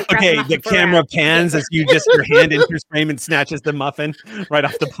back real quick. Grab Okay, the the camera pans as you just your hand enters frame and snatches the muffin right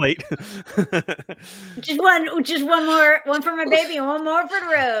off the plate. just one more, one for my baby and one more for the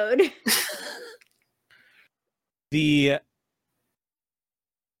road. The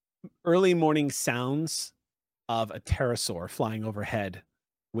early morning sounds of a pterosaur flying overhead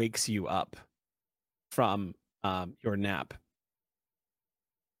wakes you up from your nap,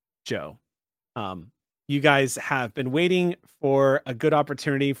 Joe. You guys have been waiting for a good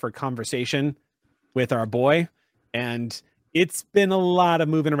opportunity for conversation with our boy, and it's been a lot of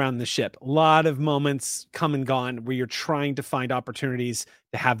moving around the ship, a lot of moments come and gone where you're trying to find opportunities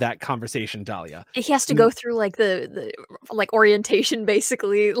to have that conversation, Dahlia. He has to go through like the like orientation,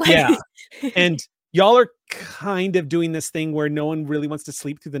 basically. Like... Yeah, and y'all are kind of doing this thing where no one really wants to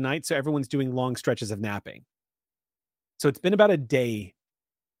sleep through the night, so everyone's doing long stretches of napping. So it's been about a day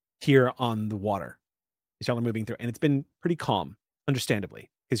here on the water. Y'all are moving through, and it's been pretty calm,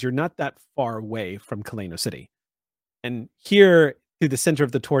 understandably, because you're not that far away from Kaleno City. And here, through the center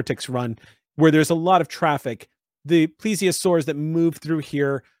of the Tortix run, where there's a lot of traffic, the plesiosaurs that move through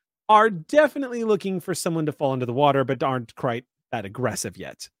here are definitely looking for someone to fall into the water, but aren't quite that aggressive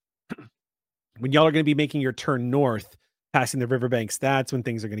yet. When y'all are going to be making your turn north, passing the riverbanks, that's when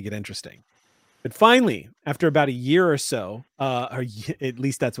things are going to get interesting. But finally, after about a year or so, or at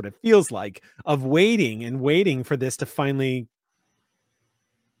least that's what it feels like, of waiting and waiting for this to finally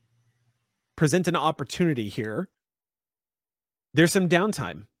present an opportunity here, there's some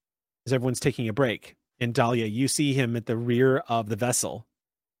downtime as everyone's taking a break. And Dahlia, you see him at the rear of the vessel,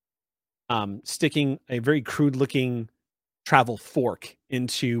 sticking a very crude-looking travel fork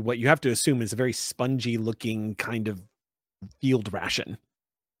into what you have to assume is a very spongy-looking kind of field ration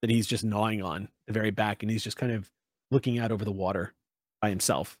that he's just gnawing on the very back, and he's just kind of looking out over the water by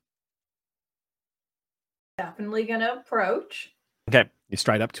himself. Definitely gonna approach. Okay, you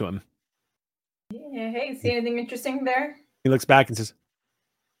stride up to him. Yeah, hey, see anything interesting there? He looks back and says,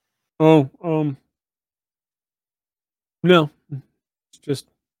 "Oh, no, just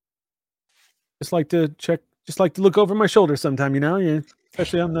like to check, just like to look over my shoulder sometime, you know, yeah,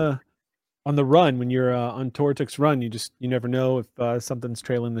 especially on the run when you're on Tortix run, you never know if something's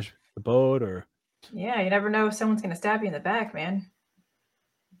trailing the boat or." Yeah, you never know if someone's gonna stab you in the back, man.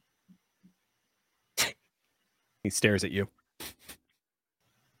 He stares at you.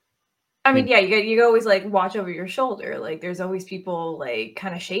 I mean, yeah, you always like watch over your shoulder. Like, there's always people like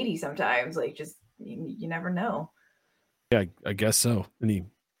kind of shady sometimes. Like, just you never know. Yeah, I guess so. And he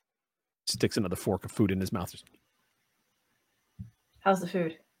sticks another fork of food in his mouth. How's the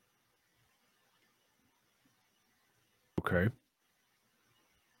food? Okay.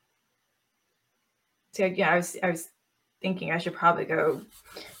 So yeah, I was thinking I should probably go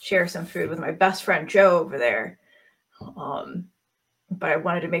share some food with my best friend Joe over there. But I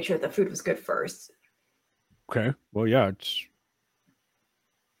wanted to make sure that the food was good first. Okay. Well, yeah, it's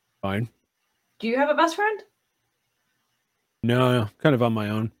fine. Do you have a best friend? No, kind of on my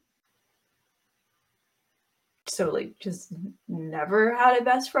own. So like just never had a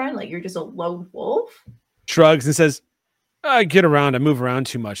best friend? Like you're just a lone wolf? Shrugs and says, I get around. I move around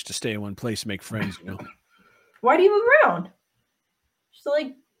too much to stay in one place and make friends, you know. Why do you move around? Just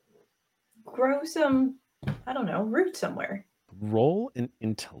like grow some, I don't know, root somewhere. Roll an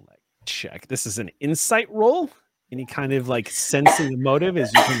intellect check. This is an insight roll. Any kind of like sensing motive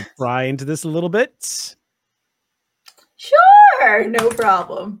as you can pry into this a little bit. Sure, no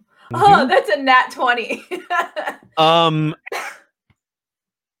problem. Mm-hmm. Oh, that's a nat 20.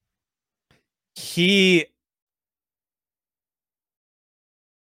 He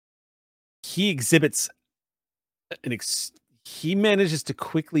exhibits he manages to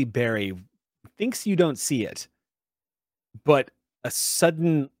quickly bury, thinks you don't see it, but a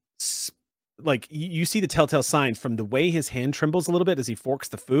sudden, like you see the telltale signs from the way his hand trembles a little bit as he forks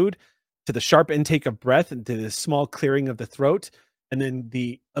the food, to the sharp intake of breath, and to the small clearing of the throat, and then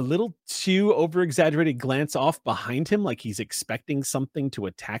a little too over-exaggerated glance off behind him, like he's expecting something to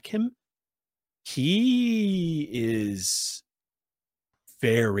attack him. He is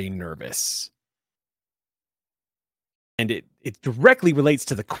very nervous. And it directly relates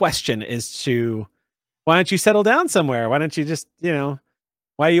to the question as to, why don't you settle down somewhere? Why don't you just, why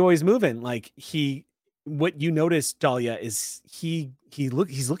are you always moving? Like what you notice, Dahlia, is he's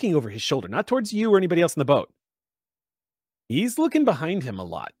looking over his shoulder, not towards you or anybody else in the boat. He's looking behind him a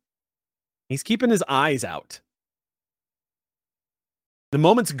lot. He's keeping his eyes out. The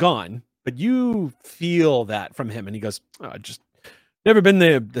moment's gone, but you feel that from him. And he goes, oh, just never been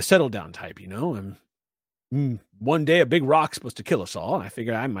the settle down type, one day a big rock's supposed to kill us all. And I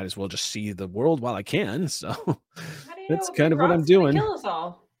figure I might as well just see the world while I can. So that's kind of what I'm doing. Kill us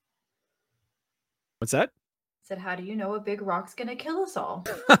all? What's that? I said, how do you know a big rock's going to kill us all?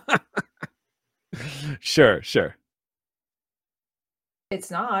 Sure.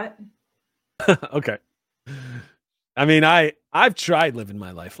 It's not. Okay. I mean, I've tried living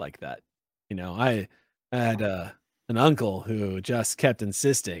my life like that. I had an uncle who just kept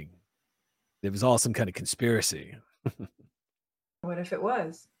insisting it was all some kind of conspiracy. What if it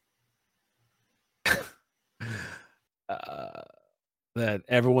was? That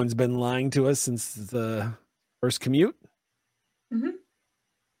everyone's been lying to us since the first commute? Mm-hmm.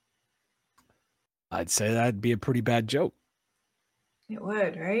 I'd say that'd be a pretty bad joke. It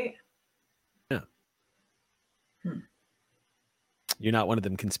would, right? Yeah. You're not one of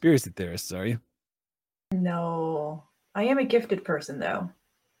them conspiracy theorists, are you? No. I am a gifted person, though.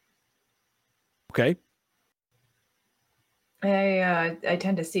 Okay. I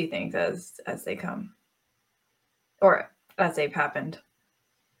tend to see things as they come. Or as they've happened.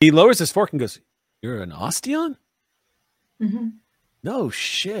 He lowers his fork and goes, you're an Osteon? Mm-hmm. No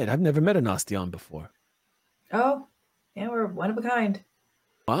shit. I've never met an Osteon before. Oh, yeah, we're one of a kind.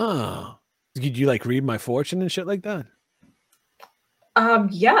 Wow. Could you like read my fortune and shit like that?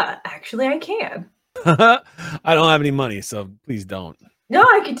 Yeah, actually I can. I don't have any money, so please don't. No,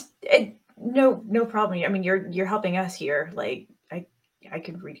 I could. No problem. I mean, you're helping us here. Like, I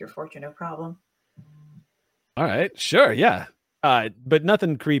could read your fortune, no problem. All right, sure, yeah. But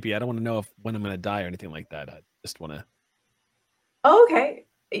nothing creepy. I don't want to know when I'm going to die or anything like that. I just want to. Oh, okay.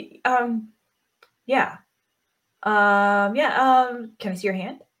 Yeah. Yeah. Can I see your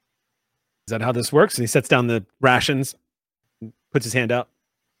hand? Is that how this works? And he sets down the rations, puts his hand out.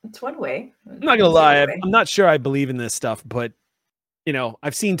 It's one way. I'm not gonna lie. I'm not sure I believe in this stuff, but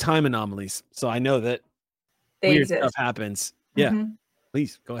I've seen time anomalies, so I know that weird stuff happens. Yeah. Mm-hmm.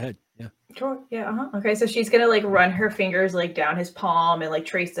 Please go ahead. Yeah. Sure. Yeah. Okay. So she's gonna like run her fingers like down his palm and like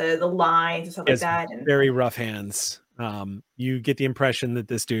trace the lines and stuff like that. And very rough hands. You get the impression that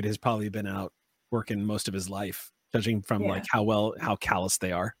this dude has probably been out working most of his life, judging from like how callous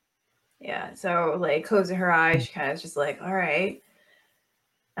they are. Yeah. So like closing her eyes, she kind of just like, all right.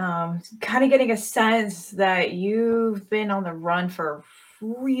 Kind of getting a sense that you've been on the run for a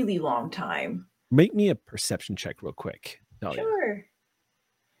really long time. Make me a perception check real quick. Sure.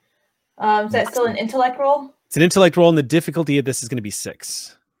 Is that still an intellect roll? It's an intellect roll, and the difficulty of this is going to be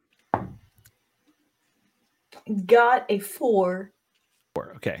 6. Got a 4.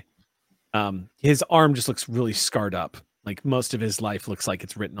 4. Okay. His arm just looks really scarred up. Like most of his life looks like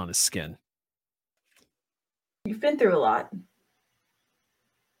it's written on his skin. You've been through a lot.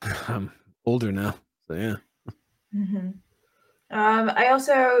 I'm older now, so yeah. Mm-hmm. I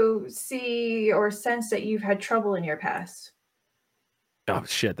also see or sense that you've had trouble in your past. Oh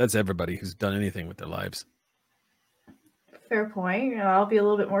shit, that's everybody who's done anything with their lives. Fair point. I'll be a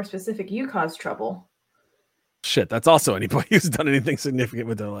little bit more specific. You caused trouble. Shit, that's also anybody who's done anything significant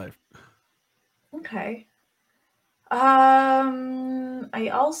with their life. Okay. I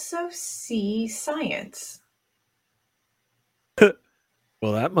also see science.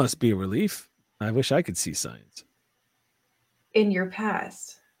 Well, that must be a relief. I wish I could see science. In your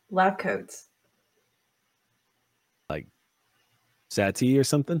past. Lab coats. Like Sati or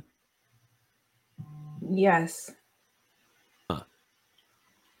something? Yes. Huh.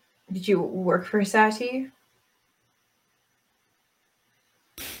 Did you work for Sati?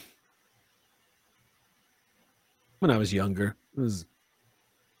 When I was younger.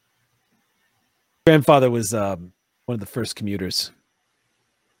 Grandfather was one of the first commuters.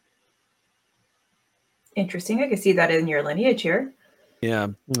 Interesting. I can see that in your lineage here. Yeah.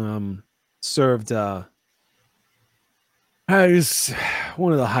 Served as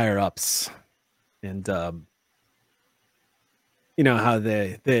one of the higher ups. And you know how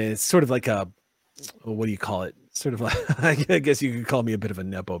they sort of like a, what do you call it? Sort of like, I guess you could call me a bit of a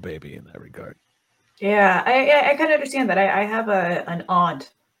Nepo baby in that regard. Yeah, I kind of understand that. I have an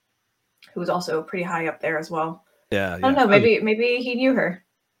aunt who was also pretty high up there as well. Yeah. I don't know. Maybe he knew her.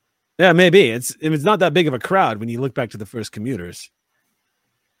 Yeah, maybe. It's not that big of a crowd when you look back to the first commuters.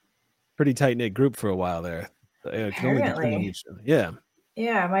 Pretty tight-knit group for a while there. Apparently. Yeah.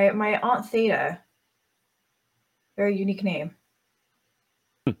 Yeah, my Aunt Theta. Very unique name.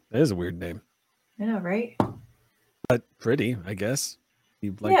 That is a weird name. I know, right? But pretty, I guess.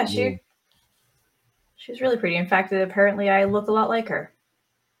 Yeah, she's really pretty. In fact, apparently I look a lot like her.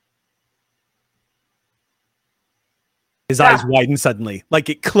 His eyes widen suddenly, like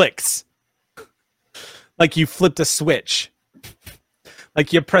it clicks. Like you flipped a switch.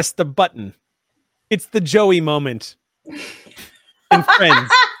 Like you pressed the button. It's the Joey moment in Friends.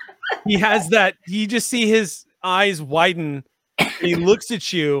 He has that, you just see his eyes widen. He looks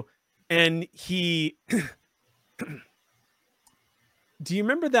at you and he... Do you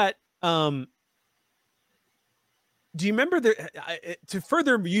remember that? Do you remember to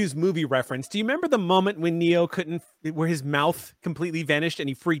further use movie reference, do you remember the moment when Neo where his mouth completely vanished and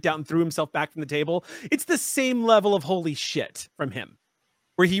he freaked out and threw himself back from the table? It's the same level of holy shit from him,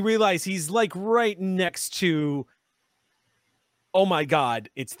 where he realized he's like right next to, oh my God,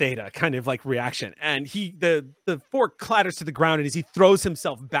 it's Theta kind of like reaction. And the fork clatters to the ground and as he throws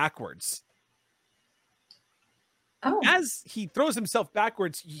himself backwards. Oh. As he throws himself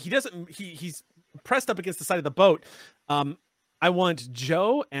backwards, he's pressed up against the side of the boat. I want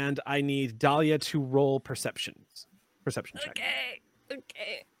Joe and I need Dahlia to roll perception check.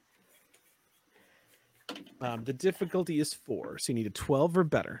 Okay. The difficulty is 4, so you need a 12 or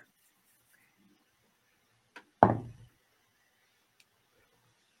better.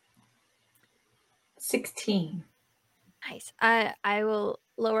 $16. Nice. I will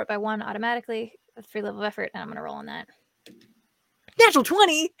lower it by 1 automatically. A 3 level of effort, and I'm gonna roll on that. Natural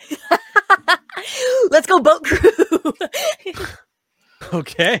 20. Let's go, boat crew.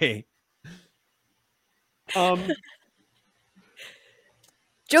 Okay.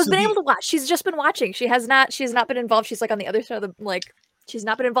 Joe's been able to watch. She's just been watching. She has not been involved. She's like on the other side of the she's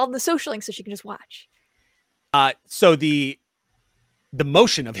not been involved in the socialing, so she can just watch. So the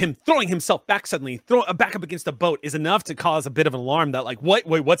motion of him throwing himself back suddenly, back up against the boat is enough to cause a bit of an alarm that like, wait,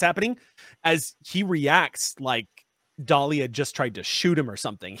 what's happening? As he reacts like Dahlia just tried to shoot him or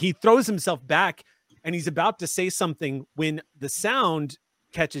something. He throws himself back and he's about to say something when the sound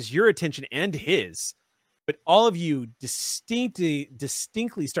catches your attention and his. But all of you distinctly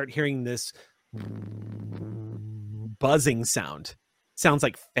start hearing this buzzing sound. Sounds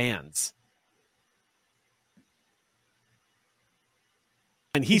like fans.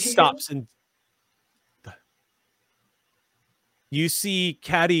 And he stops and you see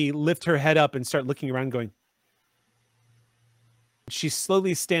Caddy lift her head up and start looking around going. She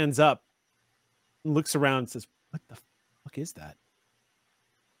slowly stands up, looks around and says, what the fuck is that?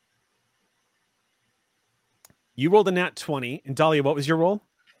 You rolled a nat 20. And Dahlia, what was your roll?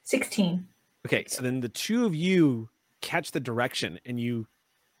 16. Okay, so then the two of you catch the direction and you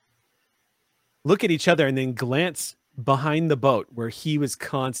look at each other and then glance behind the boat where he was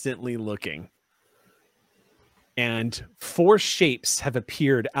constantly looking. and 4 shapes have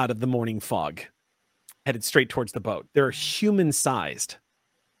appeared out of the morning fog, headed straight towards the boat. They're human-sized,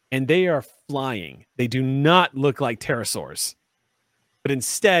 and they are flying. They do not look like pterosaurs, but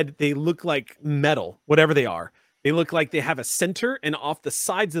instead they look like metal, whatever they are. They look like they have a center, and off the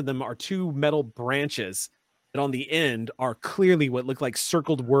sides of them are 2 metal branches that on the end are clearly what look like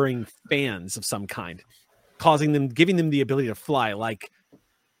circled whirring fans of some kind, giving them the ability to fly, like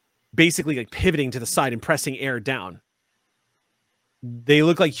basically like pivoting to the side and pressing air down. They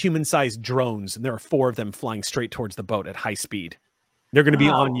look like human-sized drones, and there are 4 of them flying straight towards the boat at high speed. They're going to be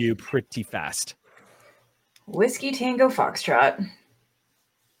on you pretty fast. Whiskey Tango Foxtrot.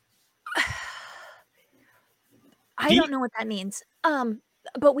 I don't know what that means.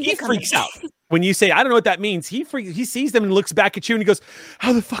 But he freaks out when you say, I don't know what that means. He sees them and looks back at you and he goes,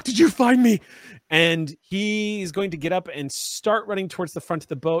 how the fuck did you find me? And he's going to get up and start running towards the front of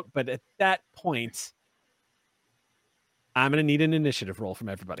the boat. But at that point, I'm going to need an initiative roll from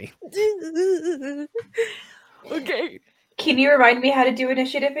everybody. Okay. Can you remind me how to do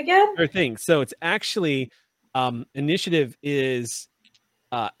initiative again? Sure thing. So it's actually, initiative is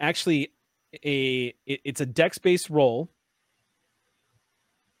actually it's a dex-based roll,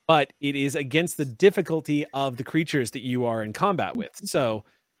 but it is against the difficulty of the creatures that you are in combat with. So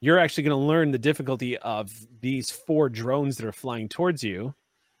you're actually going to learn the difficulty of these 4 drones that are flying towards you.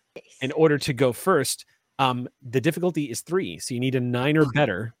 In order to go first, the difficulty is 3. So you need a 9 or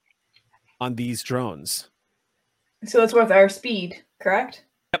better on these drones. So that's worth our speed, correct?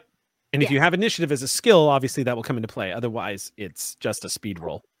 Yep. And if you have initiative as a skill, obviously that will come into play. Otherwise, it's just a speed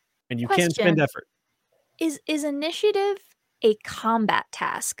roll. And you can spend effort. Is initiative a combat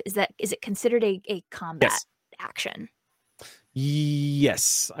task? Is it considered a combat action?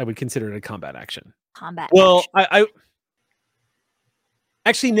 Yes, I would consider it a combat action. Action. I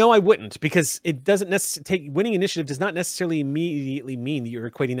actually no, I wouldn't, because it doesn't necessarily winning initiative does not necessarily immediately mean that you're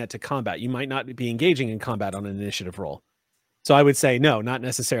equating that to combat. You might not be engaging in combat on an initiative roll. So I would say no, not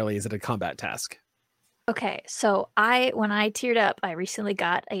necessarily is it a combat task. Okay, so when I tiered up, I recently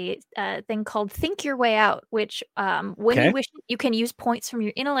got a thing called Think Your Way Out, which when you wish, you can use points from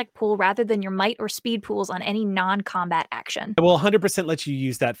your intellect pool rather than your might or speed pools on any non-combat action. I will 100% let you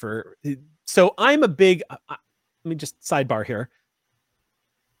use that for. So I'm a big. Let me just sidebar here.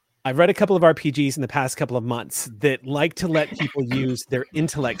 I've read a couple of RPGs in the past couple of months that like to let people use their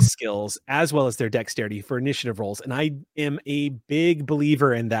intellect skills as well as their dexterity for initiative rolls. And I am a big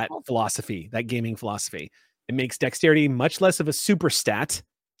believer in that philosophy, that gaming philosophy. It makes dexterity much less of a super stat,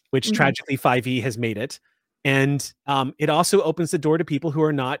 which tragically 5e has made it. And it also opens the door to people who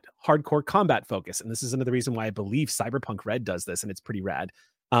are not hardcore combat focused. And this is another reason why I believe Cyberpunk Red does this, and it's pretty rad.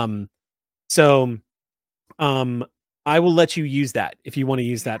 I will let you use that if you want to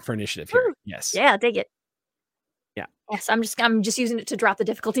use that for initiative here. Woo. Yes. Yeah, dig it. Yeah. Yes, I'm just using it to drop the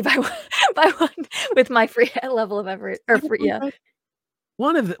difficulty by one with my free level of effort.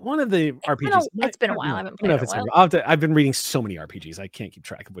 One of the RPGs. It's been a while. I haven't played it in a while. I've been reading so many RPGs. I can't keep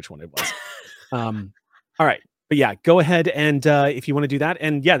track of which one it was. All right. But yeah, go ahead and if you want to do that.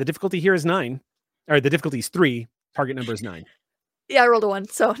 And yeah, the difficulty here is 9. Or the difficulty is 3. Target number is 9. Yeah, I rolled a 1,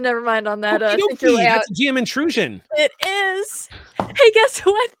 so never mind on that. That's a GM intrusion. It is. Hey, guess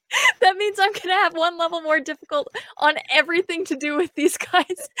what? That means I'm gonna have 1 level more difficult on everything to do with these guys.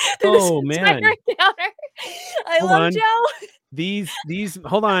 Oh man! I love Joe. These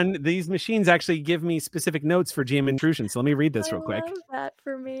hold on. These machines actually give me specific notes for GM intrusion. So let me read this real quick. Love that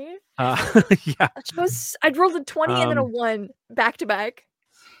for me. Yeah. I'd rolled a 20 and then a 1 back to back.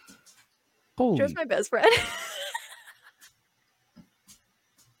 Joe's my best friend.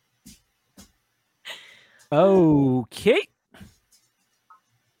 Okay.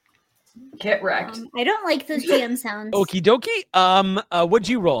 Get wrecked. I don't like those GM sounds. Okie dokie. What'd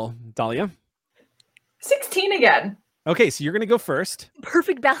you roll, Dahlia? 16 again. Okay, so you're gonna go first.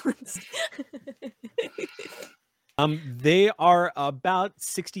 Perfect balance. They are about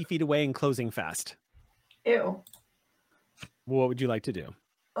 60 feet away and closing fast. Ew. What would you like to do?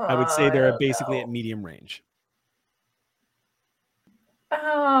 I would say they're basically at medium range.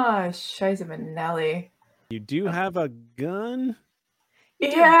 Shiza Manelli. You do have a gun?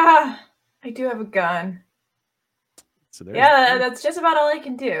 Yeah, I do have a gun. So that's just about all I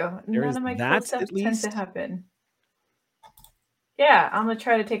can do. None of my cool that, stuff at tends least? to happen. Yeah, I'm gonna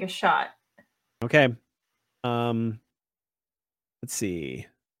try to take a shot. Okay. Let's see.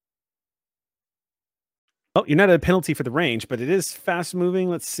 Oh, you're not at a penalty for the range, but it is fast moving.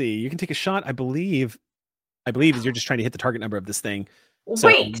 Let's see. You can take a shot. I believe is you're just trying to hit the target number of this thing. So,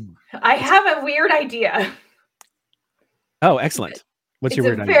 wait, I have a weird idea. Oh, excellent. What's your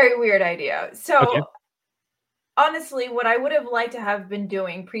weird idea? It's a very weird idea. So, Honestly, what I would have liked to have been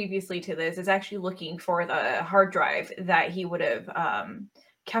doing previously to this is actually looking for the hard drive that he would have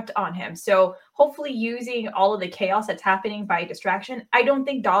kept on him. So hopefully using all of the chaos that's happening by distraction, I don't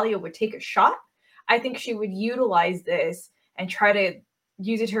think Dahlia would take a shot. I think she would utilize this and try to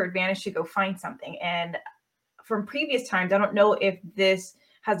use it to her advantage to go find something. And from previous times, I don't know if this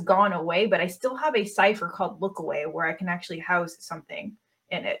has gone away, but I still have a cipher called Look Away where I can actually house something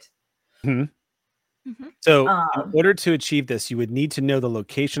in it. So in order to achieve this, you would need to know the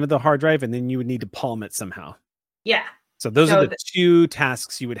location of the hard drive, and then you would need to palm it somehow. Yeah. So those are the two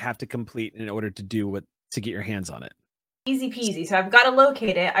tasks you would have to complete in order to get your hands on it. Easy peasy. So I've got to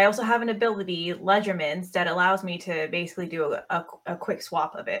locate it. I also have an ability, Ledgerman's, that allows me to basically do a quick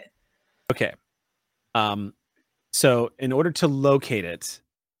swap of it. Okay. So in order to locate it,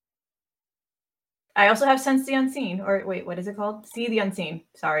 I also have Sense the Unseen, or wait, what is it called? See the Unseen.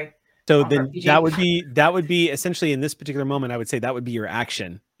 Sorry. So then that would be essentially in this particular moment, I would say that would be your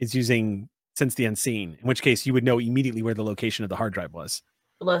action, is using Sense the Unseen, in which case you would know immediately where the location of the hard drive was.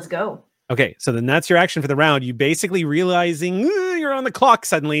 Let's go. Okay, so then that's your action for the round. You basically realizing you're on the clock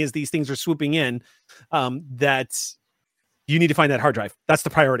suddenly as these things are swooping in, that you need to find that hard drive. That's the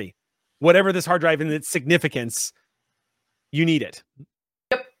priority. Whatever this hard drive and its significance, you need it.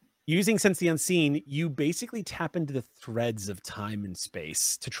 Yep. Using Sense the Unseen, you basically tap into the threads of time and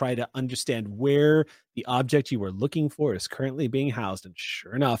space to try to understand where the object you were looking for is currently being housed. And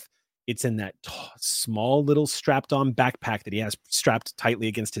sure enough, it's in that small little strapped-on backpack that he has strapped tightly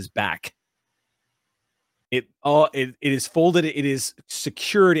against his back. It is folded. It is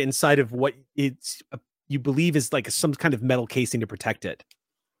secured inside of what you believe is like some kind of metal casing to protect it.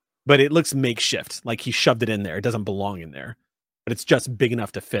 But it looks makeshift, like he shoved it in there. It doesn't belong in there, but it's just big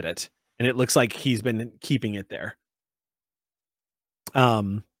enough to fit it. And it looks like he's been keeping it there.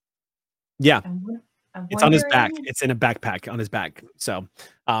 Yeah. It's on his back. It's in a backpack on his back. So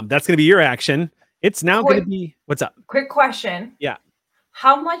that's going to be your action. It's now going to be, what's up? Quick question. Yeah.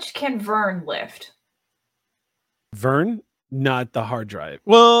 How much can Vern lift? Vern, not the hard drive.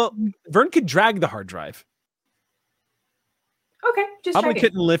 Well, Vern could drag the hard drive. Okay, just Probably checking.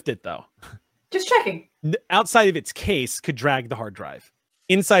 couldn't lift it though. Just checking. Outside of its case, could drag the hard drive.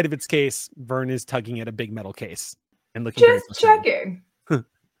 Inside of its case, Vern is tugging at a big metal case and looking. Just checking.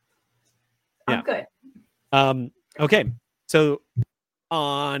 I'm good. Okay, so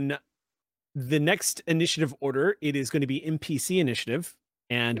on the next initiative order, it is going to be NPC initiative.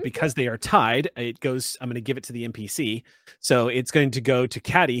 And because they are tied, I'm going to give it to the NPC. So it's going to go to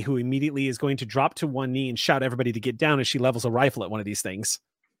Caddy, who immediately is going to drop to one knee and shout everybody to get down as she levels a rifle at one of these things.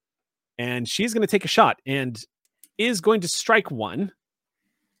 And she's going to take a shot and is going to strike one,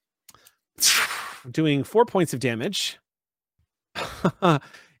 doing 4 points of damage.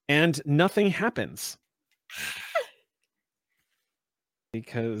 And nothing happens.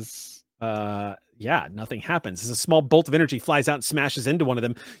 Because... nothing happens. As a small bolt of energy flies out and smashes into one of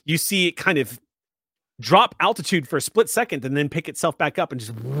them, you see it kind of drop altitude for a split second and then pick itself back up and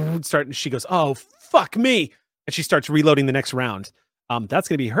just start. And she goes, "Oh, fuck me." And she starts reloading the next round. That's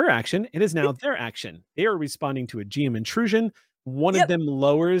going to be her action. It is now their action. They are responding to a GM intrusion. One of them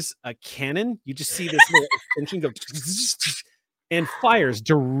lowers a cannon. You just see this little extension go and fires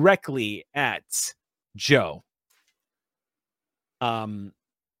directly at Joe.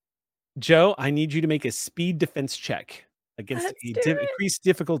 Joe, I need you to make a speed defense check against increased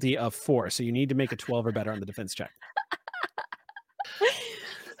difficulty of 4. So you need to make a 12 or better on the defense check.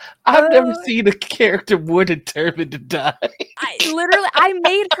 I've never seen a character more determined to die.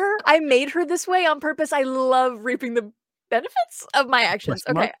 I made her this way on purpose. I love reaping the benefits of my actions.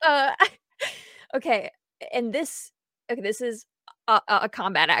 Okay. Okay. And this is a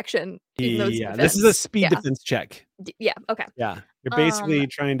combat action. Yeah, this is a speed defense check. Yeah. Okay. Yeah. You're basically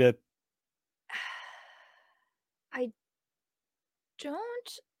trying to. I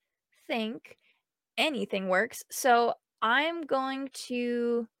don't think anything works. So I'm going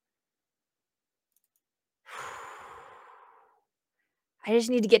to. I just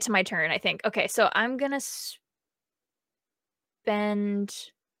need to get to my turn, I think. Okay, so I'm going to spend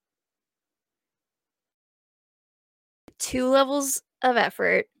 2 levels of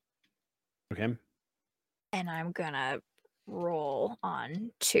effort. Okay. And I'm going to roll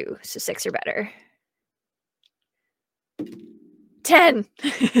on 2, so 6 or better. 10.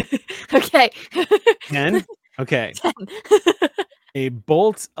 Okay. 10? Okay. 10. A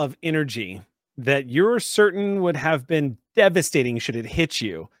bolt of energy that you're certain would have been devastating should it hit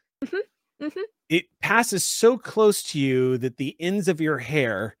you. Mm-hmm. Mm-hmm. It passes so close to you that the ends of your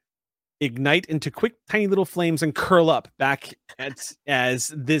hair ignite into quick, tiny little flames and curl up back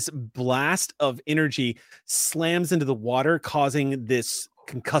as this blast of energy slams into the water, causing this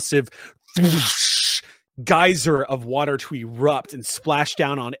concussive geyser of water to erupt and splash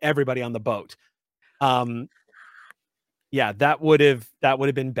down on everybody on the boat. Yeah, that would have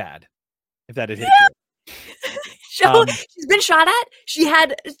been bad if that had hit you. So she's been shot at. She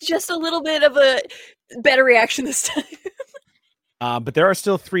had just a little bit of a better reaction this time. But there are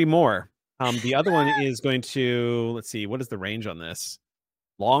still 3 more. The other one is going to, let's see, what is the range on this?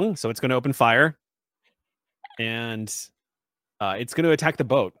 Long, so it's going to open fire. And it's going to attack the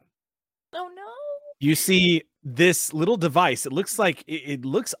boat. Oh no. You see this little device. It looks like, it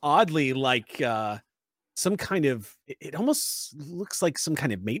looks oddly like some kind of, it almost looks like some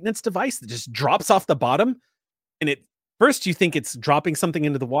kind of maintenance device that just drops off the bottom. And at first you think it's dropping something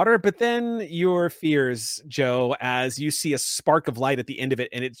into the water, but then your fears, Joe, as you see a spark of light at the end of it,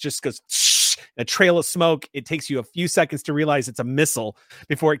 and it just goes a trail of smoke. It takes you a few seconds to realize it's a missile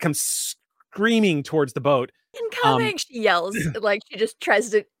before it comes screaming towards the boat. Incoming! She yells. Like, she just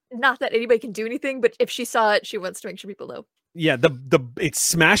tries to, not that anybody can do anything, but if she saw it, she wants to make sure people know. Yeah, it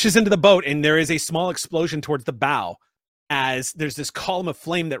smashes into the boat, and there is a small explosion towards the bow as there's this column of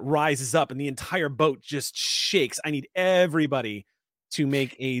flame that rises up, and the entire boat just shakes. I need everybody to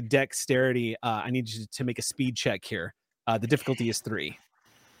make a dexterity. I need you to make a speed check here. The difficulty is 3.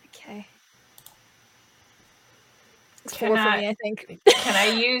 Okay. It's 4 for me, I think. Can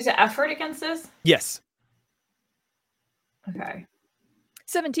I use effort against this? Yes. Okay.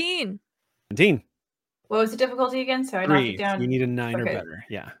 17. 17. What was the difficulty again? So I 3. knocked it down. You need a 9 or Okay. better.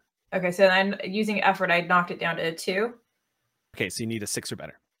 Yeah. Okay, so then using effort, I knocked it down to a 2. Okay, so you need a 6 or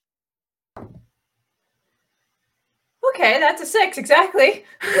better. Okay, that's a 6, exactly.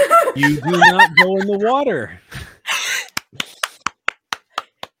 You do not go in the water.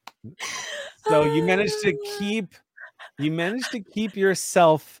 So you managed to keep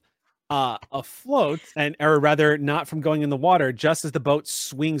yourself afloat, or rather not from going in the water, just as the boat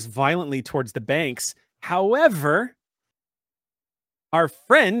swings violently towards the banks. However, our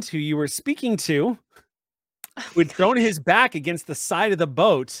friend who you were speaking to, who had thrown his back against the side of the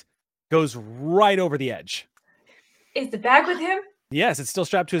boat, goes right over the edge. Is the bag with him? Yes, it's still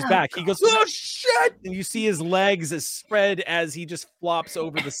strapped to his back. He goes, "Oh shit!" And you see his legs as spread as he just flops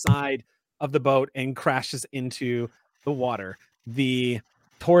over the side of the boat and crashes into the water. The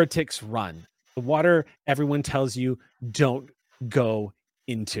Toratics run. The water, everyone tells you, don't go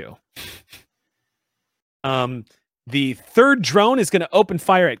into. The third drone is going to open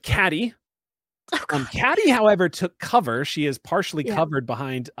fire at Caddy. Caddy, however, took cover. She is partially covered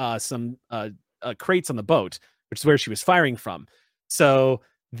behind some crates on the boat, which is where she was firing from. So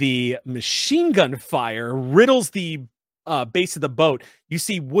the machine gun fire riddles the base of the boat. You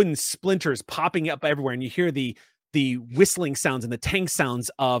see wooden splinters popping up everywhere, and you hear the whistling sounds and the tank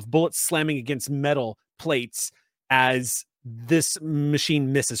sounds of bullets slamming against metal plates as this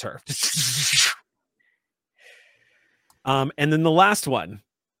machine misses her. And then the last one,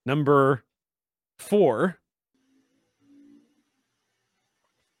 number 4.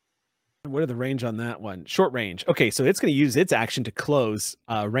 What are the range on that one? Short range. Okay, so it's going to use its action to close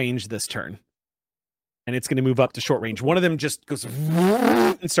range this turn. And it's going to move up to short range. One of them just goes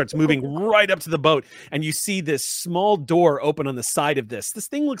and starts moving right up to the boat. And you see this small door open on the side of this. This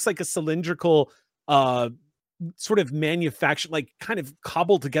thing looks like a cylindrical sort of manufactured, like kind of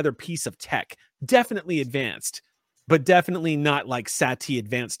cobbled together piece of tech. Definitely advanced, but definitely not like SATI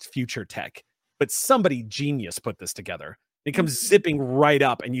advanced future tech. But somebody genius put this together. It comes zipping right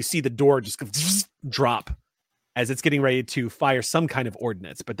up, and you see the door just drop as it's getting ready to fire some kind of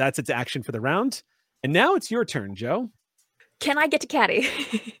ordnance. But that's its action for the round. And now it's your turn, Joe. Can I get to Caddy?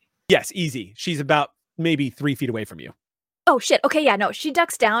 Yes, easy. She's about maybe 3 feet away from you. Oh, shit. Okay, yeah, no. She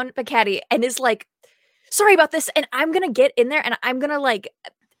ducks down by Caddy and is like, sorry about this. And I'm going to get in there, and I'm going to, like...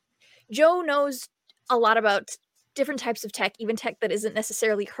 Joe knows a lot about different types of tech, even tech that isn't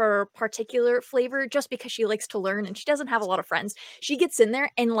necessarily her particular flavor, just because she likes to learn and she doesn't have a lot of friends. She gets in there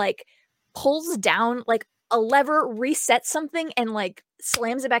and like pulls down like a lever, resets something, and like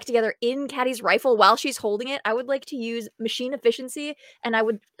slams it back together in Caddy's rifle while she's holding it. I would like to use machine efficiency, and I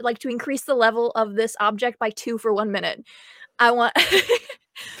would like to increase the level of this object by 2 for 1 minute. I want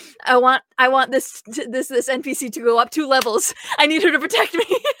I want this NPC to go up 2 levels. I need her to protect me.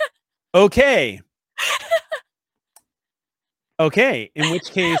 Okay. Okay, in which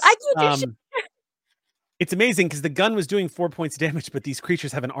case, it's amazing because the gun was doing 4 points of damage, but these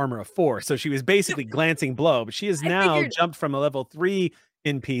creatures have an armor of 4. So she was basically glancing blow, but she has now jumped from a level 3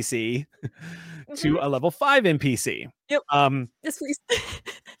 NPC to a level 5 NPC. Yep. Yes, please.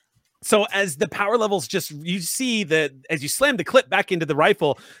 So as the power levels you see that as you slam the clip back into the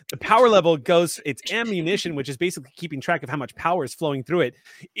rifle, the power level goes, it's ammunition, which is basically keeping track of how much power is flowing through it.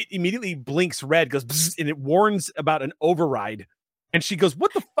 It immediately blinks red, goes, bzz, and it warns about an override. And she goes,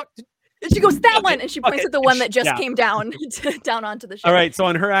 what the fuck? And she goes, that one, and she points at the one that just came down down onto the ship. All right, so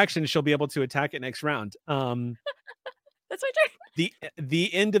on her action, she'll be able to attack it next round. That's my turn.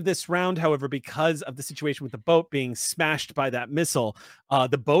 The end of this round, however, because of the situation with the boat being smashed by that missile,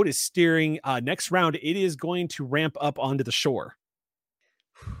 the boat is steering. Next round, it is going to ramp up onto the shore.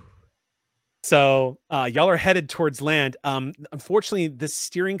 So y'all are headed towards land. Unfortunately, the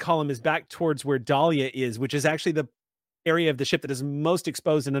steering column is back towards where Dahlia is, which is actually the area of the ship that is most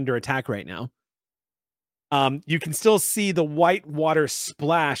exposed and under attack right now. You can still see the white water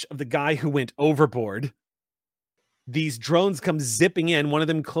splash of the guy who went overboard. These drones come zipping in, one of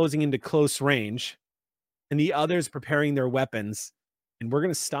them closing into close range, and the others preparing their weapons. And we're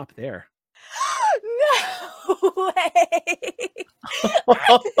going to stop there. No way.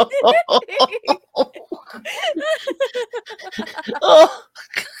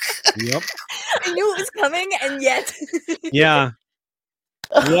 Yep. I knew it was coming, and yet. Yeah.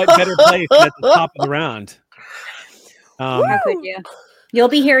 What better place than at the top of the round? How could you? You'll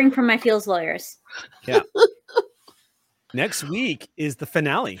be hearing from my Fields lawyers. Yeah. Next week is the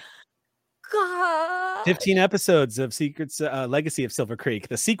finale. God. 15 episodes of Secrets, Legacy of Silver Creek,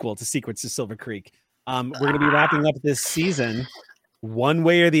 the sequel to Secrets of Silver Creek. We're going to be wrapping up this season one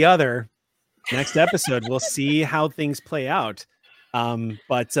way or the other. Next episode, we'll see how things play out.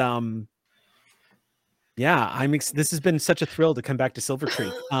 Yeah, this has been such a thrill to come back to Silver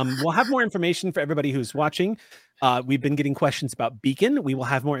Creek. We'll have more information for everybody who's watching. We've been getting questions about Beacon. We will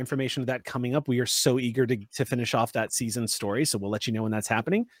have more information of that coming up. We are so eager to finish off that season story, so we'll let you know when that's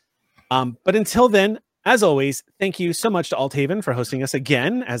happening. But until then, as always, thank you so much to Althaven for hosting us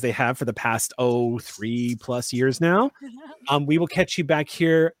again, as they have for the past 3+ years now. We will catch you back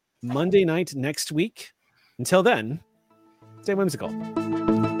here Monday night next week. Until then, stay whimsical.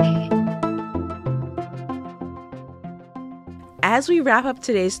 As we wrap up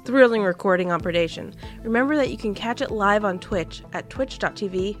today's thrilling recording on Predation, remember that you can catch it live on Twitch at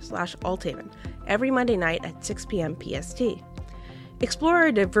twitch.tv/Althaven every Monday night at 6 p.m. PST. Explore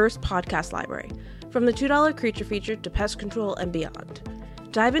our diverse podcast library, from the $2 creature feature to pest control and beyond.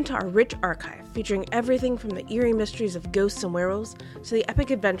 Dive into our rich archive, featuring everything from the eerie mysteries of ghosts and werewolves to the epic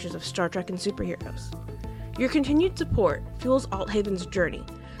adventures of Star Trek and superheroes. Your continued support fuels Althaven's journey,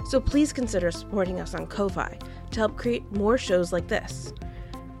 so please consider supporting us on Ko-Fi to help create more shows like this.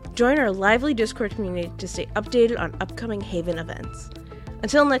 Join our lively Discord community to stay updated on upcoming Haven events.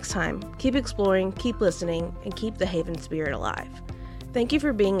 Until next time, keep exploring, keep listening, and keep the Haven spirit alive. Thank you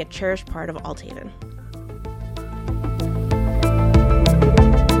for being a cherished part of Althaven.